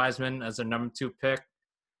James Wiseman as their number 2 pick.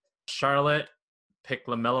 Charlotte picked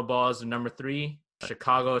LaMelo Ball as their number 3.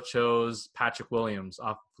 Chicago chose Patrick Williams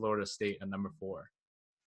off Florida State at number 4.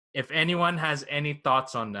 If anyone has any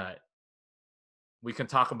thoughts on that, we can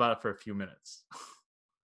talk about it for a few minutes.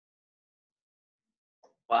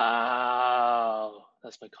 Wow,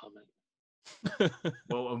 that's my comment.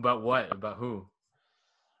 Well, about what? About who?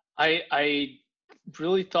 I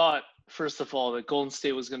really thought, first of all, that Golden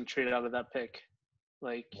State was going to trade out of that pick,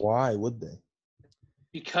 like Why would they?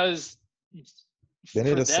 because They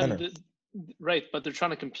need for a center. right? But they're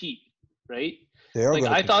trying to compete, right? They are Like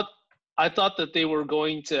gonna I thought that they were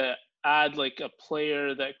going to add like a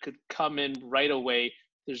player that could come in right away.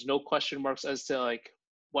 There's no question marks as to like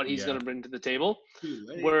what he's Yeah. going to bring to the table. Too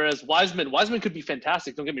late. Whereas Wiseman could be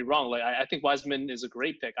fantastic. Don't get me wrong. Like I think Wiseman is a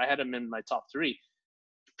great pick. I had him in my top 3,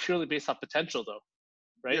 purely based off potential, though.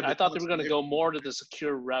 Right? Yeah, I but thought they were that's going to go more to the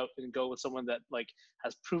secure route and go with someone that like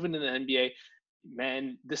has proven in the NBA.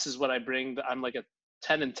 Man, this is what I bring. I'm like a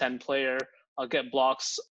 10 and 10 player. I'll get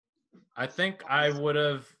blocks. I think I would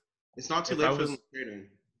have. It's not too If late I for was- them to trade him.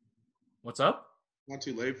 What's up? Not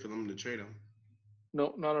too late for them to trade him.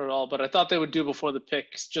 No, not at all. But I thought they would do before the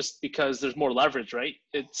picks, just because there's more leverage, right?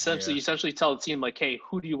 It's essentially, Yeah. you essentially tell the team like, "Hey,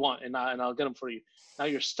 who do you want?" and I'll get them for you. Now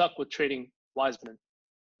you're stuck with trading Wiseman.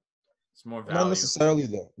 It's more Not value. necessarily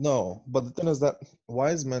though. No, but the thing is that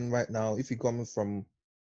Wiseman right now, if you're coming from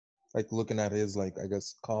like looking at his like I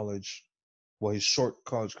guess college, well his short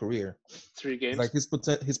college career, 3 games. like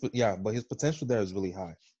but his potential there is really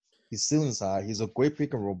high. His ceiling's high. He's a great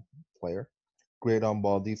pick and roll player, great on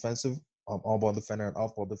ball defensive, on ball defender and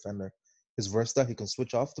off ball defender. He's versatile. He can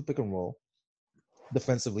switch off the pick and roll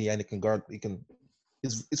defensively, and he can guard.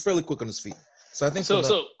 He's fairly quick on his feet. So I think So- for that,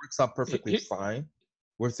 so, it works out perfectly he- fine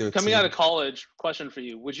with their Coming team. out of college, question for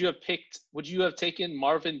you: Would you have taken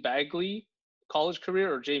Marvin Bagley college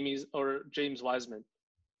career or James Wiseman?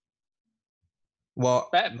 Well,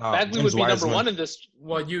 Bagley James would be number Wiseman- 1 in this.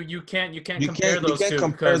 Well, you can't You compare can't those two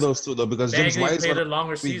compare because those two though because James Bagley Wiseman played a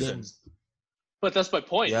longer 3 season. games. But that's my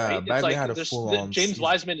point, Yeah, right? It's Bagley like had a there's full-on James season.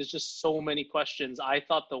 Wiseman is just so many questions. I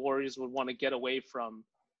thought the Warriors would want to get away from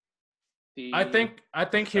the. I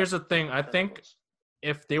think here's the thing. I think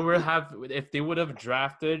if they would have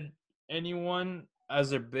drafted anyone as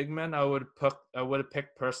their big man, I would have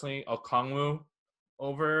picked personally Okongwu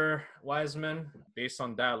over Wiseman based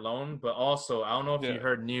on that alone. But also, I don't know if you Yeah.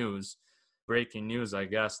 heard breaking news, I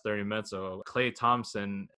guess 30 minutes ago. Klay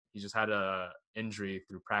Thompson, he just had a injury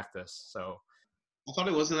through practice. So I thought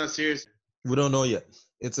it wasn't that serious. We don't know yet.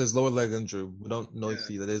 It's his lower leg injury. We don't know if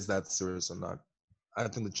Yeah. it is that serious or not. I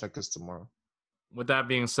think the check is tomorrow. with that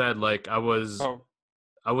being said, like I was Oh,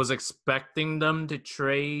 expecting them to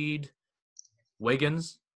trade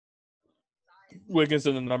Wiggins. Wiggins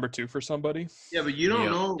in the number 2 for somebody. Yeah, but you don't Yeah.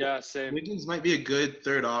 know. Yeah, same. Wiggins might be a good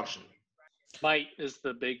third option. Might is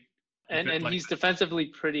the big, and Like- he's defensively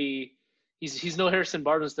pretty. He's no Harrison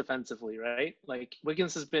Barnes defensively, right? Like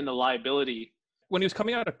Wiggins has been a liability. When he was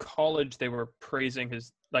coming out of college, they were praising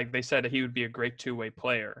his, like they said he would be a great 2-way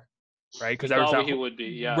player, right? Because there was Probably that he would be,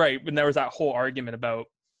 yeah. right, and there was that whole argument about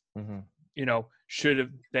Mm-hmm.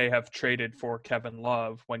 should they have traded for Kevin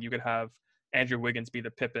Love when you could have Andrew Wiggins be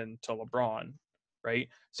the Pippen to LeBron, right?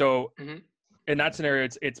 So Mhm. in that scenario,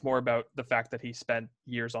 it's more about the fact that he spent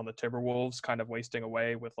years on the Timberwolves, kind of wasting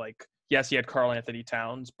away with like, yes, he had Karl Anthony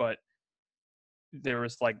Towns, but there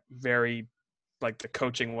was like the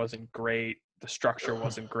coaching wasn't great, the structure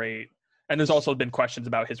wasn't great, and there's also been questions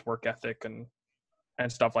about his work ethic and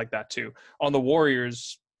stuff like that too. On the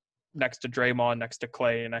Warriors, next to Draymond, next to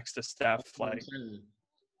Clay, and next to Steph, like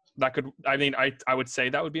that could. I mean, I would say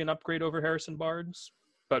that would be an upgrade over Harrison Barnes,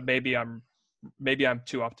 but maybe I'm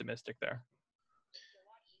too optimistic there.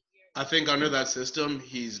 I think under that system,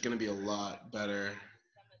 he's going to be a lot better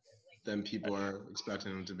than people are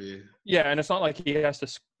expecting him to be. Yeah, and it's not like he has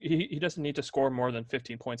to. He doesn't need to score more than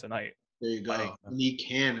 15 points a night. There you go. Like- And he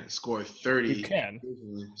can score 30. He can.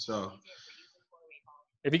 So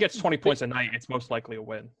If he gets 20 points a night, it's most likely a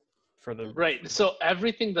win for the. Right. So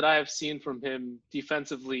everything that I have seen from him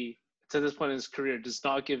defensively to this point in his career does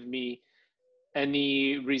not give me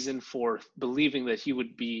any reason for believing that he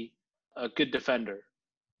would be a good defender.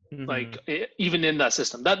 Mhm. Like even in that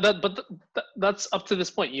system. That's up to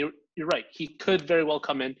this point. You're right. He could very well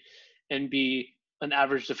come in and be an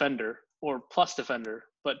average defender or plus defender,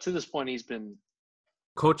 but to this point he's been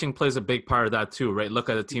Coaching plays a big part of that too, right? Look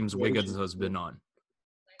at the teams Wiggins has been on.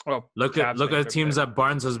 Oh, Look Cavs at made a the good teams pick. that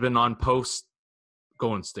Barnes has been on post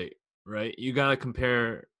Golden State, right? You got to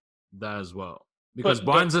compare that as well because But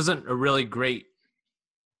Barnes isn't a really great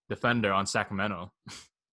defender on Sacramento.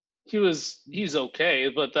 he's okay,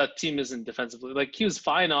 but that team isn't defensively. Like he was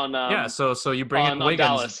fine on Yeah, so you bring in on Wiggins.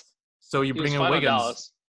 Dallas. So you He was bring in fine on Wiggins.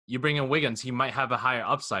 Dallas. You bring in Wiggins, he might have a higher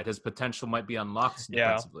upside. His potential might be unlocked Yeah.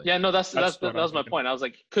 defensively. Yeah, no, that what I'm was my thinking. point. I was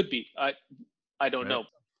like, could be. I don't Right. know.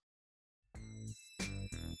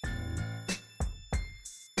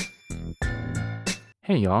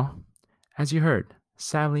 Hey y'all, as you heard,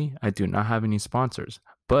 sadly I do not have any sponsors,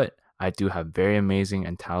 but I do have very amazing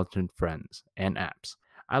and talented friends and apps.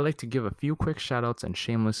 I'd like to give a few quick shoutouts and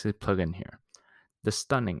shamelessly plug in here. The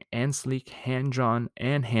stunning and sleek hand-drawn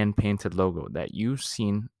and hand-painted logo that you've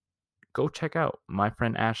seen, go check out my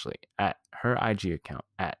friend Ashley at her IG account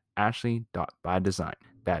at ashley.bydesign.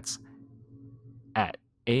 That's at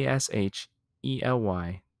ASHLEY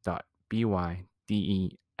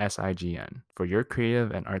ely.bydesign for your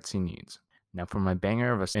creative and artsy needs. Now for my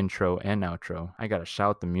banger of an intro and outro, I gotta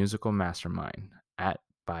shout the musical mastermind at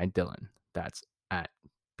by Dylan. That's at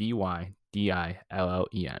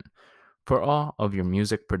BYDILLEN for all of your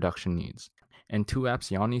music production needs. And 2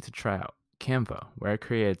 apps y'all need to try out: Canva, where I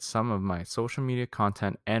created some of my social media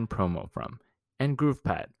content and promo from, and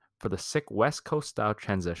GroovePad for the sick West Coast style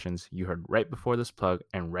transitions you heard right before this plug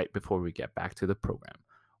and right before we get back to the program.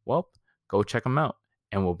 Well, go check them out,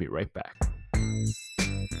 and we'll be right back.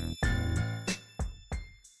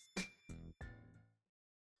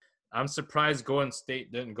 I'm surprised Golden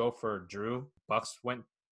State didn't go for Drew. Bucks went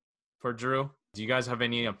for Drew. Do you guys have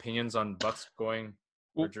any opinions on Bucks going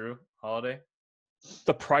for Drew Holiday?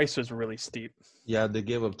 The price was really steep. Yeah, they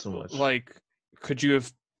gave up too much. Like, could you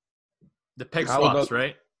have The pick swaps,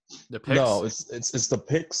 right? The picks? No, it's the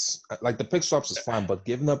picks. Like the pick swaps is fine, but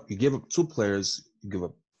you give up 2 players, you give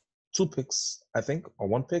up 2 picks, I think, or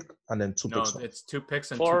 1 pick, and then 2 No, pick swaps. it's 2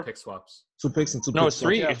 picks and 4. 2 pick swaps. 2 picks and 2 No, pick it's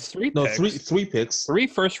 3. swaps. It's 3 No, picks. three picks. 3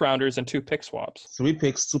 first rounders and 2 pick swaps. 3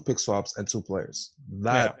 picks, 2 pick swaps, and 2 players.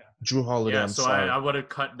 That Drew Holiday. Yeah, I'm so sorry. I would have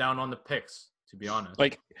cut down on the picks, to be honest.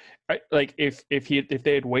 Like if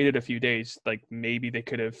they had waited a few days, like maybe they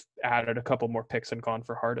could have added a couple more picks and gone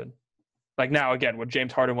for Harden. Like now, again, would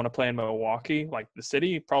James Harden want to play in Milwaukee, like the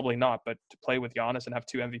city? Probably not. But to play with Giannis and have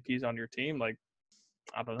 2 MVPs on your team, like,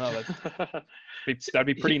 I don't know. That'd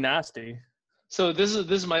be pretty nasty. So this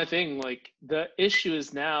is my thing. Like the issue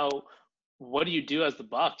is now, what do you do as the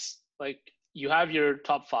Bucks? Like you have your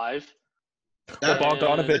top 5. Well,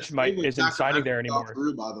 Bogdanovich That isn't signing there anymore.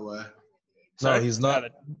 Through, by the way. No, he's not.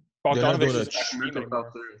 Bogdanovich doing isn't a- on the team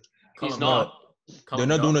anymore. He's Call him not. up. Call They're him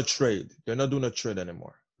not up. doing a trade. They're not doing a trade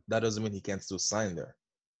anymore. That doesn't mean he can't still sign there.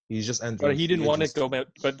 He's just entering. But he didn't free want to agency. go.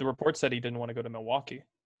 But the report said he didn't want to go to Milwaukee.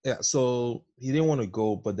 Yeah, so he didn't want to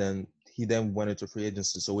go, but then he went into free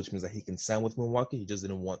agency, so which means that he can sign with Milwaukee. He just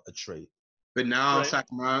didn't want a trade. But now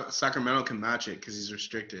Right. Sacramento can match it because he's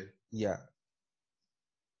restricted. Yeah,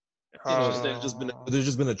 Interesting. there's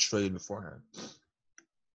just been a trade beforehand.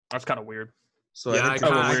 That's kind of weird. So Yeah, I think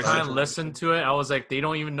kind of kind weird of situation. listened to it. I was like, they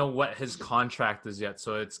don't even know what his contract is yet.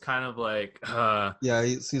 So it's kind of like, yeah,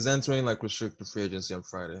 he's entering like restricted free agency on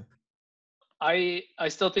Friday. I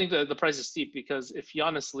still think that the price is steep because if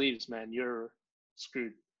Giannis leaves, man, you're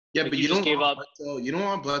screwed. Yeah, Like, but you you just don't gave want up- Bledsoe. You don't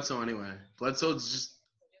want Bledsoe anyway. Bledsoe's just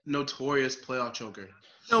notorious playoff choker.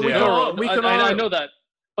 no, we Yeah. can all, we can all, I know that,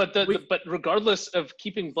 but we- but regardless of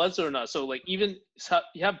keeping Bledsoe or not, so like even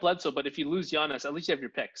you have Bledsoe, but if you lose Giannis, at least you have your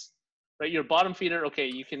picks, right? Your bottom feeder, okay,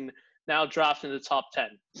 you can now draft in the top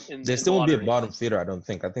 10. They still won't be a lottery. bottom feeder, I don't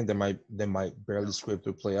think. I think they might barely scrape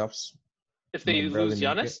through playoffs If they might barely lose make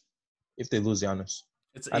Giannis. it. If they lose Giannis.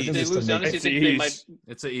 it's I If think they they still lose make Giannis, it. you It's think the they might? East.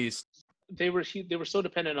 it's the East. They were so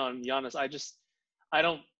dependent on Giannis. I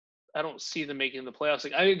don't see them making the playoffs.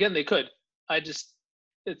 Like again, they could.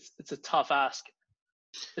 It's a tough ask.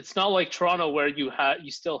 It's not like Toronto where you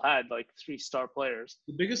still had like 3-star players.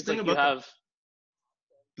 The biggest It's thing like you about have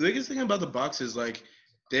the biggest thing about the Bucks is like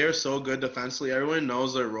they're so good defensively. Everyone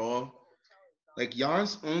knows their role. Like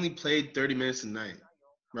Giannis only played 30 minutes a night,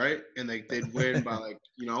 right? And like they'd win by like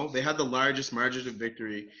they had the largest margin of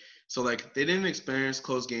victory. So like they didn't experience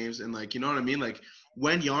close games and like you know what I mean. Like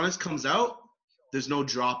when Giannis comes out, there's no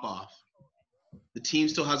drop off. The team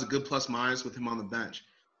still has a good plus minus with him on the bench.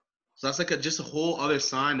 So that's like just a whole other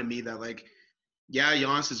sign to me that like, yeah,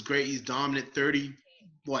 Giannis is great. He's dominant. 13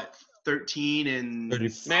 and 30,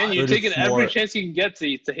 man, you're 34 taking every chance you can get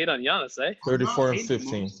to hit on Giannis, eh? 34 and I'm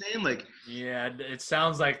 15. just saying like. Yeah, it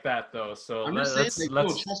sounds like that though. So I'm just saying, like,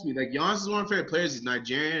 no, trust me. Like, Giannis is one of my favorite players. He's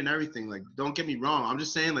Nigerian and everything. Like, don't get me wrong. I'm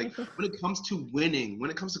just saying, like, when it comes to winning, when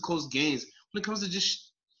it comes to close games, when it comes to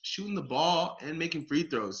just shooting the ball and making free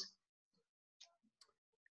throws,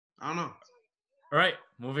 I don't know. All right,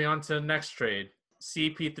 moving on to the next trade.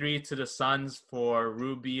 CP3 to the Suns for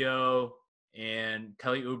Rubio and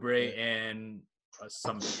Kelly Oubre and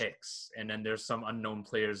some picks. And then there's some unknown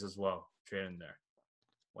players as well traded in there.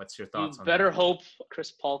 What's your thoughts You on better that? hope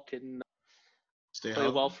Chris Paul can Stay play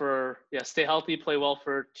healthy. well stay healthy, play well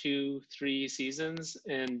for 2-3 seasons,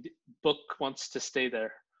 and Book wants to stay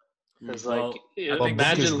there. Because Well, like I think Book is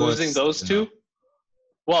imagine going losing to those stay two. now.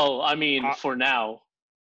 Well, I mean, for now.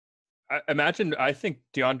 I think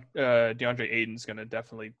DeAndre Ayton's going to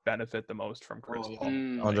definitely benefit the most from Chris Oh, yeah.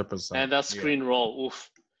 Paul. 100%. And that screen roll, oof.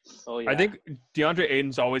 Oh yeah. I think DeAndre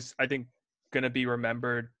Ayton's always, going to be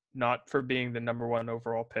remembered not for being the number 1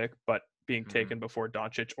 overall pick, but being Mhm. taken before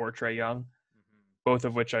Doncic or Trae Young, both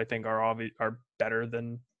of which I think are better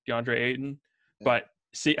than DeAndre Ayton. Yeah. But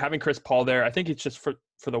having Chris Paul there, I think it's just for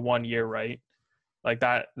the 1 year, right? Like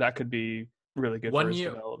that could be really good for his 1 year,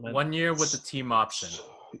 development. 1 year with the team option.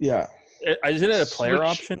 Yeah, Isn't it a player Which-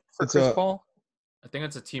 option for it's Chris a- Paul? I think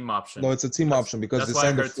it's a team option. no, it's a team That's- option because That's he what I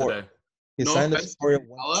signed heard today. he No signed a offense, 4-year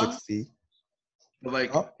Capella, 160. But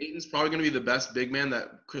like Huh? Aiton's probably gonna be the best big man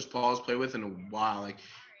that Chris Paul has played with in a while. Like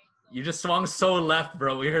You just swung so left,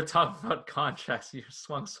 bro. We were talking about contracts. You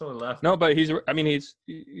swung so left. No, but he's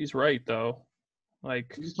right though.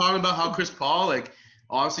 Like he's talking about how Chris Paul, like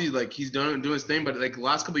obviously, like he's doing his thing, but like the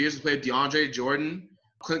last couple of years he played DeAndre Jordan,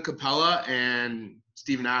 Clint Capella, and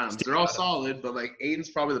Steven Adams. They're all solid, but like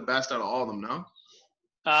Aiton's probably the best out of all of them. No,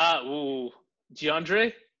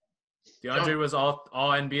 DeAndre? DeAndre was all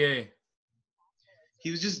NBA, he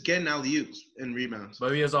was just getting alley-oops and rebounds.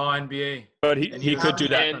 but he was all NBA. but And he could do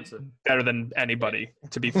that defensive. better than anybody,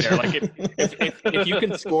 to be fair. Like if you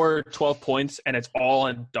can score 12 points and it's all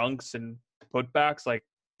in dunks and putbacks, like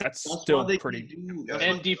that's That's still why they pretty. do- that's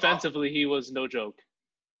And what- defensively, he was no joke.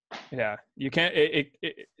 Yeah, you can't.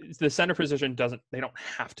 The center position doesn't. They don't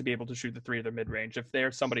have to be able to shoot the three of their mid range. If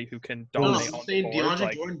they're somebody who can No, dominate I'm on the saying board, DeAndre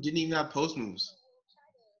like, Jordan didn't even have post moves.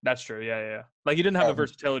 that's true. Yeah. Like he didn't have the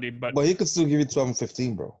versatility, but But he could still give you 12 and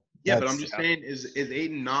 15, bro. Yeah, but That's- I'm just saying, is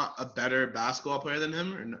Aiton not a better basketball player than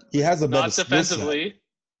him? Or no? He has a better Not skill set. defensively.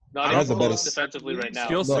 Not He has even a better- close defensively right now.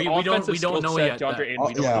 skills. No. We don't offensive know skill yet. set, DeAndre that. Ayton,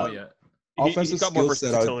 We don't yeah. know yet. he's Offensive got more skill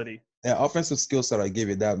set, versatility. Yeah, offensive skill set, I give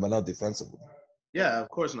you that, but not defensively. Yeah, of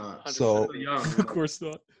course not. 100%. So, So young. Of course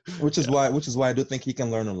not. which is why I do think he can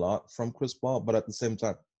learn a lot from Chris Paul, but at the same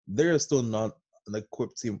time, they're still not an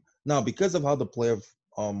equipped team now because of how the playoff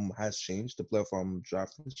has changed. The playoff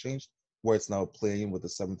draft has changed, where it's now playing with the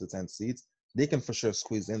 7 to 10 seeds. They can for sure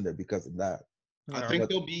squeeze in there because of that. I think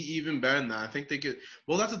they'll be even better than that. I think they could.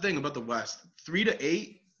 Well, that's the thing about the West: 3 to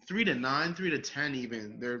 8, 3 to 9, 3 to 10.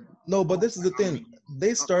 Even they're No, but this is the thing.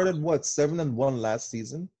 They started 7-1 last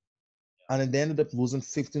season, and then they ended up losing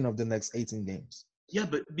 15 of the next 18 games. yeah,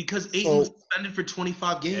 but because Aiton So- was suspended for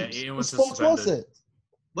 25 Yeah, games. Ayton was Whose fault was suspended. it?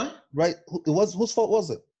 What? Right? Whose fault was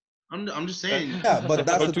it? I'm just saying. Yeah, but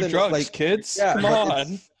that's the Don't do thing. It's drugs, like, kids. yeah, Come but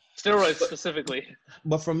on. Steroids specifically.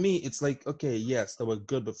 but for me, it's like, okay, yes, they were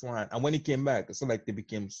good beforehand, and when he came back, it's not like they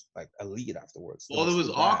became like elite afterwards. They Well, were it was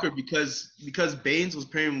still bad. awkward because Baines was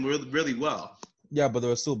playing really well. Yeah, but they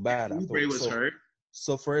were still bad Oubre afterwards. was So, hurt.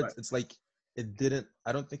 so for it, Right. it's like it didn't.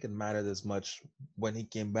 I don't think it mattered as much when he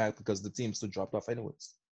came back because the team still dropped off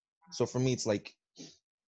anyways. So for me, it's like,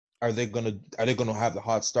 are they gonna have the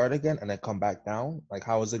hot start again and then come back down? Like,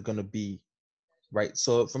 how is it gonna be? Right.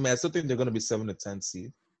 So for me, I still think they're gonna be 7 to 10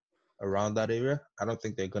 seed around that area. I don't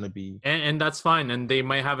think they're gonna be. And that's fine. And they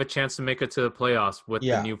might have a chance to make it to the playoffs with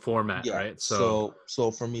Yeah. the new format, Yeah. right? So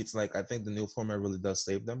for me, it's like I think the new format really does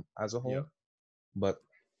save them as a whole. Yeah. But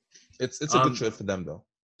it's a good trade for them though.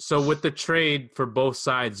 So with the trade for both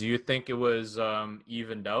sides, do you think it was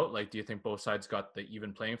evened out? Like, do you think both sides got the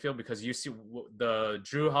even playing field? Because you see the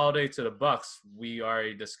Drew Holiday to the Bucks, we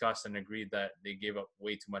already discussed and agreed that they gave up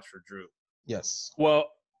way too much for Drew. Yes. Well,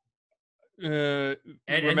 And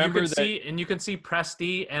remember you can see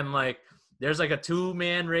Presti and like there's like a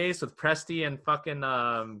 2-man race with Presti and fucking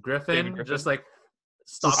Griffin, Griffin. just like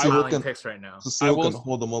So stockpiling Siakam- picks right now. So I Seal will- can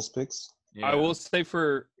hold the most picks. Yeah. I will say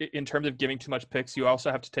in terms of giving too much picks, you also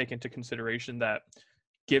have to take into consideration that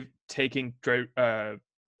taking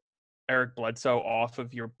Eric Bledsoe off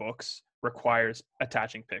of your books requires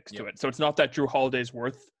attaching picks to Yep. it. So it's not that Drew Holiday's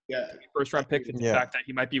worth Yeah. first round picks. It's the Yeah. fact that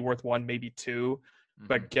he might be worth 1, maybe 2,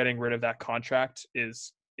 but getting rid of that contract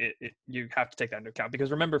is you have to take that into account because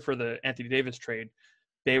remember for the Anthony Davis trade,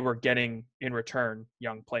 they were getting in return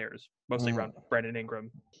young players, mostly around Brandon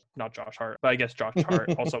Ingram, not Josh Hart, but I guess Josh Hart,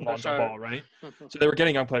 also Lonzo Hart. Ball, right? So they were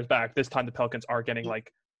getting young players back. This time the Pelicans are getting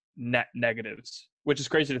like net negatives, which is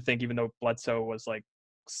crazy to think, even though Bledsoe was like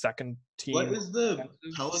second team. What is the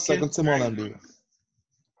Pelicans? Second team all starting NBA. lineup?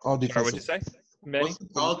 All Sorry, what'd you defensive. say? Manny? What's the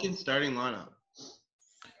Pelicans starting lineup?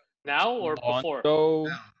 Now or before? Lonzo,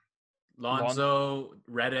 Lonzo,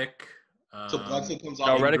 Redick. So Bledsoe comes no,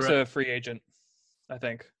 off. Redick's a free agent, I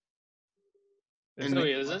think. and No, then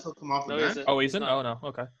he isn't. Bledsoe come off the No, he bench? isn't. Oh, he's in? not. Oh, no.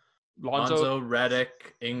 Okay. Lonzo, Lonzo, Redick,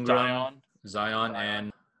 Ingram, Zion. Zion,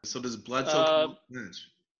 and So does Bledsoe come off the bench?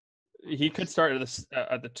 He could start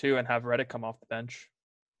at the 2 and have Redick come off the bench.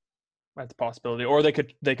 That's a possibility. Or they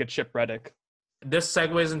could ship Redick. this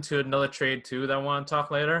segues into another trade too that I want to talk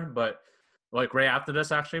later, but like right after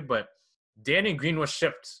this actually. But Danny Green was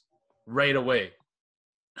shipped right away.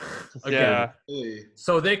 Again. Yeah. Really?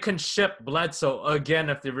 So they can ship Bledsoe again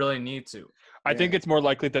if they really need to. I think it's more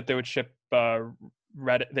likely that they would ship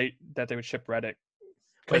Redick. That they would ship Redick.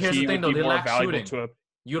 But here's the he thing, would though, be they more lack valuable shooting. to a.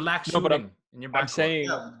 You lack No, but shooting in your backcourt. I'm saying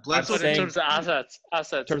Yeah, I'm Bledsoe. But in saying- terms of assets,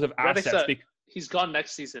 in terms of Redick's assets. He's gone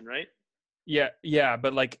next season, right? Yeah,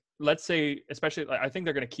 but like, let's say, especially, like, I think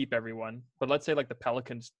they're going to keep everyone, but let's say like the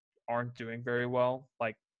Pelicans aren't doing very well,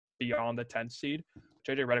 like beyond the 10th seed.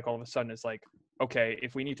 JJ Redick all of a sudden is like, okay,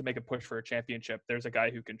 if we need to make a push for a championship, there's a guy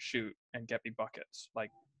who can shoot and get me buckets. Like,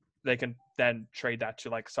 they can then trade that to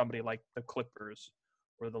like somebody like the Clippers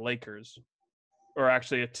or the Lakers, or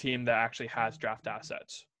actually a team that actually has draft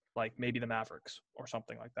assets, like maybe the Mavericks or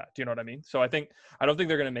something like that. Do you know what I mean? So I don't think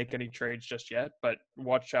they're going to make any trades just yet, but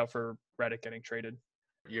watch out for Redick getting traded.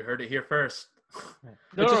 You heard it here first.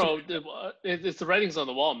 No, it's the writings on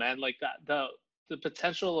the wall, man. Like that, the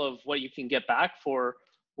potential of what you can get back for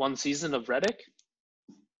one season of Redick.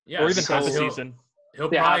 Yeah, Or even half a he'll- season.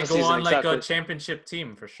 He'll Yeah, probably half a go season, on like exactly. a championship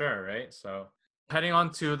team for sure, right? So heading on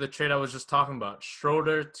to the trade I was just talking about,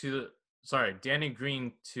 Danny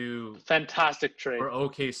Green to Fantastic trade. for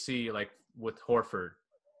OKC, like with Horford.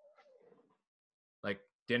 Like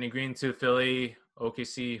Danny Green to Philly,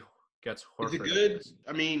 OKC gets Horford. Is it I good? guess.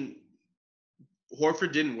 I mean,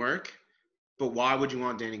 Horford didn't work, but why would you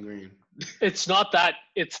want Danny Green? It's not that.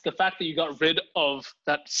 It's the fact that you got rid of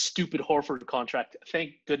that stupid Horford contract.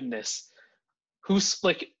 Thank goodness. Who's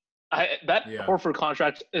like, that Yeah. Horford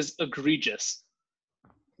contract is egregious.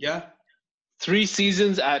 Yeah. 3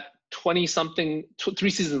 seasons at 20-something, 3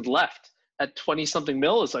 seasons left at 20-something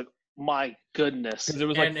mil is like, my goodness. Because it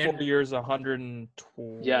was like And- 4 years,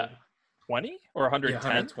 120 Yeah. or 110.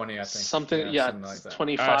 120, I think. Something, something like that.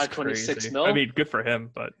 25, That's 26 crazy. mil. I mean, good for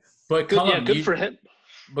him, but But good, Cullum, good for him.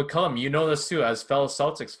 But Cullum, you know this too, as fellow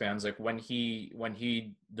Celtics fans. Like when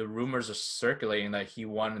the rumors are circulating that he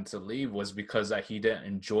wanted to leave was because that he didn't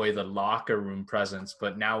enjoy the locker room presence.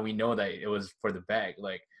 But now we know that it was for the bag.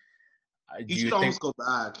 Like, do He you should think? almost go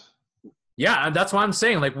back. Yeah, and that's why I'm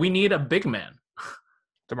saying. Like, we need a big man.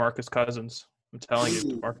 DeMarcus Cousins. I'm telling you,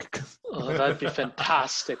 Ooh. DeMarcus. Oh, that'd be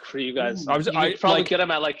fantastic for you guys. I was- You I- could probably like- get him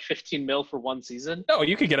at like 15 mil for one season. No,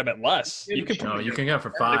 you could get him at less. You could No, you can get it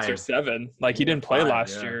for 6 or 5. 7. Like, he didn't play 5,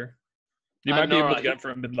 last yeah. year. You I might be know, able to right? get him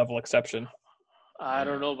for a mid-level exception. I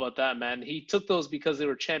don't know about that, man. He took those because they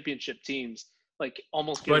were championship teams, like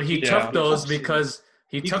almost. But he guaranteed took Yeah. those because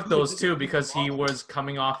he He took could those do too it. because he was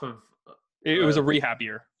coming off of It was a rehab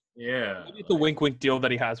year. yeah. Maybe it's the wink-wink deal that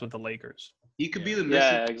he has with the Lakers. He could be the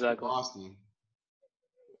Yeah, Mr. exactly. Boston.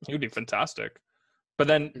 He would be fantastic. But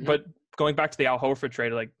then, Mhm. but going back to the Al Horford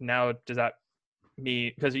trade, like now, does that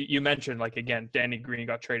mean, because you mentioned, like, again, Danny Green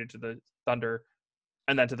got traded to the Thunder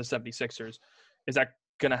and then to the 76ers. Is that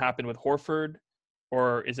going to happen with Horford,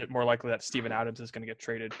 or is it more likely that Steven Adams is going to get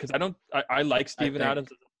traded? Because I like Steven think-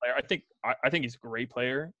 Adams as a player. I think he's a great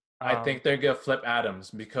player. I think they're gonna flip Adams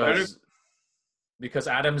because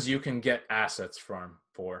Adams you can get assets from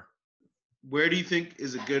for. Where do you think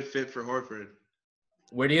is a good fit for Horford?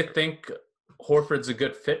 Where do you think Horford's a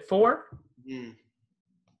good fit for? Hmm.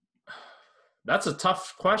 That's a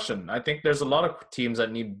tough question. I think there's a lot of teams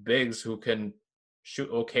that need bigs who can shoot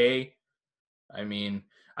okay. I mean,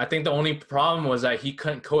 I think the only problem was that he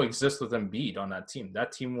couldn't coexist with Embiid on that team.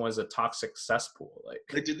 That team was a toxic cesspool.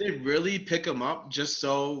 Like, did they really pick him up just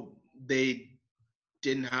so they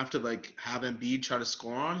didn't have to like have Embiid try to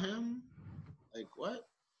score on him? Like what?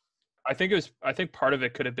 I think part of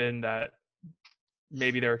it could have been that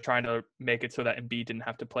maybe they were trying to make it so that Embiid didn't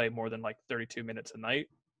have to play more than like 32 minutes a night.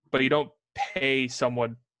 But you don't pay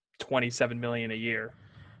someone $27 million a year.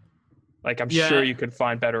 Like, I'm Yeah. sure you could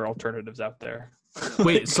find better alternatives out there.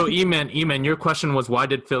 Wait, so Eman, your question was why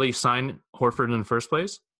did Philly sign Horford in the first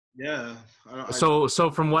place? Yeah. So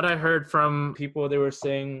from what I heard from people, they were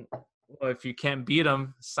saying, well, if you can't beat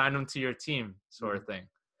them, sign them to your team, sort of thing.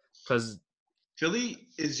 Because Philly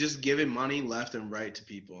is just giving money left and right to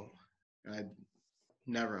people. I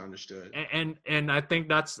never understood. and I think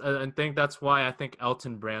that's why I think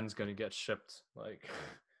Elton Brand's gonna get shipped. Like,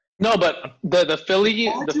 No, but the Philly,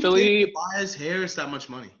 Why the did Philly. they buy his Harris that much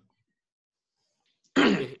money?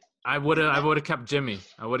 I would have kept Jimmy.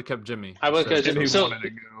 I would have kept Jimmy. I would have kept Jimmy So- wanted to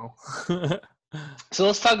go. So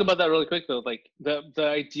let's talk about that really quick though. Like the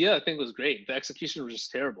idea I think was great. The execution was just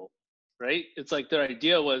terrible, right? It's like their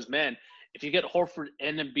idea was, man, if you get Horford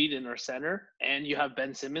and Embiid in our center and you have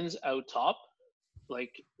Ben Simmons out top,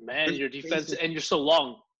 like, man, Where's your the defense basic- and you're so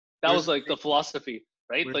long. That Where's was like the philosophy,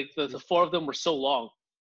 right? Where's Like the the 4 of them were so long.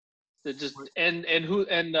 They just and who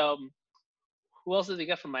else did they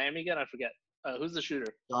get from Miami again? I forget. Who's the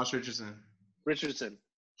shooter? Josh Richardson. Richardson.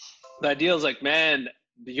 The idea is like, man,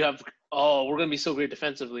 you have, oh, we're going to be so great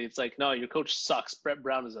defensively. It's like, no, your coach sucks. Brett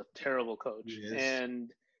Brown is a terrible coach. He is.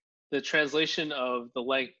 And the translation of the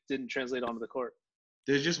length didn't translate onto the court.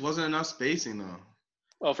 There just wasn't enough spacing though.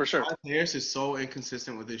 Oh, for sure. Harris is so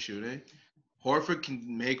inconsistent with his shooting. Horford can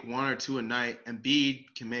make one or two a night, and Embiid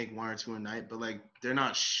can make one or two a night, but like they're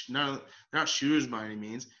not they're not shooters by any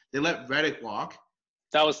means. They let Redick walk.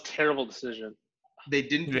 That was a terrible decision. They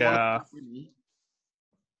didn't Yeah. want to.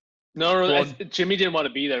 No, Well- Jimmy didn't want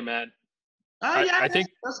to be there, man. Yeah, I think-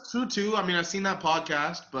 that's true too. I mean, I've seen that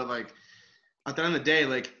podcast, but like at the end of the day,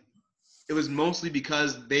 like it was mostly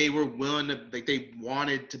because they were willing to, like, they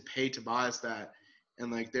wanted to pay Tobias that,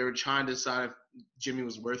 and like they were trying to decide if Jimmy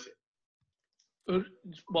was worth it.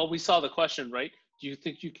 Well, we saw the question, right? Do you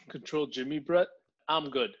think you can control Jimmy, Brett? I'm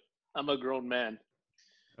good. I'm a grown man.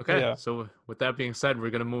 Okay, Yeah. so with that being said, we're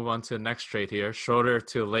gonna move on to the next trade here. Schroeder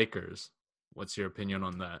to Lakers. What's your opinion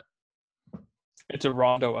on that? It's a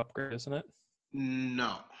Rondo upgrade, isn't it?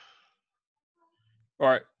 No, All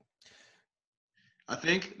right. I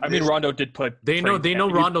think. I mean, Rondo did play. They know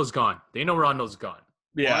Rondo's gone. They know Rondo's gone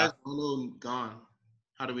Why Yeah. is Rondo gone?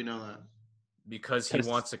 How do we know that? because he 'Cause-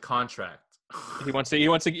 wants a contract. He wants to.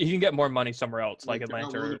 He can get more money somewhere else, like Like, they're not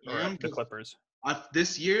Atlanta willing to pay or him the 'cause- Clippers.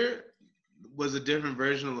 This year was a different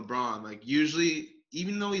version of LeBron. Like usually,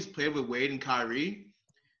 even though he's played with Wade and Kyrie,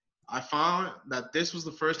 I found that this was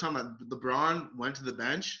the first time that LeBron went to the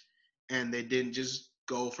bench and they didn't just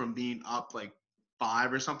go from being up like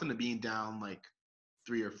 5 or something to being down like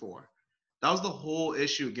 3 or 4. That was the whole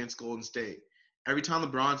issue against Golden State. Every time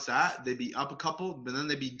LeBron sat, they'd be up a couple, but then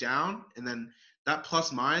they'd be down, and then that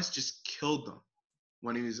plus minus just killed them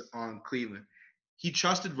when he was on Cleveland. He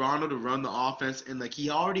trusted Rondo to run the offense, and like he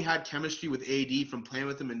already had chemistry with AD from playing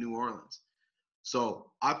with him in New Orleans.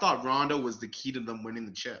 So I thought Rondo was the key to them winning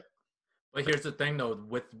the chip. But here's the thing, though,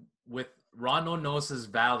 with Rondo knows his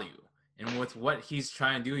value, and with what he's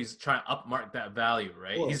trying to do, he's trying to upmark that value,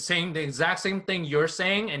 right? Cool. He's saying the exact same thing you're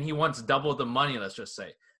saying, and he wants double the money. Let's just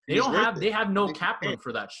say He's worth they it. have no They cap can room pay.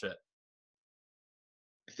 for that shit.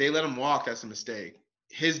 If they let him walk, that's a mistake.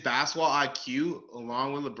 His basketball IQ,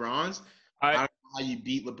 along with LeBron's, I I don't know how you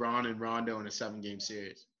beat LeBron and Rondo in a 7-game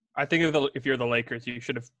series. I think if you're the Lakers, you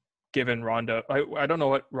should have given Rondo. I don't know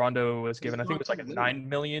what Rondo was given. I think it was like a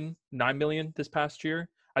Rondo 9 million this past year.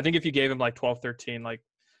 I think if you gave him like 12, 13, like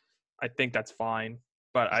I think that's fine.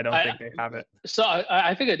 But I don't think they have it. So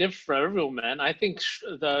I think I did for everyone, man. I think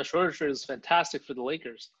the Schroeder trade is fantastic for the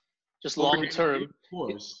Lakers. Just long term. Of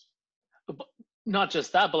course. Not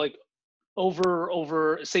just that, but like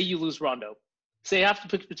over say you lose Rondo. Say you have to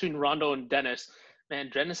pick between Rondo and Dennis. Man,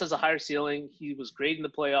 Dennis has a higher ceiling. He was great in the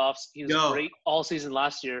playoffs. He was Yo. great all season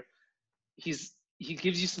last year. He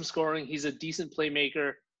gives you some scoring. He's a decent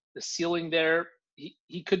playmaker. The ceiling there,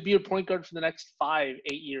 he could be a point guard for the next 5-8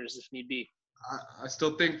 years if need be. I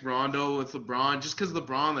still think Rondo with LeBron, just because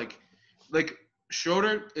LeBron, like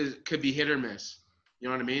Schroeder could be hit or miss. You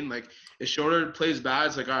know what I mean? Like if Schroeder plays bad,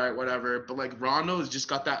 it's like all right, whatever. But like Rondo's just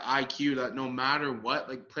got that IQ that no matter what,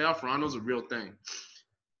 like playoff Rondo's a real thing.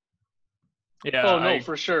 Yeah. Oh no,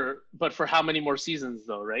 for sure. But for how many more seasons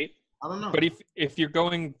though, right? I don't know. But if you're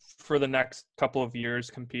going for the next couple of years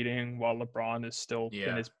competing while LeBron is still Yeah.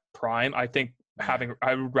 in his prime, I think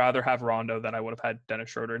I would rather have Rondo than I would have had Dennis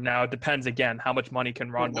Schroeder. Now it depends again, how much money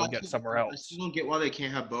can Rondo get somewhere I else? still don't get why they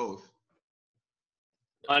can't have both.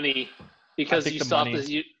 Money, because think you the still have money-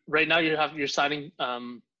 to. Right now, you're signing.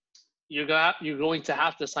 You're going to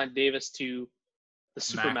have to sign Davis to the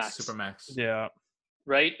Supermax, Yeah.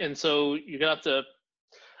 right? And so you're gonna have to.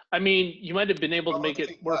 I mean, you might have been able to Well, make I it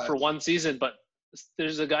think work that- for one season, but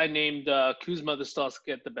there's a guy named Kuzma that still has to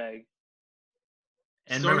get the bag.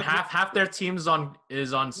 And So- remember, half their teams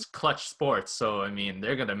is on Clutch Sports, so I mean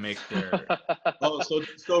they're gonna make their. Oh,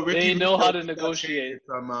 so Ricky They know Rubio how to just got negotiate. traded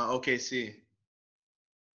from OKC.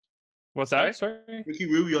 What's that? Sorry. Ricky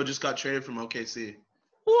Rubio just got traded from OKC.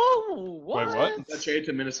 Whoa! What? what? He got traded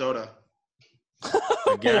to Minnesota.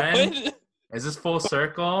 Again? What? Is this full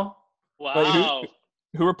circle? Wow!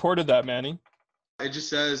 Who reported that, Manny? It just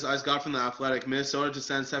says, I just got from the Athletic, Minnesota to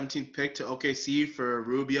send 17th pick to OKC for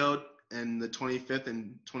Rubio and the 25th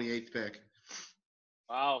and 28th pick.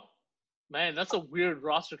 Wow, man, that's a weird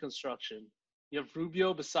roster construction. You have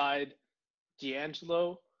Rubio beside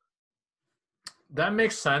D'Angelo. That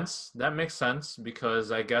makes sense. That makes sense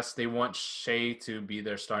because I guess they want Shea to be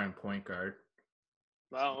their starting point guard.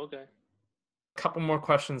 Wow. Okay. Couple more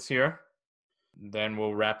questions here, then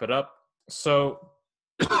we'll wrap it up. So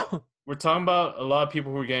we're talking about a lot of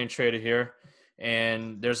people who are getting traded here,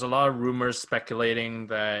 and there's a lot of rumors speculating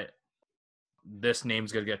that this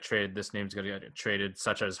name's gonna get traded, this name's gonna get traded,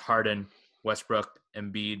 such as Harden, Westbrook,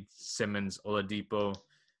 Embiid, Simmons, Oladipo,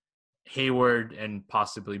 Hayward, and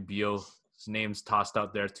possibly Beal. His name's tossed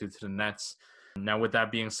out there to the Nets. Now, with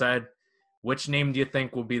that being said, which name do you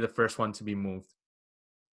think will be the first one to be moved?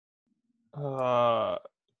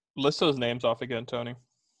 List those names off again, Tony.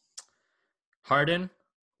 Harden,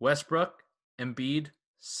 Westbrook, Embiid,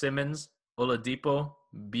 Simmons, Oladipo,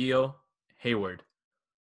 Beal, Hayward.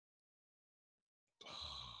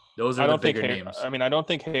 Those are the bigger names. I don't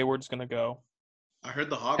think Hayward's going to go. I heard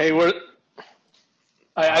the Hawks. Hayward.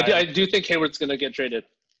 I do think Hayward's going to get traded.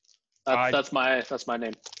 That's my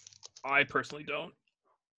name. I personally don't,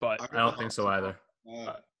 but I don't think so either.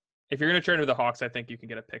 If you're going to trade with the Hawks, I think you can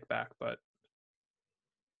get a pick back, but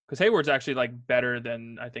because Hayward's actually like better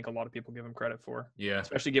than I think a lot of people give him credit for. Yeah,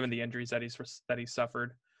 especially given the injuries that he's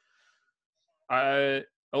suffered.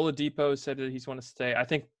 Oladipo said that he's want to stay.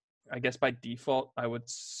 I guess by default, I would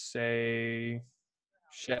say,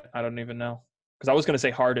 I don't even know, because I was going to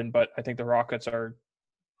say Harden, but I think the Rockets are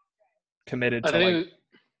committed to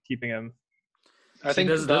keeping him. I think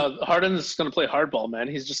Harden's going to play hardball, man.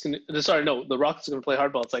 He's just going to. Sorry, no, the Rockets are going to play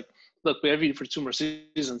hardball. It's like, look, we have you for 2 more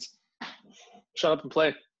seasons. Shut up and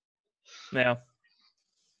play. Yeah.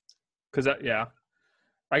 Because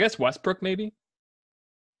I guess Westbrook maybe.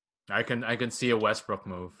 I can see a Westbrook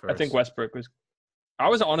move first. I think Westbrook was. I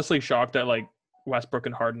was honestly shocked that like Westbrook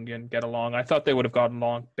and Harden didn't get along. I thought they would have gotten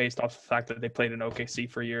along based off the fact that they played in OKC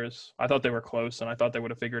for years. I thought they were close, and I thought they would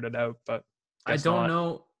have figured it out. But I don't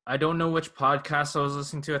know. I don't know which podcast I was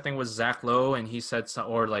listening to. I think it was Zach Lowe, and he said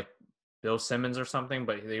or like Bill Simmons or something.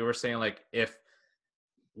 But they were saying like if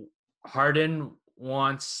Harden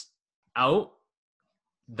wants out,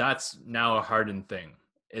 that's now a Harden thing.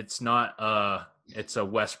 It's not it's a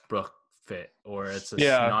Westbrook fit, or it's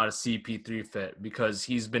not a CP3 fit, because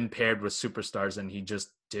he's been paired with superstars and he just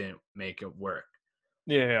didn't make it work.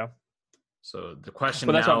 Yeah. So the question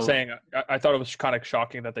But that's what I'm saying. I thought it was kind of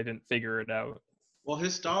shocking that they didn't figure it out. Well,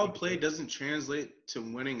 his style of play doesn't translate to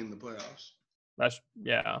winning in the playoffs.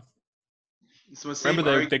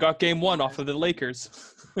 Remember, they got game 1 off of the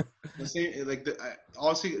Lakers. Obviously,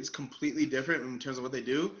 it's completely different in terms of what they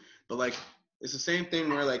do, but like it's the same thing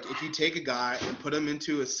where like if you take a guy and put him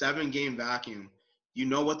into a 7-game vacuum, you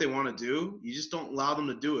know what they want to do. You just don't allow them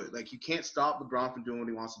to do it. Like you can't stop LeBron from doing what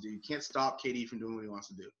he wants to do. You can't stop KD from doing what he wants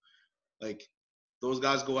to do. Like those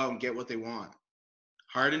guys go out and get what they want.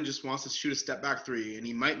 Harden just wants to shoot a step back 3, and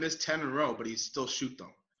he might miss 10 in a row, but he still shoot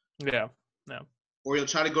them. Yeah. Or he'll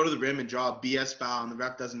try to go to the rim and draw a BS foul, and the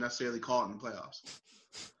ref doesn't necessarily call it in the playoffs.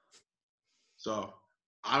 So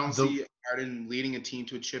I don't see Harden leading a team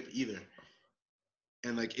to a chip either.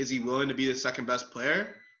 And, like, is he willing to be the second best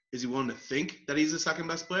player? Is he willing to think that he's the second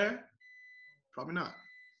best player? Probably not.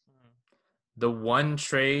 The one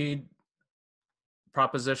trade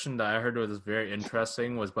proposition that I heard was very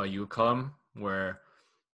interesting was by UConn, where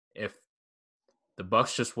if the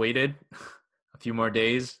Bucks just waited a few more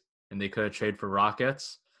days and they could have traded for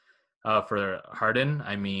Rockets for Harden.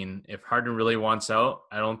 I mean, if Harden really wants out,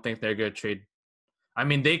 I don't think they're going to trade. I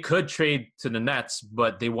mean, they could trade to the Nets,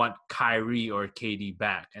 but they want Kyrie or KD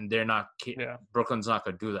back, and they're not. Brooklyn's not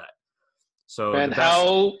going to do that. So, and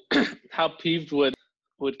how peeved would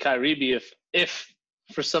Kyrie be if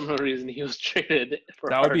for some reason he was traded for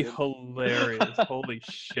That Harden? would be hilarious. Holy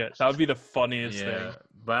shit. That would be the funniest thing.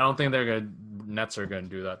 But I don't think Nets are going to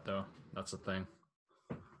do that, though. That's the thing.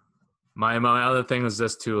 My other thing is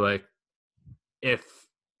this, too. Like, if,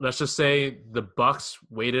 let's just say the Bucks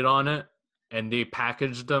waited on it and they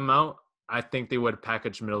packaged them out, I think they would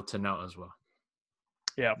package Middleton out as well.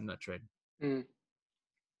 Yeah. In that trade.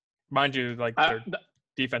 Mind you, like, their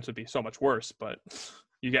defense would be so much worse, but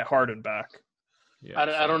you get Harden back. Yeah,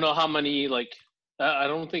 I don't know how many, like, I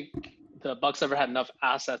don't think the Bucks ever had enough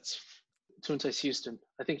assets to entice Houston.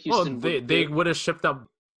 I think Houston they would have shipped up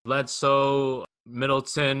Bledsoe,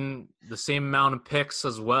 Middleton, the same amount of picks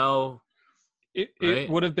as well. It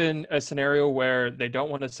would have been a scenario where they don't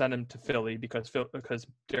want to send him to Philly because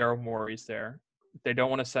Daryl Morey's there. They don't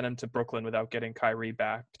want to send him to Brooklyn without getting Kyrie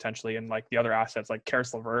back potentially, and like the other assets like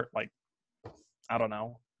Karis LeVert. Like, I don't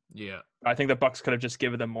know. Yeah, I think the Bucks could have just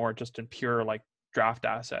given them more just in pure like draft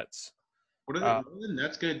assets. What are the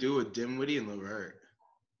Nets gonna do with Dinwiddie and LeVert?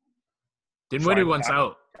 Dinwiddie wants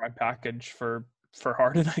out. Try package for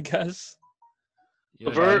Harden, I guess. Yeah,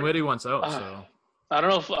 Dinwiddie wants out. So I don't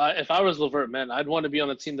know if I was LeVert, man, I'd want to be on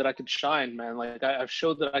a team that I could shine, man. Like I've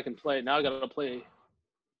showed that I can play. Now I got to play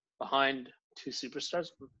behind 2 superstars.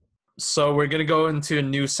 So we're gonna go into a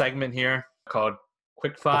new segment here called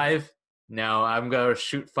Quick 5. Now I'm gonna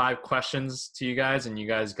shoot 5 questions to you guys, and you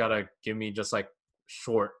guys gotta give me just like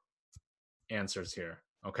short answers here.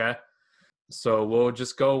 Okay? So we'll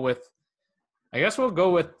just go with. I guess we'll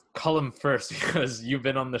go with Cullum first because you've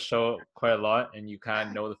been on the show quite a lot and you kind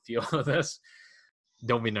of know the feel of this.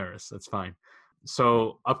 Don't be nervous. That's fine.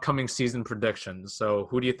 So upcoming season predictions. So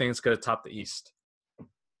who do you think is going to top the East?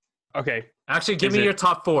 Okay. Actually, give Is me it- your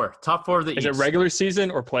top four. Top four of the Is East. it regular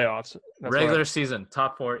season or playoffs? That's Regular season,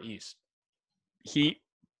 top four East. Heat,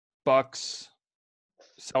 Bucks,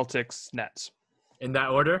 Celtics, Nets. In that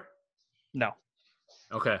order? No.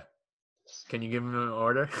 Okay. Can you give me an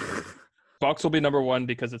order? Bucks will be number 1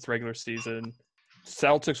 because it's regular season.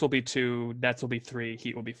 Celtics will be 2. Nets will be 3.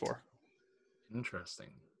 Heat will be 4. Interesting.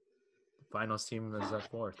 Finals team is at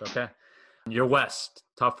fourth. Okay. Your West,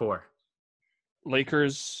 top four.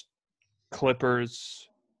 Lakers, Clippers,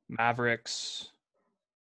 Mavericks,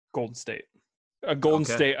 Golden State. Golden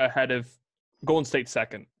Okay. State ahead of Golden State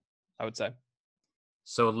second, I would say.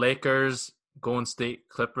 So Lakers, Golden State,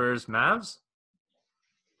 Clippers, Mavs?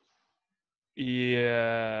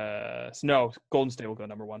 Yes. No, Golden State will go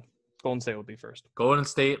number 1. Golden State will be first. Golden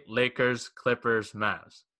State, Lakers, Clippers,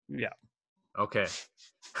 Mavs. Yeah. Okay.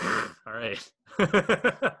 All right.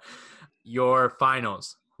 Your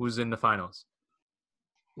finals. Who's in the finals?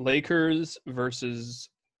 Lakers versus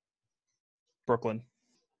Brooklyn.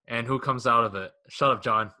 And who comes out of it? Shut up,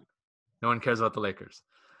 John. No one cares about the Lakers.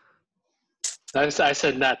 I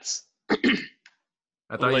said Nets. I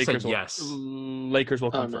thought you said will, yes. Lakers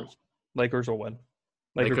will come no. first. Lakers will win.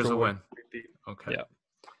 Lakers will win. Okay. Yeah.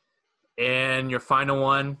 And your final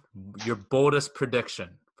one, your boldest prediction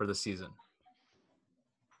for the season.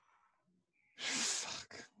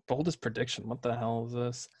 Fuck. Boldest prediction. What the hell is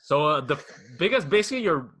this? So the biggest, basically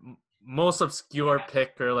your most obscure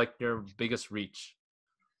pick or like your biggest reach.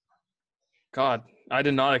 God, I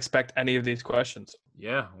did not expect any of these questions.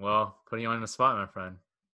 Yeah, well, putting you on the spot, my friend.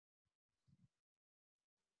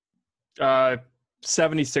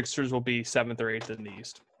 76ers will be 7th or 8th in the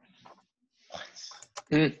East.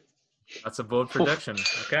 That's a bold prediction.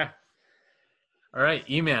 Okay. All right,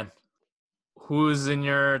 E-Man. Who's in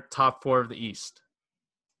your top four of the East?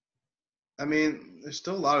 I mean, there's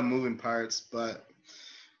still a lot of moving parts, but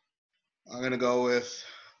I'm gonna go with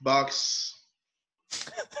Bucks.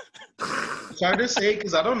 It's hard to say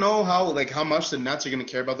because I don't know how much the Nets are gonna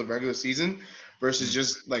care about the regular season versus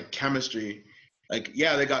just like chemistry. Like,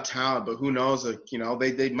 yeah, they got talent, but who knows? Like, you know,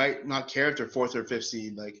 they might not care if they're 4th or 5th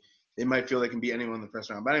seed. Like, they might feel they can beat anyone in the first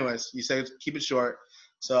round. But anyways, you say keep it short.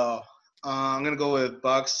 So I'm gonna go with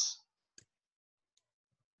Bucks,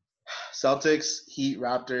 Celtics, Heat,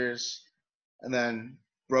 Raptors, and then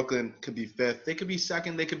Brooklyn could be 5th. They could be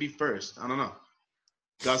 2nd. They could be 1st. I don't know.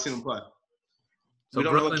 Gotta see them play. So We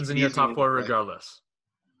don't know what Brooklyn's in your KD's top gonna four play. regardless.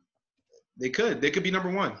 They could be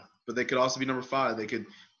number 1, but they could also be number 5. They could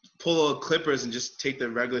pull a Clippers and just take the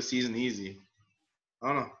regular season easy. I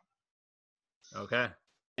don't know. Okay.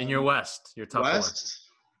 In your West, your top West,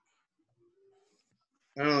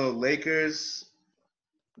 I don't know. Lakers,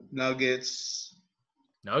 Nuggets,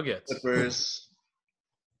 four. Nuggets. Clippers,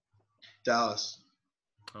 Dallas.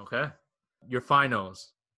 Okay. Your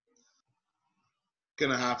finals.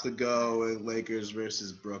 Gonna have to go with Lakers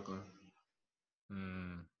versus Brooklyn.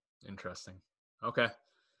 Interesting. Okay.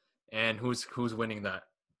 And who's winning that?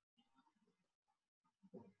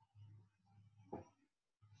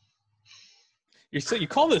 You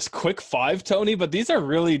call this quick 5, Tony, but these are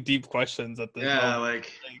really deep questions at this Yeah, moment.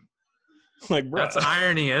 like Like, bro. That's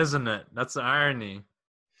irony, isn't it? That's irony.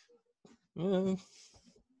 that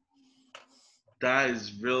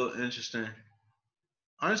is real interesting.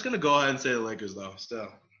 I'm just gonna go ahead and say the Lakers though.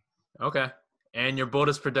 Still, Okay. And your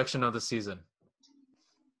boldest prediction of the season?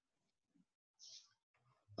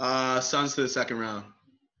 Suns to the second round.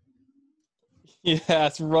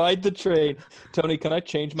 Yes, ride the train. Tony, can I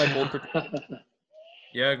change my bold prediction?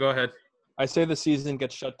 Yeah, go ahead. I say the season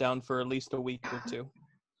gets shut down for at least a week or 2. Or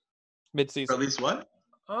Mid-season. at least what?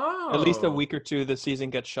 Oh. At least a week or 2, the season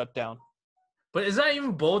gets shut down. But is that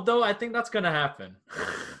even bold, though? I think that's going to happen.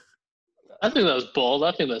 I think that was bold.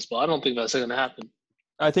 I don't think that's going to happen.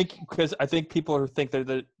 I think people think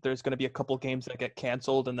that there's going to be a couple games that get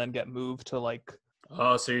canceled and then get moved to like.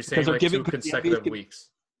 Oh, so you're saying Because they're like giving- 2 because the consecutive NBA's weeks.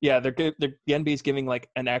 Yeah, the NBA's giving like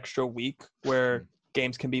an extra week where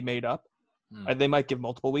games can be made up. They might give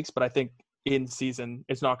multiple weeks, but I think in season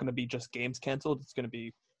it's not going to be just games canceled. It's going to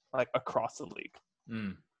be like across the league.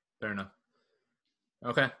 Fair enough.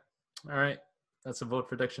 Okay. All right. That's a bold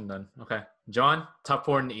prediction then. Okay. John, top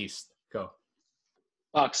 4 in the East. Go.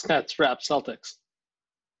 Bucks, Nets, Raps, Celtics.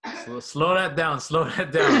 Slow that down. Slow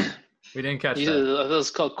that down. We didn't catch that. That was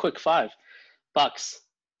called quick 5. Bucks,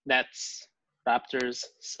 Nets, Raptors,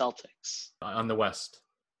 Celtics. On the West.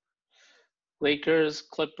 Lakers,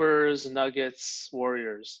 Clippers, Nuggets,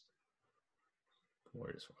 Warriors.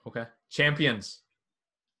 Warriors. Okay. Champions.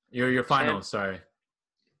 Your finals, sorry.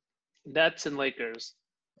 Nets and Lakers.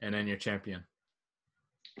 And then your champion.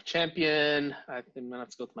 Champion, I think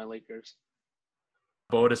let's go with my Lakers.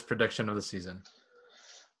 Boldest prediction of the season.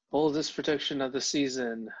 Boldest prediction of the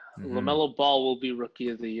season. Mhm. LaMelo Ball will be Rookie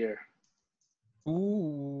of the Year.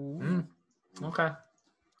 Ooh. Okay.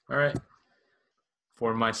 All right.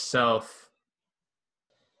 For myself,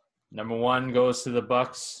 number 1 goes to the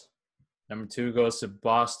Bucks. Number 2 goes to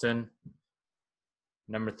Boston.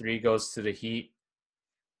 Number 3 goes to the Heat.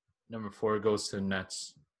 Number 4 goes to the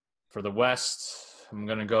Nets. For the West, I'm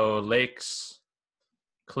going to go Lakes,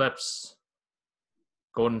 Clips,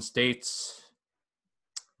 Golden States,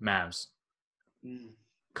 Mavs.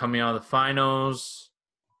 Coming out of the finals,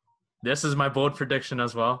 this is my bold prediction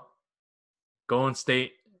as well. Golden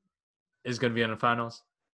State is going to be in the finals.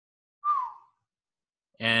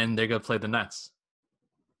 And they're going to play the Nets.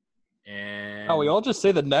 And Oh, we all just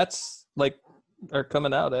say the Nets are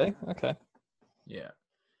coming out, eh? Okay. yeah.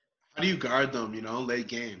 How do you guard them, late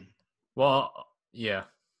game? Well, yeah,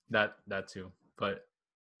 that too. But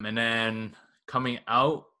and then coming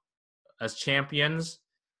out as champions,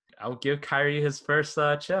 I'll give Kyrie his first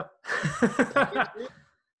chip.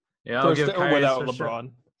 Yeah, I'll give Kyrie without his first LeBron.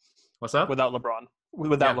 chip. What's up? Without LeBron.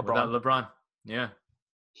 Without LeBron. Without LeBron. Yeah,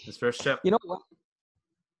 his first chip. You know what?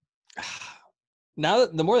 Now,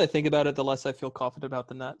 the more I think about it, the less I feel confident about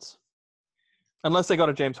the Nets. Unless they go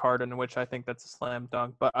to James Harden, in which I think that's a slam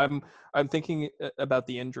dunk. But I'm thinking about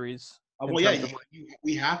the injuries. Well, yeah,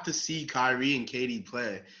 we have to see Kyrie and KD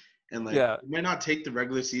play, and they might not take the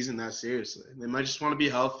regular season that seriously. They might just want to be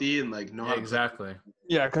healthy and know how to exactly.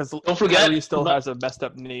 Yeah, because Don't forget, Kyrie still has a messed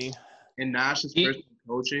up knee. And Nash's first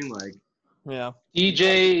coaching, yeah.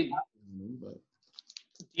 DJ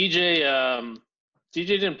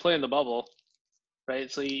didn't play in the bubble,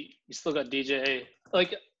 right? So you still got DJ.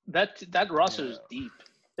 That roster is deep.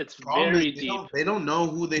 It's very deep. They don't know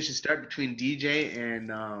who they should start between DJ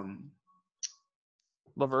and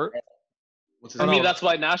LeVert. That's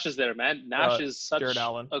why Nash is there, man. Nash is such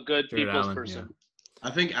a good people's person. Yeah.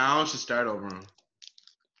 I think Allen should start over him.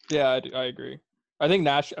 Yeah, I agree. I think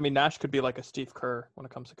Nash could be like a Steve Kerr when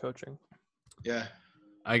it comes to coaching. Yeah.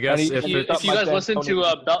 I guess if you guys listen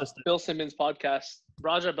to Bill Simmons' podcast,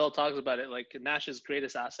 Raja Bell talks about it. Nash's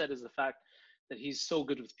greatest asset is the fact that he's so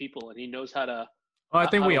good with people and he knows how to. Well, I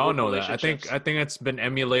think we all know that. I think it's been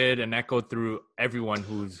emulated and echoed through everyone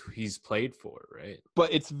he's played for, right?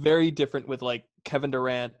 But it's very different with Kevin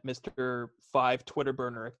Durant, Mr. 5 Twitter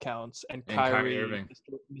burner accounts, and Kyrie Irving,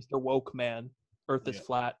 Mr. Woke Man, Earth is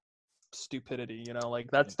flat, stupidity.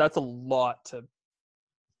 That's a lot to.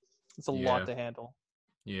 It's a lot to handle.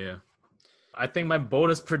 Yeah, I think my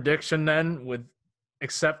boldest prediction then would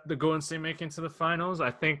accept the Golden State making to the finals.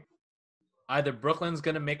 I think either Brooklyn's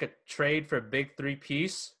going to make a trade for a big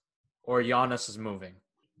 3-piece or Giannis is moving.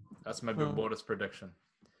 That's my boldest prediction.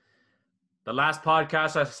 The last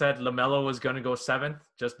podcast, I said LaMelo was going to go 7th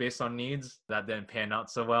just based on needs. That didn't pan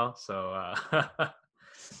out so well. So,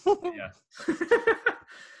 yeah.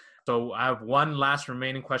 So I have one last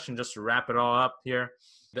remaining question just to wrap it all up here.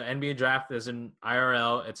 The NBA draft is in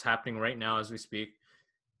IRL. It's happening right now as we speak.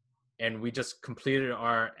 And we just completed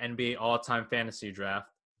our NBA all-time fantasy draft.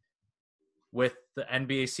 With the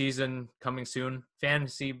NBA season coming soon,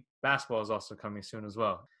 fantasy basketball is also coming soon as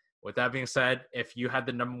well. With that being said, if you had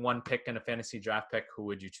the number 1 pick in a fantasy draft pick, who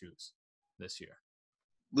would you choose this year?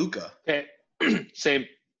 Luka. Okay, same.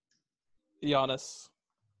 Giannis.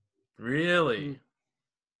 Really?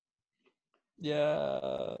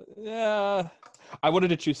 Yeah. I wanted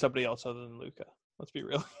to choose somebody else other than Luka. Let's be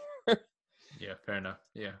real. Yeah, fair enough.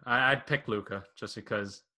 Yeah, I'd pick Luka just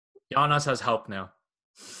because Giannis has help now.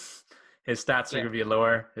 His stats are going to be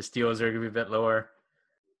lower. His steals are going to be a bit lower.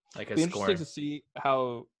 His It'd be scoring. interesting to see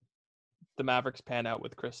how the Mavericks pan out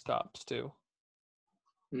with Kristaps too.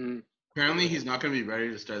 Apparently, he's not going to be ready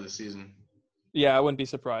to start the season. Yeah, I wouldn't be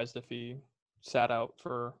surprised if he sat out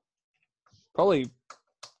for probably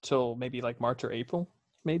till maybe March or April,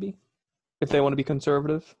 maybe, if they want to be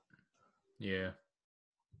conservative. Yeah.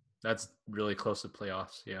 That's really close to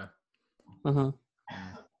playoffs, yeah. Mm-hmm.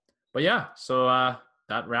 But yeah, so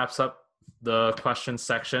that wraps up the question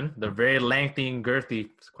section, the very lengthy and girthy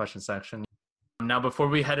question section. Now, before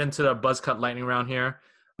we head into the Buzzcut lightning round here,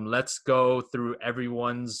 let's go through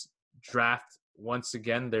everyone's draft once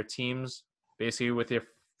again, their teams, basically with your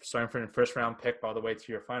starting from your first round pick all the way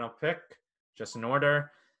to your final pick, just in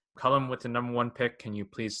order. Cullen, with the number 1 pick, can you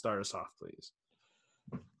please start us off, please?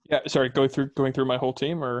 Yeah, sorry, going through my whole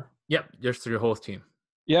team, or? Yep, just through your whole team.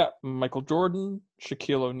 Yeah, Michael Jordan,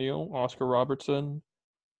 Shaquille O'Neal, Oscar Robertson,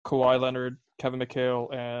 Kawhi Leonard, Kevin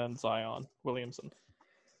McHale, and Zion Williamson.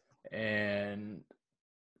 And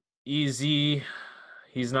Easy,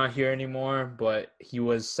 he's not here anymore, but he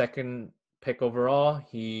was 2nd pick overall.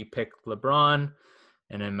 He picked LeBron,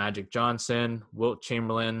 and then Magic Johnson, Wilt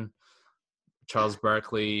Chamberlain, Charles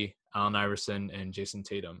Barkley, Allen Iverson, and Jason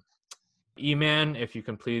Tatum. E-Man, if you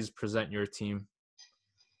can please present your team.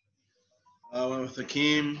 I went with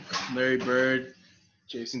Hakeem, Larry Bird,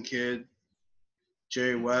 Jason Kidd,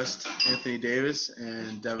 Jerry West, Anthony Davis,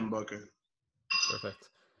 and Devin Booker. Perfect.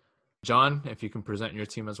 John, if you can present your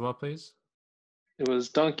team as well, please. It was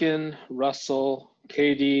Duncan, Russell,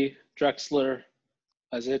 KD, Drexler,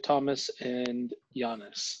 Isaiah Thomas, and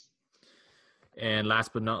Giannis. And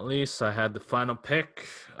last but not least, I had the final pick.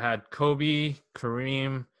 I had Kobe,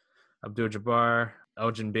 Kareem, Abdul-Jabbar,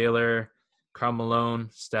 Elgin Baylor, Karl Malone,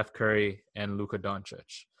 Steph Curry, and Luka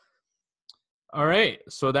Doncic. All right,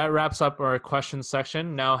 so that wraps up our question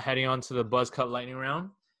section. Now heading on to the Buzz Cut Lightning Round.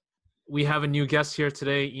 We have a new guest here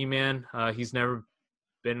today, E-Man. He's never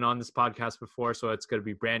been on this podcast before, so it's going to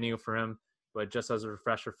be brand new for him. But just as a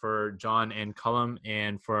refresher for John and Cullum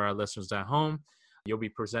and for our listeners at home, you'll be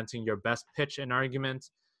presenting your best pitch and argument,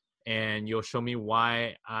 and you'll show me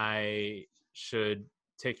why I should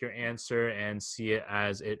take your answer and see it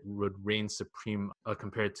as it would reign supreme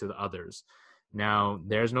compared to the others. Now,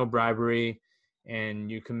 there's no bribery,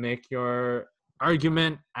 and you can make your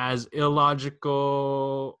argument as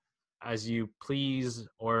illogical as you please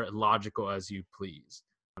or logical as you please.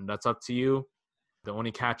 That's up to you. The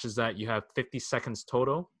only catch is that you have 50 seconds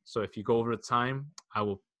total. So if you go over the time, I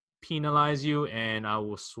will penalize you and I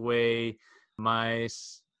will sway my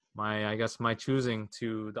choosing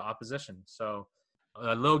to the opposition. So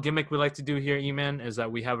a little gimmick we like to do here, E-Man, is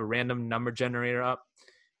that we have a random number generator up.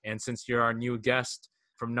 And since you're our new guest,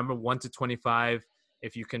 from number 1 to 25,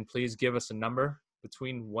 if you can please give us a number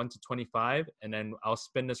between 1 to 25, and then I'll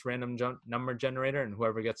spin this random number generator, and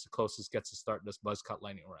whoever gets the closest gets to start this Buzz Cut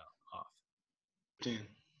Lightning Round off. 15.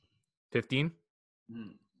 15?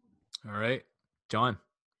 All right. John?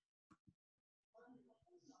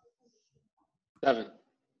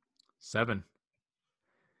 7.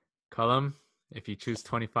 Cullum, if you choose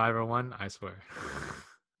 25 or 1, I swear.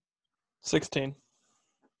 16.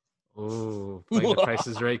 Ooh, playing the Price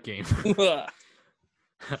is Right game.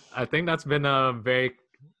 I think that's been a very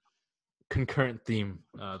concurrent theme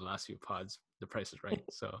the last few pods, the Price is Right.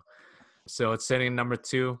 So it's sitting number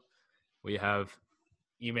 2. We have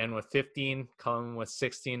E-Man with 15, Cullum with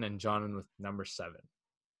 16, and John with number 7.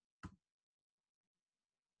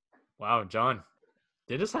 Wow, John.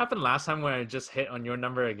 Did this happen last time when I just hit on your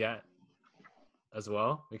number again as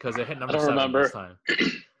well? Because it hit number 7 remember. this time.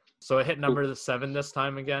 So it hit number 7 this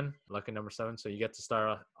time again. Lucky number 7. So you get to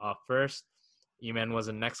start off first. E-Man was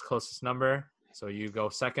the next closest number. So you go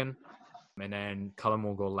second. And then Cullum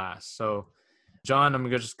will go last. So, John, I'm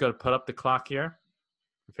just going to put up the clock here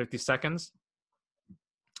for 50 seconds.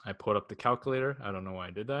 I pulled up the calculator. I don't know why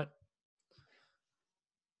I did that.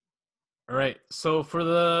 All right. So for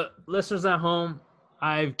the listeners at home,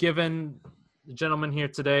 I've given the gentlemen here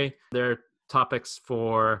today their topics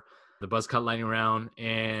for the Buzz Cut Lightning Round.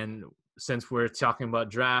 And since we're talking about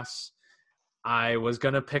drafts, I was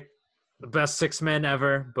going to pick the best 6 men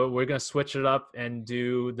ever, but we're going to switch it up and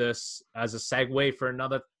do this as a segue for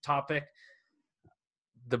another topic.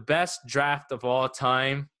 The best draft of all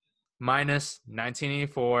time, minus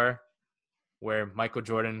 1984, where Michael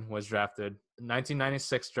Jordan was drafted.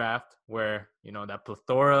 1996 draft, where, that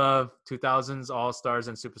plethora of 2000s all-stars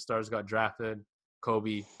and superstars got drafted.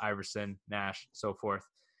 Kobe, Iverson, Nash, so forth.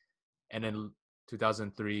 And then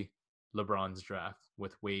 2003, LeBron's draft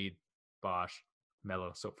with Wade, Bosh,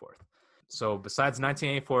 Melo, so forth. So besides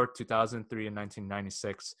 1984, 2003, and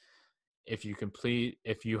 1996, if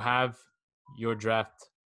you have your draft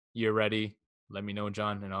year ready, let me know,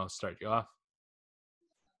 John, and I'll start you off.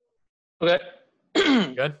 Okay.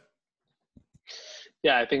 Good?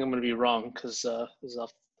 Yeah, I think I'm going to be wrong because this is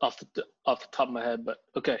off the top of my head, but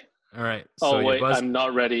okay. All right. So oh, wait, I'm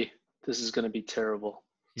not ready. This is going to be terrible.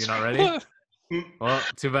 You're not ready? Well,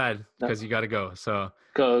 too bad because you got to go. So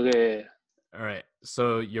go. Okay. All right.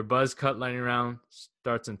 So your Buzz Cut Lightning Round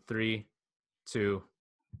starts in 3, 2.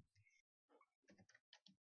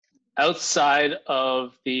 Outside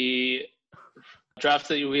of the draft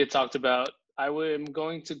that we had talked about, I am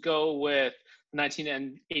going to go with the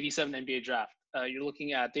 1987 NBA draft. You're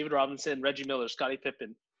looking at David Robinson, Reggie Miller, Scottie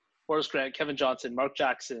Pippen, Horace Grant, Kevin Johnson, Mark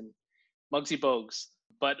Jackson, Muggsy Bogues.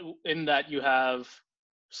 But in that you have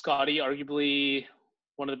Scottie, arguably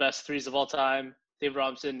one of the best threes of all time, David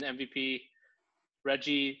Robinson, MVP,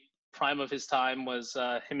 Reggie, prime of his time was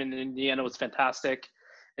him in Indiana was fantastic,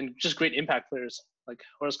 and just great impact players like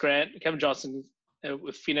Horace Grant, Kevin Johnson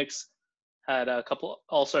with Phoenix had a couple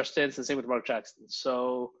all-star stints, and same with Mark Jackson.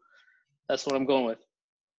 So that's what I'm going with.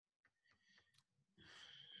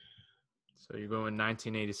 So you're going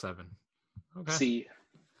 1987. Okay. C.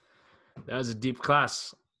 That was a deep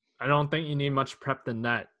class. I don't think you need much prep than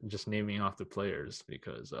that, just naming off the players,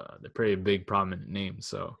 because they're pretty big, prominent names.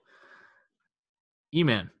 So,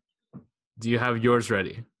 E-Man, do you have yours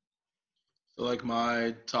ready? So like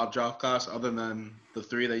my top draft class, other than the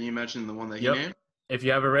three that you mentioned, the one that you named? If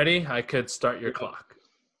you have it ready, I could start your clock.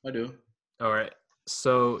 I do. All right.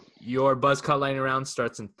 So your buzz cut lightning round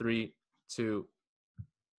starts in 3, 2.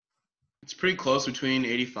 It's pretty close between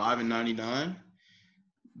 85 and 99,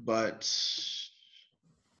 but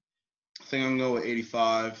I think I'm going to go with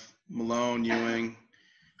 85. Malone, Ewing,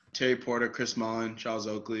 Terry Porter, Chris Mullin, Charles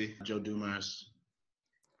Oakley, Joe Dumars.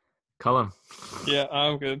 Cullum. Yeah,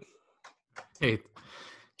 I'm good. Hey,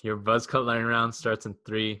 your buzz cut lightning round starts in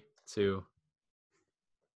 3, 2.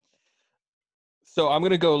 So I'm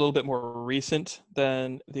going to go a little bit more recent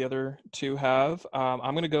than the other two have.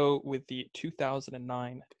 I'm going to go with the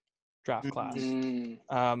 2009 draft class.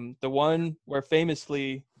 Mm. The one where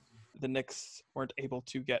famously the Knicks weren't able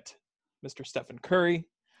to get Mr. Stephen Curry.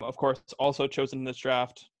 Of course, also chosen in this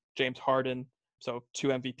draft, James Harden. So 2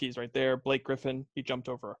 MVPs right there. Blake Griffin, he jumped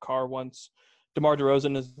over a car once. DeMar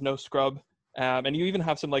DeRozan is no scrub. And you even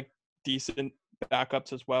have some like decent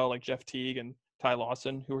backups as well, like Jeff Teague and Ty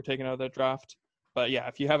Lawson, who were taken out of that draft. But yeah,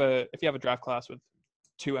 if you have a draft class with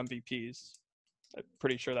 2 MVPs, I'm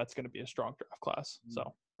pretty sure that's going to be a strong draft class.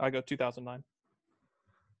 So I go 2009.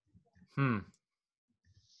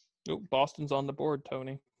 Oh, Boston's on the board,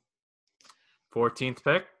 Tony. 14th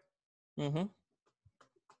pick. Mm-hmm.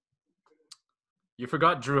 You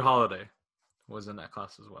forgot Drew Holiday was in that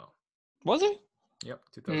class as well. Was he? Yep,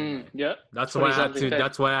 2009. Yep. That's why I had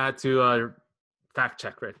to fact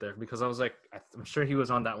check right there, because I was like, I'm sure he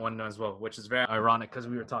was on that one as well, which is very ironic because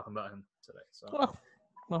we were talking about him today. So,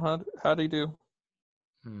 well, how'd he do?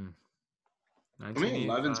 I mean,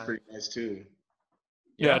 11's pretty nice too.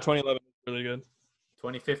 Yeah, 2011 was really good.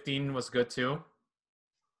 2015 was good too.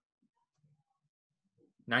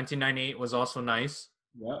 1998 was also nice.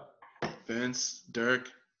 Yep. Vince,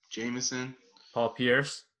 Dirk, Jameson, Paul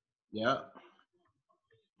Pierce. Yep.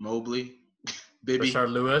 Mobley, Bibby,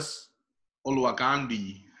 Rashard Lewis,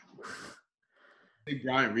 Oluwakambi, Big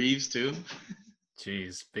Bryant Reeves too.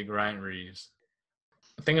 Jeez, Big Ryan Reeves.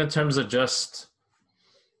 I think in terms of just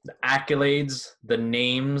the accolades, the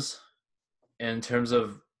names, in terms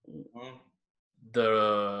of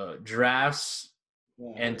the drafts,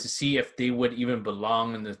 and to see if they would even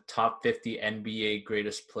belong in the top 50 NBA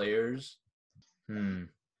greatest players,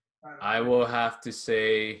 I would have to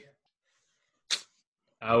say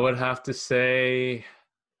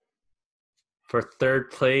for third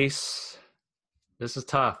place, this is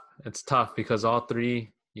tough. It's tough because all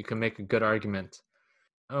three, you can make a good argument.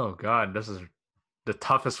 Oh, God, this is the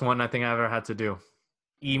toughest one I think I've ever had to do.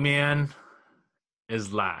 E-Man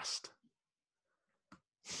is last.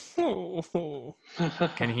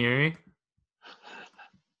 Can you hear me?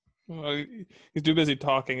 Well, he's too busy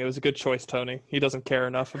talking. It was a good choice, Tony. He doesn't care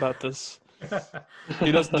enough about this.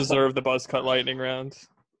 He doesn't deserve the buzz cut lightning round.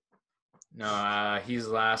 No, he's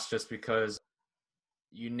last just because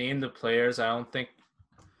you named the players. I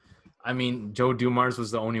mean, Joe Dumars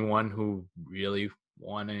was the only one who really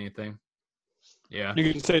won anything. Yeah.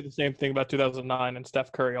 You can say the same thing about 2009 and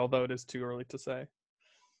Steph Curry, although it is too early to say.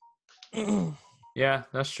 Yeah,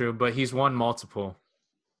 that's true. But he's won multiple,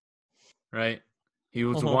 right? He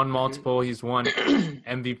was won multiple. He's won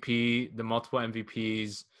MVP, the multiple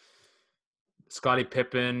MVPs. Scottie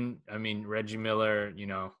Pippen, I mean, Reggie Miller,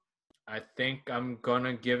 I think I'm going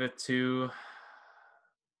to give it to –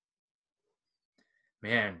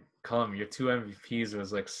 man, Cullum, your 2 MVPs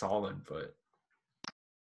was like solid, but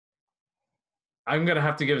I'm going to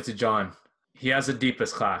have to give it to John. He has the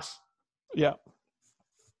deepest class. Yeah.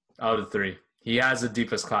 Out of the 3. He has the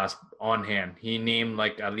deepest class on hand. He named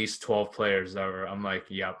like at least 12 players that were, I'm like,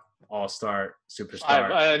 yep, all-star, superstar.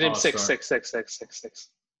 I named all-star. six.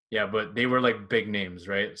 Yeah, but they were like big names,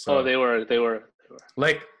 right? So they were.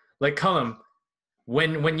 Like Cullum,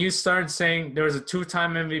 when you started saying there was a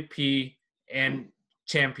 2-time MVP and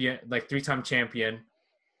champion, like 3-time champion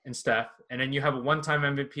in Steph, and then you have a 1-time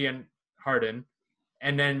MVP in Harden,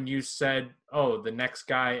 and then you said, oh, the next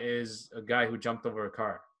guy is a guy who jumped over a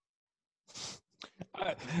car.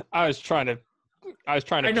 I was trying to. I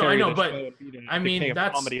know, but I mean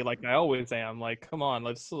that's comedy, like I always am. Like, come on,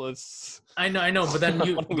 let's. I know, but then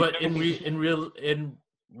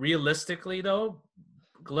realistically though,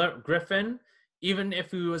 Griffin, even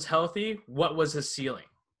if he was healthy, what was his ceiling?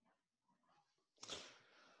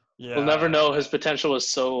 Yeah, we'll never know. His potential was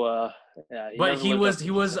so. But he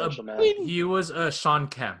was a Sean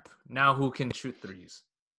Kemp now who can shoot threes.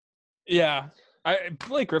 Yeah.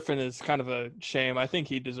 Blake Griffin is kind of a shame. I think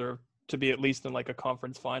he deserved to be at least in like a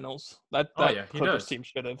conference finals. That Yeah, he Clippers does. team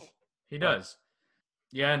should have. He does.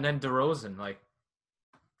 Yeah, and then DeRozan, like,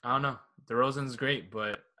 I don't know. DeRozan's great,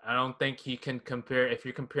 but I don't think he can compare. If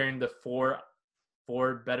you're comparing the four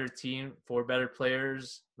better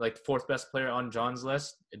players, like fourth best player on John's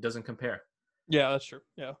list, it doesn't compare. Yeah, that's true.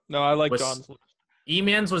 Yeah. No, I like John's.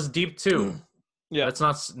 E-Man's was deep too. Yeah. Let's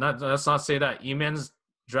not say that. E-Man's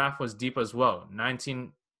draft was deep as well.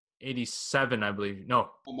 1987, I believe. No.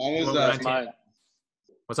 Mine was That's mine.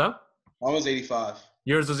 What's up? Mine was 85.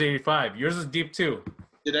 Yours was 85. Yours was deep too.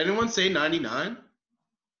 Did anyone say 99?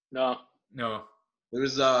 No. There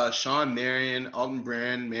was Sean Marion, Alton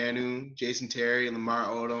Brand, Manu, Jason Terry, Lamar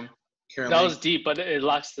Odom, Karen That was deep, but it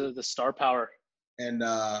lacks the star power. and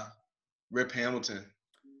Rip Hamilton.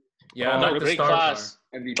 Yeah, No, like the great star class,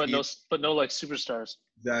 power. MVP. but no like superstars.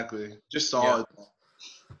 Exactly. Just solid.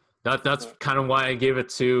 That's kind of why I gave it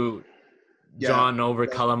to Yeah. John over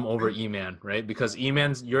Cullum over E-Man, right? Because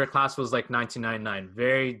E-Man's, your class was like 1999,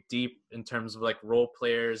 very deep in terms of like role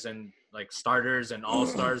players and like starters and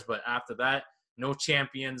all-stars. But after that, no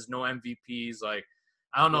champions, no MVPs. Like,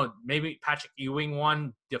 I don't know, maybe Patrick Ewing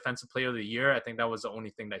won Defensive Player of the Year. I think that was the only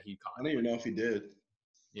thing that he I got. don't even know if he did.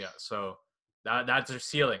 Yeah, so that's their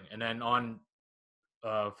ceiling. And then on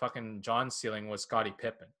fucking John's ceiling was Scottie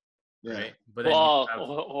Pippen, Yeah. right? But then Well, you have,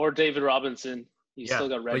 or David Robinson. You still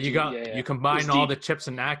got Reggie. but you combine It's all deep. the chips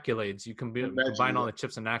and accolades. You can Reggie, combine all yeah. the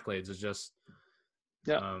chips and accolades. It's just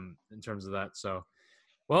in terms of that. So,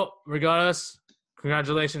 well, regardless,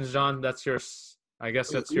 congratulations, John. That's your. I guess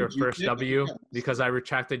that's your first W because I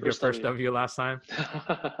retracted your first W last time.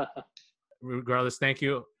 Regardless, thank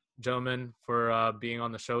you, gentlemen, for being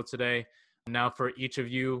on the show today. Now, for each of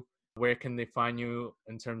you, where can they find you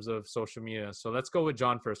in terms of social media? So let's go with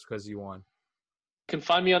John first because you won. You can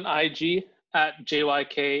find me on IG at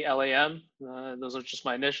JYKLAM. Those are just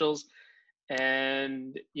my initials.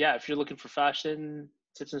 And yeah, if you're looking for fashion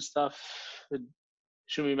tips and stuff,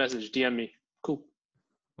 shoot me a message, DM me. Cool.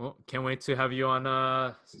 Well, can't wait to have you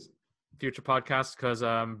on future podcasts because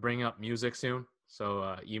I'm bringing up music soon.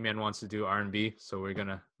 So E-Man wants to do R&B, so we're going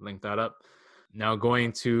to link that up. Now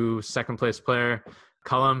going to second place player,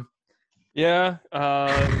 Cullum. Yeah.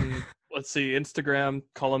 Let's see. Instagram,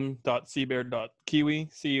 cullum.cbear.kiwi,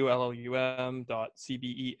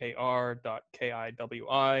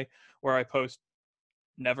 cullum.cbear.kiwi, where I post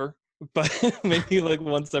never, but maybe like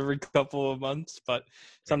once every couple of months. But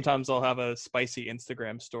sometimes I'll have a spicy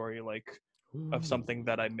Instagram story like of something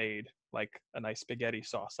that I made, like a nice spaghetti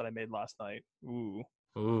sauce that I made last night. Ooh,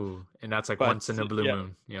 and that's like But, once in a blue yeah.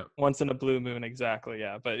 moon. Yep. once in a blue moon, exactly.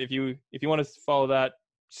 Yeah. But if you want to follow that,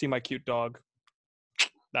 see my cute dog,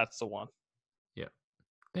 that's the one.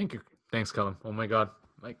 Thank you. Thanks, Cullum. Oh my God,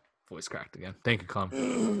 my voice cracked again. Thank you,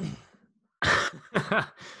 Cullum.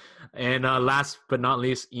 And last but not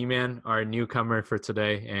least, E-Man, our newcomer for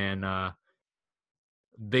today, and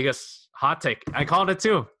biggest hot take. I called it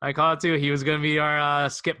too. He was gonna be our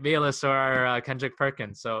Skip Bayless or our Kendrick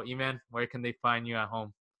Perkins. So E-Man, where can they find you at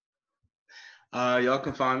home? Y'all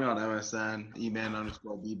can find me on MSN,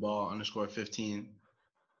 eman_bball_15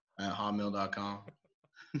 at hotmail.com.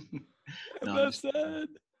 MSN.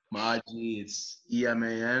 My IG, it's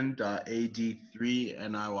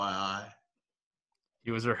eman.ad3niyi.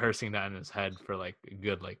 He was rehearsing that in his head for like a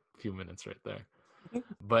good few minutes right there.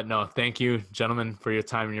 But no, thank you, gentlemen, for your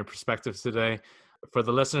time and your perspectives today. For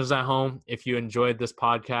the listeners at home, if you enjoyed this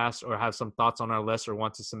podcast or have some thoughts on our list or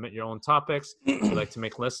want to submit your own topics you'd like to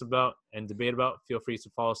make lists about and debate about, feel free to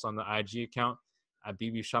follow us on the IG account at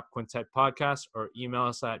BB Shop Quintet Podcast or email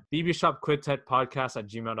us at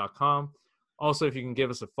bbshopquintetpodcast@gmail.com. Also, if you can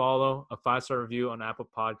give us a follow, a 5-star review on Apple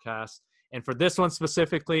Podcasts. And for this one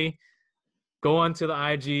specifically, go onto the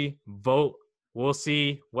IG, vote. We'll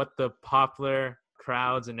see what the popular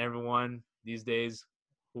crowds and everyone these days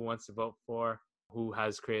who wants to vote for, who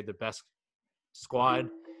has created the best squad.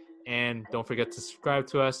 And don't forget to subscribe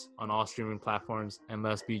to us on all streaming platforms and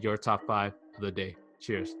let us be your top 5 of the day.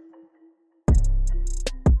 Cheers.